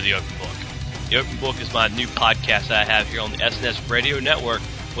not know The Open Book. The Open Book is my new podcast I have here on the SNS Radio Network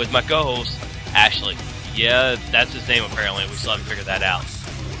with my co-host, Ashley. Yeah, that's his name apparently. We still haven't figured that out.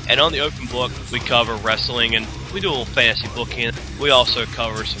 And on The Open Book, we cover wrestling and we do a little fantasy booking. We also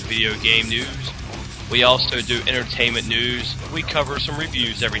cover some video game news. We also do entertainment news. We cover some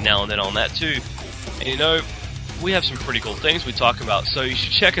reviews every now and then on that too. And you know, we have some pretty cool things we talk about, so you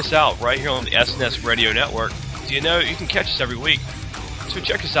should check us out right here on the SNS Radio Network. Do you know, you can catch us every week. So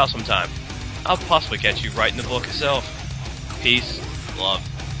check us out sometime. I'll possibly catch you right in the book itself. Peace, love,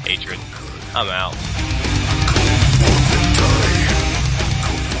 hatred. I'm out.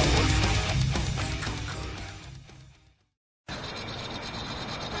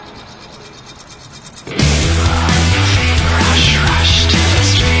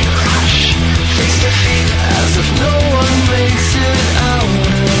 As if no one makes it out,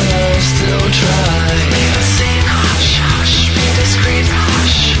 I still try. Hush, hush, be discreet,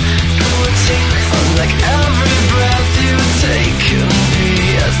 hush. You would take, unlike every breath you take can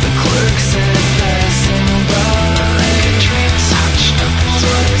be, as the clerk said, passing by. Like a dream such, nothing's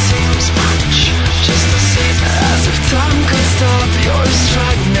what it seems much. Just the same, as if time could stop your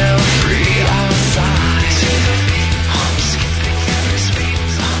stride, now free outside.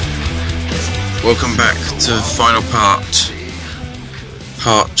 Welcome back to the final part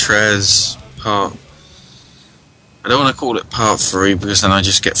Trez, I don't want to call it part 3 because then I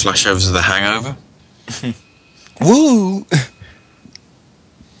just get flashovers of The Hangover. Woo!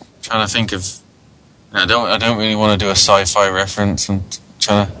 Trying to think of, I don't really want to do a sci-fi reference. I'm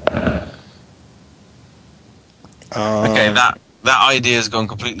trying to. Okay, that idea has gone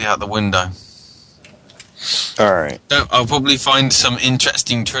completely out the window. All right. I'll probably find some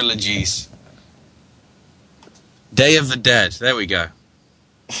interesting trilogies. Day of the Dead. There we go.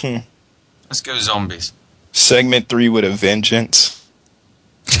 Let's go zombies. Segment 3 with a vengeance.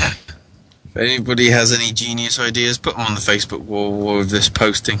 If anybody has any genius ideas, put them on the Facebook wall of this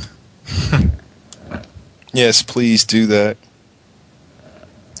posting. Yes, please do that.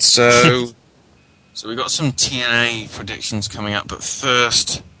 So we got some TNA predictions coming up, but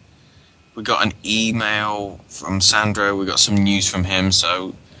first we got an email from Sandro. We got some news from him,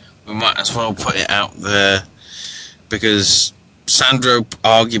 so we might as well put it out there. Because Sandro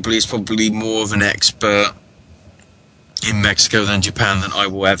arguably is probably more of an expert in Mexico than Japan than I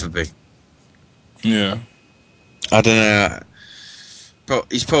will ever be. Yeah. I don't know. But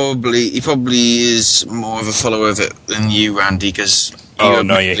he probably is more of a follower of it than you, Randy, because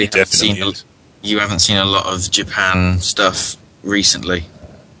he definitely is. You haven't seen a lot of Japan stuff recently.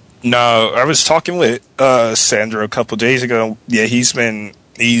 No, I was talking with Sandro a couple days ago. Yeah, he's been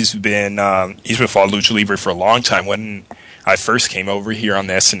following Lucha Libre for a long time. When I first came over here on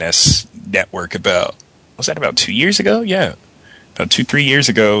the SNS network about 2 years ago? Yeah, about 2-3 years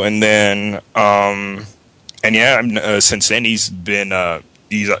ago. And then, since then he's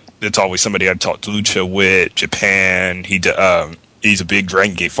it's always somebody I've talked to Lucha with. Japan. He's a big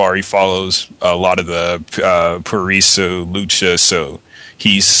Dragon Gate fan. He follows a lot of the Puriso Lucha, so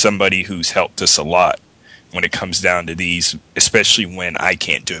he's somebody who's helped us a lot when it comes down to these, especially when I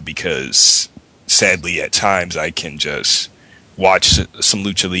can't do it, because sadly at times I can just watch some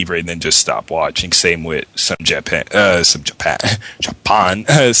Lucha Libre and then just stop watching. Same with some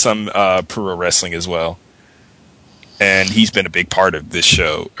pro wrestling as well. And he's been a big part of this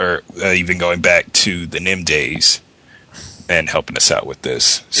show, or even going back to the NIM days and helping us out with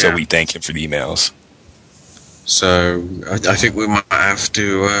this. So we thank him for the emails. So I think we might have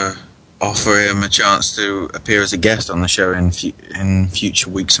to offer him a chance to appear as a guest on the show in future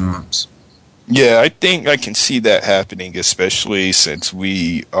weeks and months. Yeah, I think I can see that happening, especially since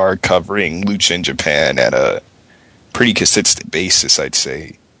we are covering Lucha in Japan at a pretty consistent basis, I'd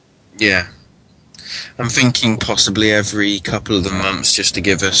say. Yeah. I'm thinking possibly every couple of the months, just to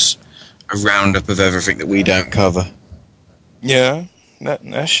give us a roundup of everything that we don't cover. Yeah,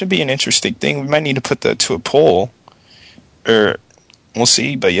 that should be an interesting thing. We might need to put that to a poll. Or we'll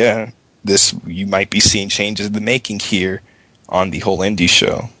see, but yeah. You might be seeing changes in the making here on the Whole Indy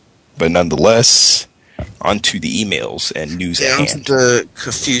Show. But nonetheless, onto the emails and news at hand. Onto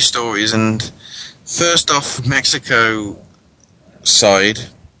a few stories. And first off, Mexico side,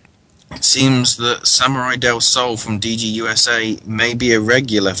 it seems that Samurai Del Sol from DG USA may be a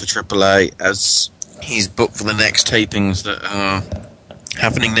regular for AAA, as he's booked for the next tapings that are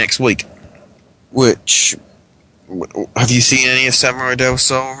happening next week. Which, have you seen any of Samurai Del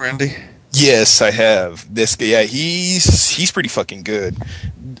Sol, Randy? Yes, I have. This guy, yeah, he's pretty fucking good.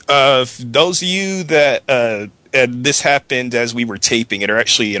 For those of you that and this happened as we were taping it, or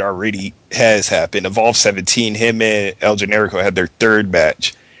actually it already has happened. Evolve 17, him and El Generico had their third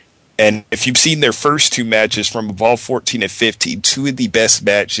match. And if you've seen their first two matches from Evolve 14 and 15, two of the best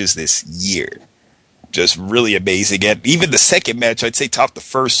matches this year. Just really amazing. And even the second match, I'd say topped the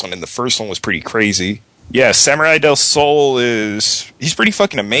first one, and the first one was pretty crazy. Yeah, Samurai del Sol he's pretty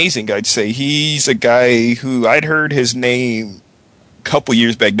fucking amazing, I'd say. He's a guy who I'd heard his name a couple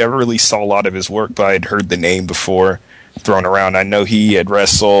years back. Never really saw a lot of his work, but I'd heard the name before thrown around. I know he had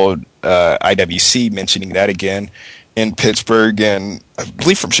wrestled IWC, mentioning that again, in Pittsburgh, and I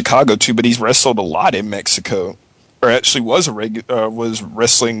believe from Chicago too, but he's wrestled a lot in Mexico. Or actually was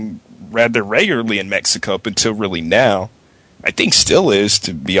wrestling rather regularly in Mexico up until really now. I think still is,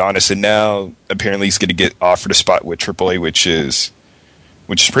 to be honest, and now apparently he's going to get offered a spot with AAA, which is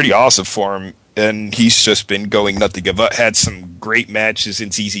pretty awesome for him. And he's just been going nothing of up. Had some great matches in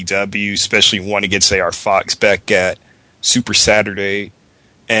CZW, especially one against AR Fox back at Super Saturday,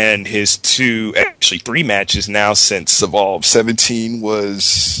 and his three matches now since Evolve 17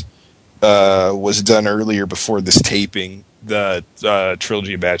 was done earlier before this taping. The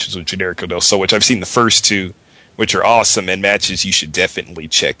trilogy of matches with Generico del Sol, which I've seen the first two, which are awesome, and matches you should definitely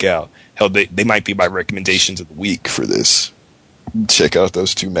check out. Hell, they might be my recommendations of the week for this. Check out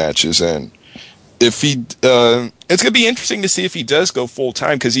those two matches, and if he, it's gonna be interesting to see if he does go full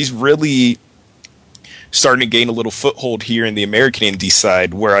time, because he's really starting to gain a little foothold here in the American indie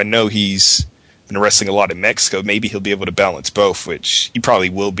side, where I know he's been wrestling a lot in Mexico. Maybe he'll be able to balance both, which he probably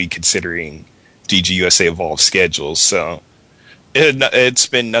will be considering DGUSA Evolve schedules. So it's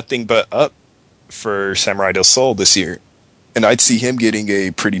been nothing but up for Samurai del Sol this year, and I'd see him getting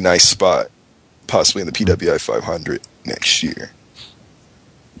a pretty nice spot, possibly in the PWI 500 next year.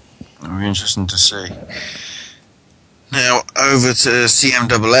 Very interesting to see. Now over to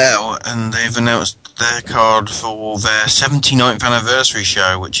CMLL, and they've announced their card for their 79th anniversary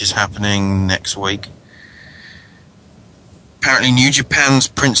show, which is happening next week. Apparently New Japan's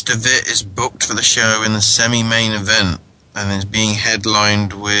Prince Devitt is booked for the show in the semi-main event, and is being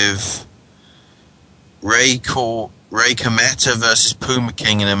headlined with Ray Kometa versus Puma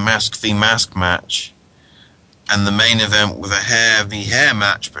King in a mask v mask match, and the main event with a hair v hair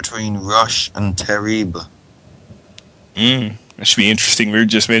match between Rush and Terrible. That should be interesting. We were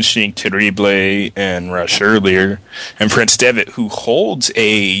just mentioning Terrible and Rush earlier, and Prince Devitt, who holds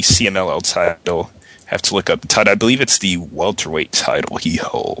a CMLL title. Have to look up the title. I believe it's the welterweight title he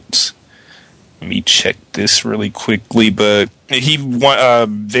holds. Let me check this really quickly, but he won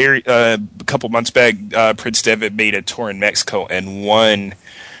a couple months back. Prince Devitt made a tour in Mexico and won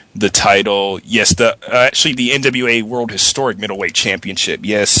the title. Yes, the NWA World Historic Middleweight Championship.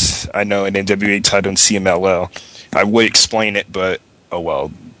 Yes, I know, an NWA title in CMLL. I would explain it, but oh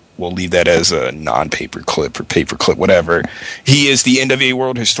well. We'll leave that as a non-paper clip or paper clip, whatever. He is the NWA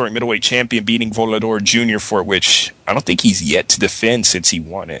World Historic Middleweight Champion, beating Volador Jr. for it, which I don't think he's yet to defend since he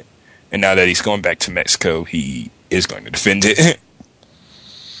won it. And now that he's going back to Mexico, he is going to defend it.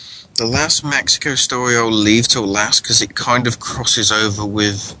 The last Mexico story I'll leave till last, because it kind of crosses over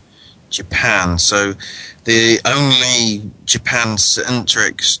with Japan. So the only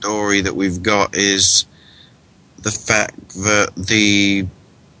Japan-centric story that we've got is the fact that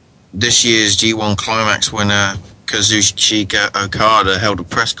this year's G1 Climax winner, Kazuchika Okada, held a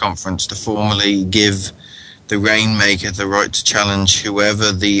press conference to formally give the Rainmaker the right to challenge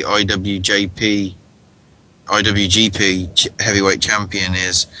whoever the IWGP heavyweight champion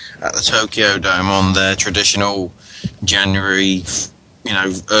is at the Tokyo Dome on their traditional January,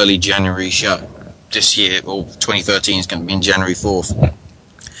 early January show. This year, or 2013, is going to be in January 4th.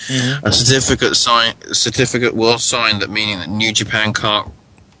 Mm-hmm. A certificate was signed, that meaning that New Japan can't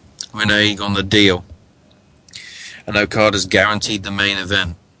renege on the deal, and Okada's guaranteed the main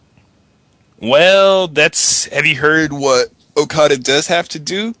event. Well, have you heard what Okada does have to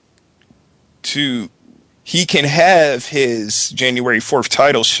do? He can have his January 4th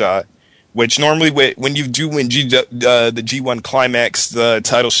title shot, which normally when you do win the G1 Climax, the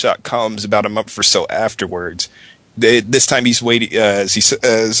title shot comes about a month or so afterwards. This time he's waiting,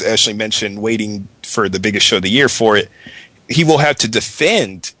 as Ashley mentioned, waiting for the biggest show of the year for it. He will have to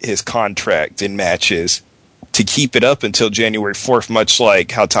defend his contract in matches to keep it up until January 4th, much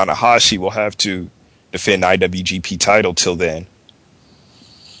like how Tanahashi will have to defend IWGP title till then.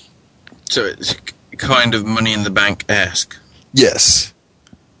 So it's kind of Money in the Bank-esque. Yes.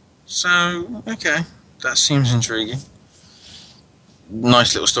 So, okay. That seems intriguing.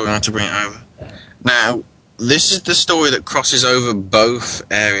 Nice little story to bring it over. Now, this is the story that crosses over both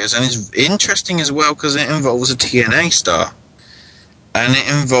areas, and it's interesting as well because it involves a TNA star. And it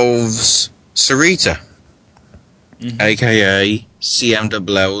involves Sarita, a.k.a.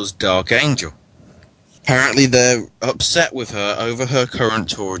 CMLL's Dark Angel. Apparently they're upset with her over her current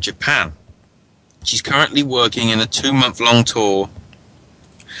tour of Japan. She's currently working in a 2-month-long tour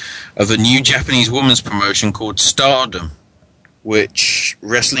of a new Japanese women's promotion called Stardom. which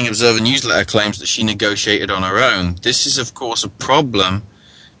Wrestling Observer newsletter claims that she negotiated on her own. This is, of course, a problem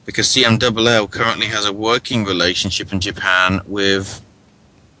because CMLL currently has a working relationship in Japan with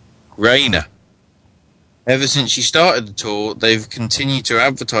Reina. Ever since she started the tour, they've continued to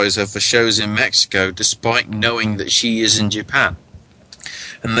advertise her for shows in Mexico despite knowing that she is in Japan.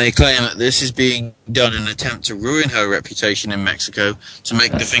 And they claim that this is being done in an attempt to ruin her reputation in Mexico to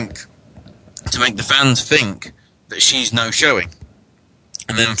make the fans think that she's no-showing,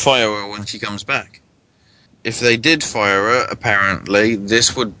 and then fire her when she comes back. If they did fire her, apparently,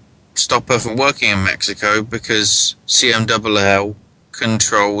 this would stop her from working in Mexico because CMLL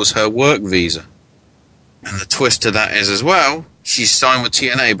controls her work visa. And the twist to that is as well, she's signed with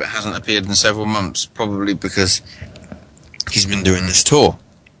TNA but hasn't appeared in several months, probably because he's been doing this tour.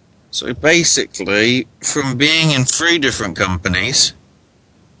 So basically, from being in 3 different companies,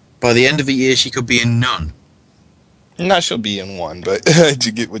 by the end of the year she could be in none. Not she'll be in one, but do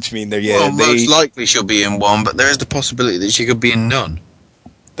you get what you mean there? Yeah, well, most likely she'll be in one, but there is the possibility that she could be in none.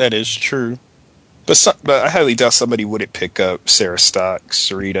 That is true. But I highly doubt somebody wouldn't pick up Sarah Stock,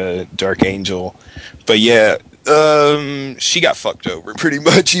 Sarita, Dark Angel. But yeah, she got fucked over pretty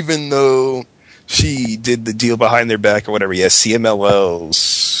much, even though she did the deal behind their back or whatever. Yeah,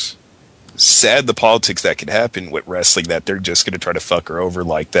 CMLL's sad the politics that could happen with wrestling, that they're just going to try to fuck her over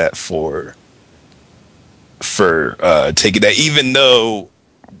like that for taking that, even though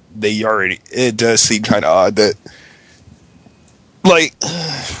it does seem kind of odd that, like,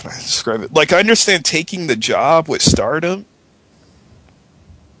 how do I describe it? Like, I understand taking the job with Stardom,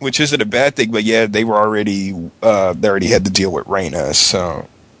 which isn't a bad thing, but yeah, they already had the deal with Reina, so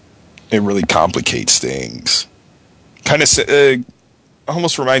it really complicates things. Kind of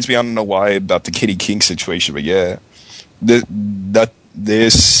almost reminds me, I don't know why, about the Kitty King situation, but yeah,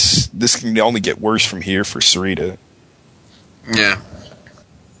 this can only get worse from here for Sarita. Yeah.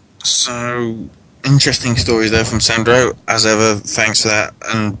 So, interesting stories there from Sandro, as ever. Thanks for that.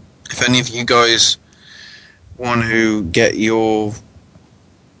 And if any of you guys want to get your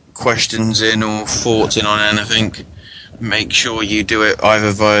questions in or thoughts in on anything, make sure you do it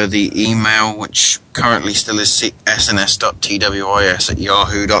either via the email, which currently still is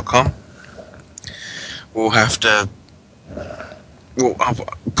sns.twis@yahoo.com. We'll have to... Well,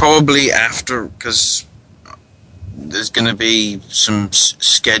 probably after, because there's going to be some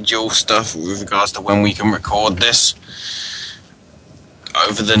schedule stuff with regards to when we can record this,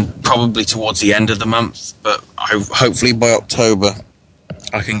 probably towards the end of the month, but hopefully by October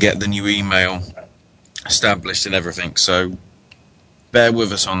I can get the new email established and everything, so bear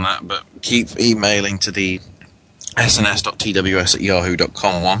with us on that, but keep emailing to the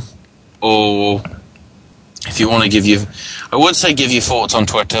sns.tws@yahoo.com one, or if you want to I would say give your thoughts on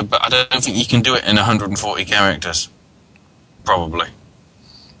Twitter, but I don't think you can do it in 140 characters. Probably.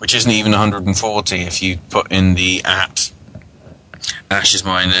 Which isn't even 140 if you put in the @ Ash is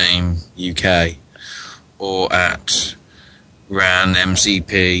my name UK, or @ Ran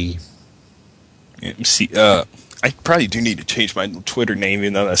MCP. I probably do need to change my Twitter name,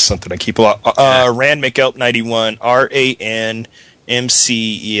 even though that's something I keep a lot. Ran McElp91,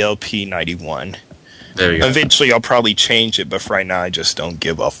 RANMCELP91. There you go. Eventually I'll probably change it, but for right now I just don't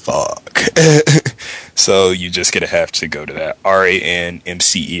give a fuck. So you're just going to have to go to that,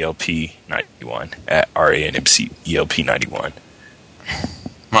 RANMCELP91, @ RANMCELP91.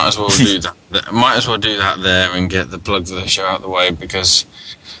 Might as well do that. Might as well do that there and get the plug for the show out of the way, because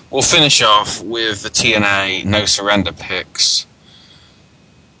we'll finish off with the TNA No Surrender picks.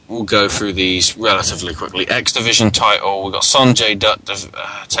 We'll go through these relatively quickly. X Division title, we've got Sonjay Dutt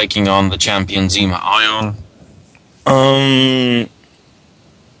taking on the champion Zema Ion.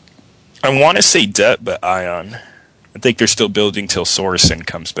 I want to say Dutt, but Ion. I think they're still building till Sorensen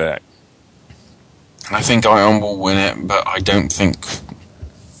comes back. I think Ion will win it, but I don't think...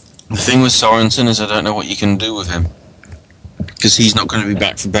 The thing with Sorensen is I don't know what you can do with him, because he's not going to be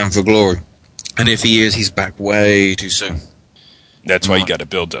back for Bound for Glory. And if he is, he's back way too soon. That's why you got to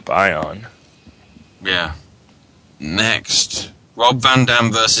build up Ion. Yeah. Next, Rob Van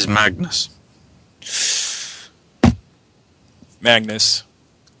Dam versus Magnus. Magnus.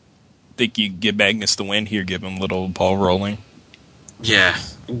 Think you give Magnus the win here, give him a little ball rolling. Yeah,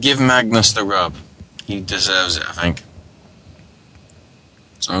 give Magnus the rub. He deserves it, I think.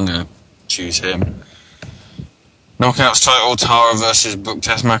 So I'm going to choose him. Knockouts title, Tara versus Brooke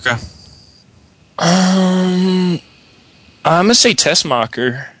Tessmacher. I'm going to say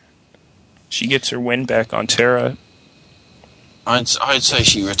Tessmacher. She gets her win back on Tara. I'd say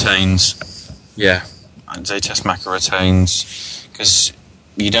she retains. Yeah, I'd say Tessmacher retains, because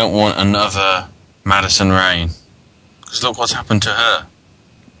you don't want another Madison Rain. Because look what's happened to her.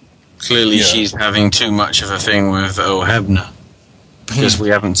 Clearly she's having too much of a thing with Hebner. Because we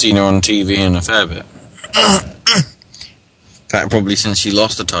haven't seen her on TV in a fair bit. In fact, probably since she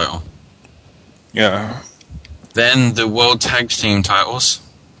lost the title. Yeah. Then the World Tag Team titles.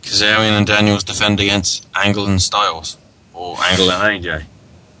 Kazarian and Daniels defend against Angle and Styles. Or Angle and AJ.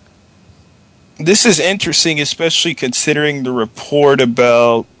 This is interesting, especially considering the report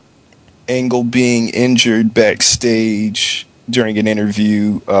about Angle being injured backstage during an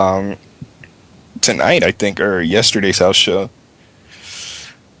interview tonight, I think, or yesterday's house show.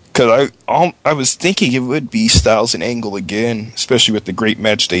 Because I was thinking it would be Styles and Angle again, especially with the great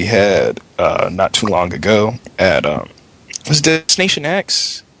match they had not too long ago at was it Destination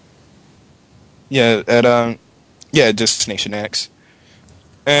X? Yeah, at Destination X.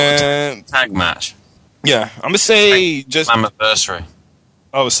 And tag match. Yeah, I'm gonna say just Slammiversary.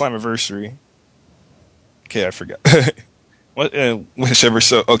 Oh, it's Slammiversary. Okay, I forgot. What? Whichever.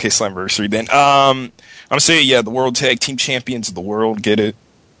 So okay, Slammiversary then. I'm gonna say the World Tag Team Champions of the world. Get it?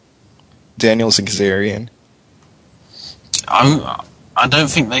 Daniels and Kazarian. I don't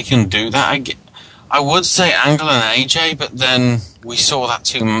think they can do that. I would say Angle and AJ, but then we saw that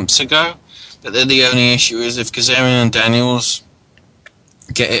 2 months ago. But then the only issue is if Kazarian and Daniels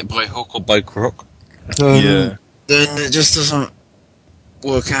get it by hook or by crook, then it just doesn't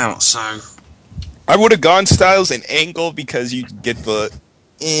work out. So I would have gone Styles and Angle because you get the.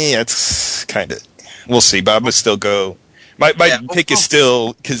 It's kind of. We'll see, but I'm gonna still go. My pick is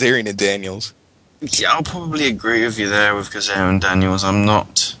still Kazarian and Daniels. Yeah, I'll probably agree with you there with Kazarian and Daniels. I'm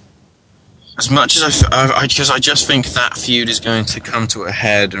not as much as because I just think that feud is going to come to a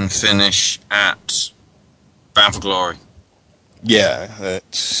head and finish at Bound for Glory.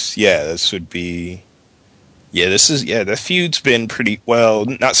 This would be. That feud's been pretty well.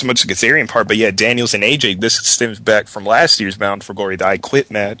 Not so much the Kazarian part, but Daniels and AJ. This stems back from last year's Bound for Glory, the I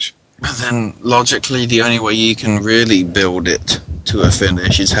Quit match. But then, logically, the only way you can really build it to a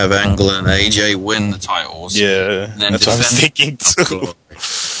finish is have Angle and AJ win the titles. Yeah, then that's what I was thinking too.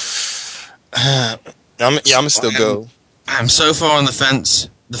 I'm still go. I'm so far on the fence.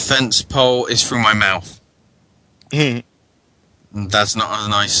 The fence pole is through my mouth. That's not a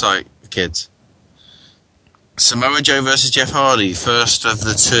nice sight, kids. Samoa Joe versus Jeff Hardy, first of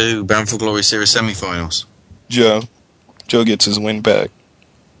the 2 Bound for Glory Series semi-finals. Joe gets his win back.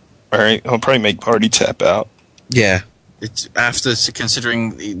 Alright, he'll probably make Hardy tap out. Yeah. It's after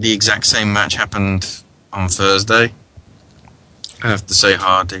considering the exact same match happened on Thursday, I have to say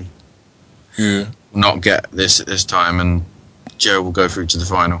Hardy. Yeah. Not get this at this time, and Joe will go through to the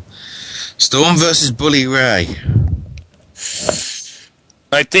final. Storm versus Bully Ray.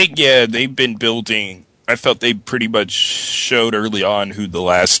 I think, they've been building. I felt they pretty much showed early on who the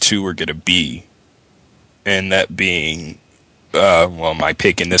last 2 were going to be. And that being, my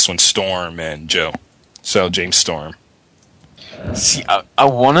pick in this one, Storm and Joe. So, James Storm. See, I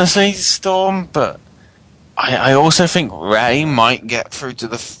want to say Storm, but I also think Ray might get through to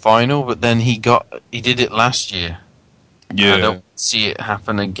the final, but then he did it last year. Yeah. I don't see it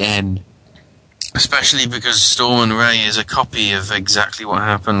happen again. Especially because Storm and Ray is a copy of exactly what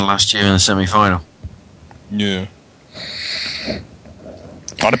happened last year in the semi-final. Yeah.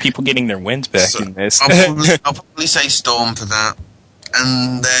 A lot of people getting their wins back in this. I'll probably say Storm for that.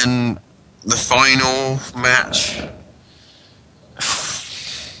 And then the final match.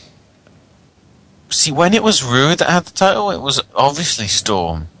 See, when it was Rude that had the title, it was obviously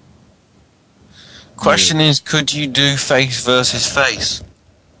Storm. Question is, could you do face versus face?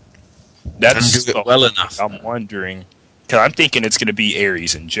 That's and do it well enough. I'm wondering. Because I'm thinking it's going to be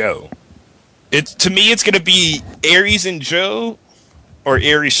Aries and Joe. To me, it's going to be Aries and Joe or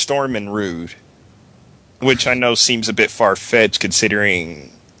Aries, Storm, and Rude. Which I know seems a bit far-fetched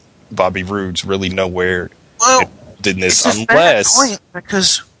considering Bobby Roode's really nowhere in this unless... Point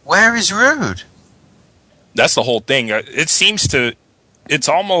because where is Rude? That's the whole thing. It seems to... It's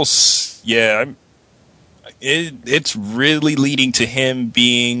almost... Yeah, it's really leading to him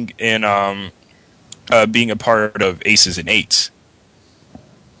being in being a part of Aces and Eights.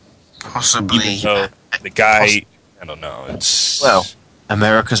 Possibly. Even though the guy, I don't know. It's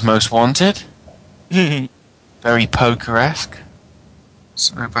America's Most Wanted. Very poker-esque.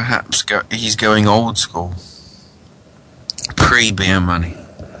 So perhaps he's going old school. Pre-beer money.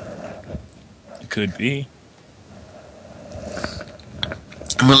 It could be.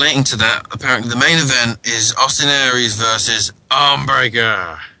 And relating to that, apparently the main event is Austin Aries versus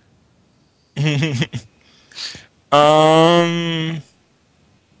Armbreaker.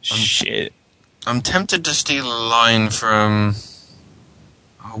 Shit. I'm tempted to steal a line from...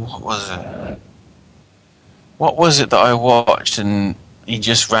 what was it? What was it that I watched and he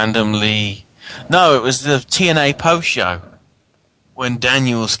just randomly... No, it was the TNA post show when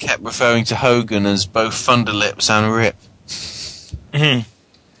Daniels kept referring to Hogan as both Thunderlips and Rip.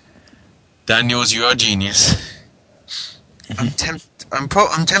 Daniels, you're a genius. I'm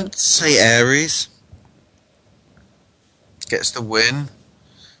tempted to say Aries gets the win,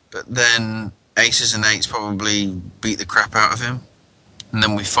 but then Aces and Eights probably beat the crap out of him, and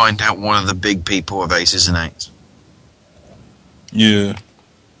then we find out one of the big people of Aces and Eights. Yeah.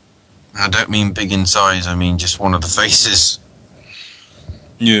 I don't mean big in size, I mean just one of the faces.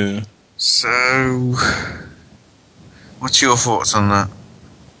 Yeah. So, what's your thoughts on that?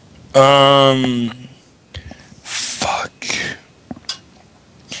 Fuck.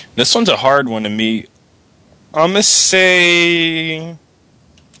 This one's a hard one to me. I'm gonna say... I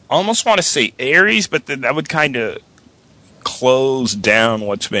almost want to say Aries, but then that would kind of close down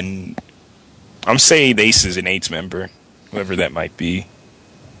what's been... I'm saying the Aces and Eights member, whoever that might be.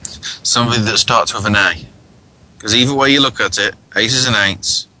 Somebody that starts with an A. Because either way you look at it, Aces and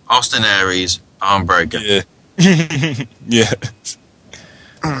Eights, Austin Aries, Armbreaker. Yeah. Yeah.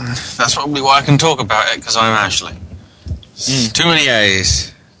 That's probably why I can talk about it, because I'm Ashley. Too many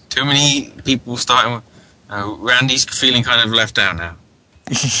A's. Too many people starting with... Randy's feeling kind of left out now.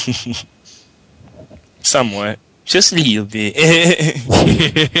 Somewhat. Just a little bit.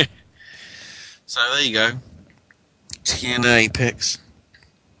 So there you go. TNA picks.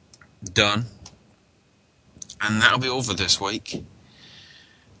 Done. And that'll be all for this week.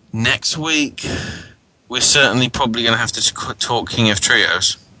 Next week, we're certainly probably going to have to talk King of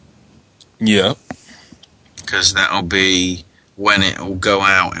Trios. Yeah. Because that'll be when it will go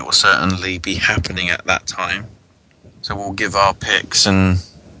out. It will certainly be happening at that time. So we'll give our picks, and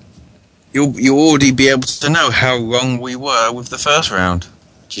you'll already be able to know how wrong we were with the first round,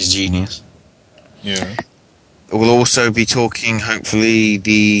 which is genius. Yeah. We'll also be talking, hopefully,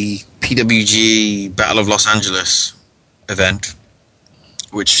 the PWG Battle of Los Angeles event,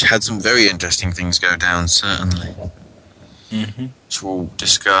 which had some very interesting things go down, certainly. Mm-hmm. Which we'll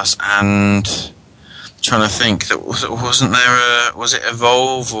discuss. And I'm trying to think, wasn't there was it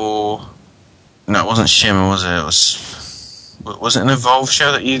Evolve or... No, it wasn't Shimmer, was it? Was it an Evolve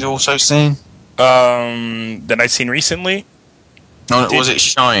show that you'd also seen? That I've seen recently? No, was it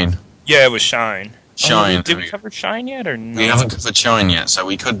Shine? Yeah, it was Shine. Shine. Did we cover Shine yet, or no? We haven't covered Shine yet, so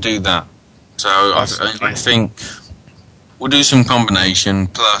we could do that. So I think we'll do some combination,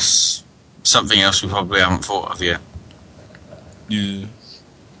 plus something else we probably haven't thought of yet. Yeah.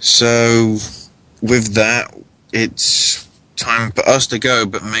 So, with that, it's time for us to go,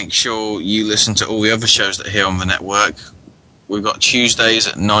 but make sure you listen to all the other shows that are here on the network. We've got Tuesdays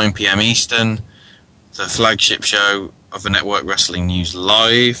at 9 PM Eastern, the flagship show of the Network Wrestling News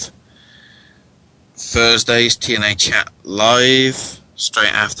Live. Thursdays, TNA Chat Live,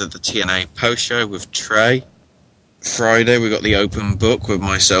 straight after the TNA post show with Trey. Friday, we got the open book with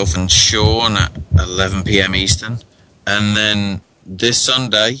myself and Sean at 11 PM Eastern. And then this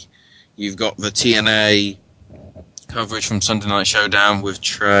Sunday, you've got the TNA coverage from Sunday Night Showdown with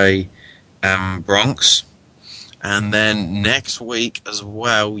Trey and Bronx. And then next week as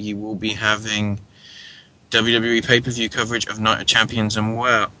well, you will be having WWE pay-per-view coverage of Night of Champions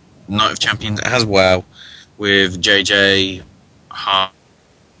as well, with JJ Hart,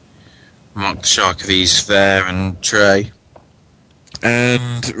 Mark the Shark V's there, and Trey.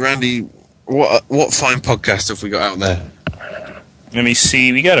 And Randy, what fine podcast have we got out there? Let me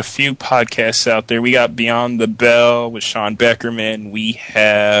see. We got a few podcasts out there. We got Beyond the Bell with Sean Beckerman. We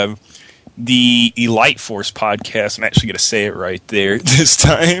have the Elite Force podcast. I'm actually going to say it right there this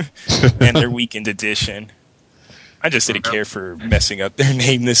time. And their weekend edition. I just didn't care for messing up their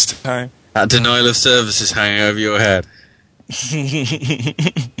name this time. That denial of service is hanging over your head.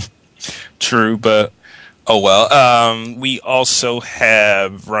 True, but oh well. We also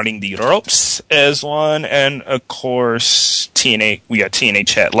have Running the Ropes as one, and of course TNA. We got TNA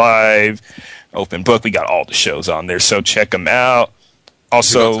Chat Live, Open Book. We got all the shows on there, so check them out.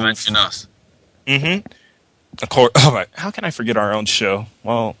 Also, to mention us. Mm-hmm. Of course. Oh my! How can I forget our own show?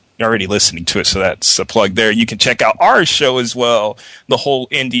 Well, you're already listening to it, so that's a plug there. You can check out our show as well, the Whole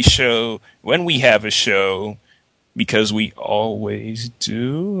Indy Show, when we have a show, because we always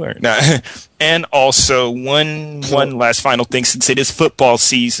do. Or not. And also, one last final thing, since it is football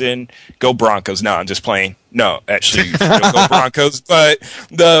season, go Broncos. No, I'm just playing. No, actually, go Broncos. But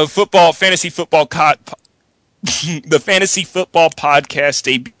the fantasy football podcast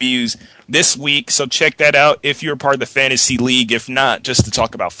debuts this week, so check that out if you're a part of the fantasy league. If not, just to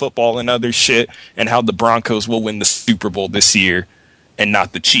talk about football and other shit, and how the Broncos will win the Super Bowl this year and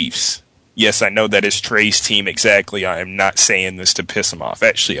not the Chiefs. yes, I know that is Trey's team exactly. I am not saying this to piss him off.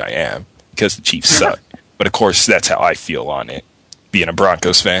 Actually, I am, because the Chiefs suck. But of course, that's how I feel on it, being a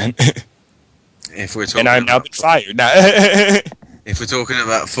Broncos fan. If we're talking and I'm now been fired. If we're talking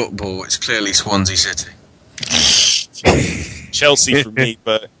about football, it's clearly Swansea City. Chelsea for me,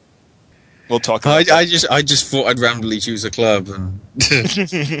 but we'll talk about I just thought I'd randomly choose a club, and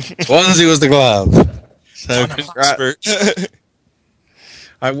Swansea was the club. So congrats.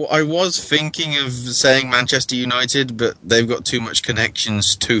 I was thinking of saying Manchester United, but they've got too much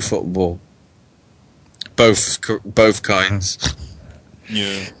connections to football. Both kinds.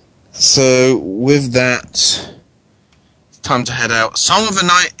 Yeah. So with that, it's time to head out. Song of the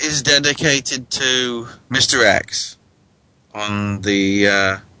Night is dedicated to Mr. X on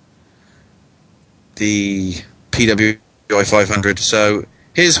the PWI 500. So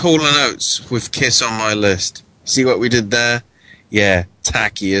here's Hall & Oates with Kiss on my list. See what we did there? Yeah,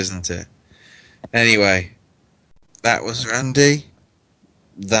 tacky, isn't it? Anyway, that was Randy.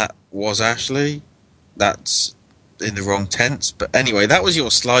 That was Ashley. That's in the wrong tense. But anyway, that was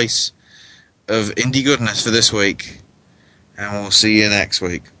your slice of indie goodness for this week. And we'll see you next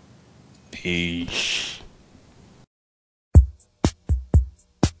week. Peace.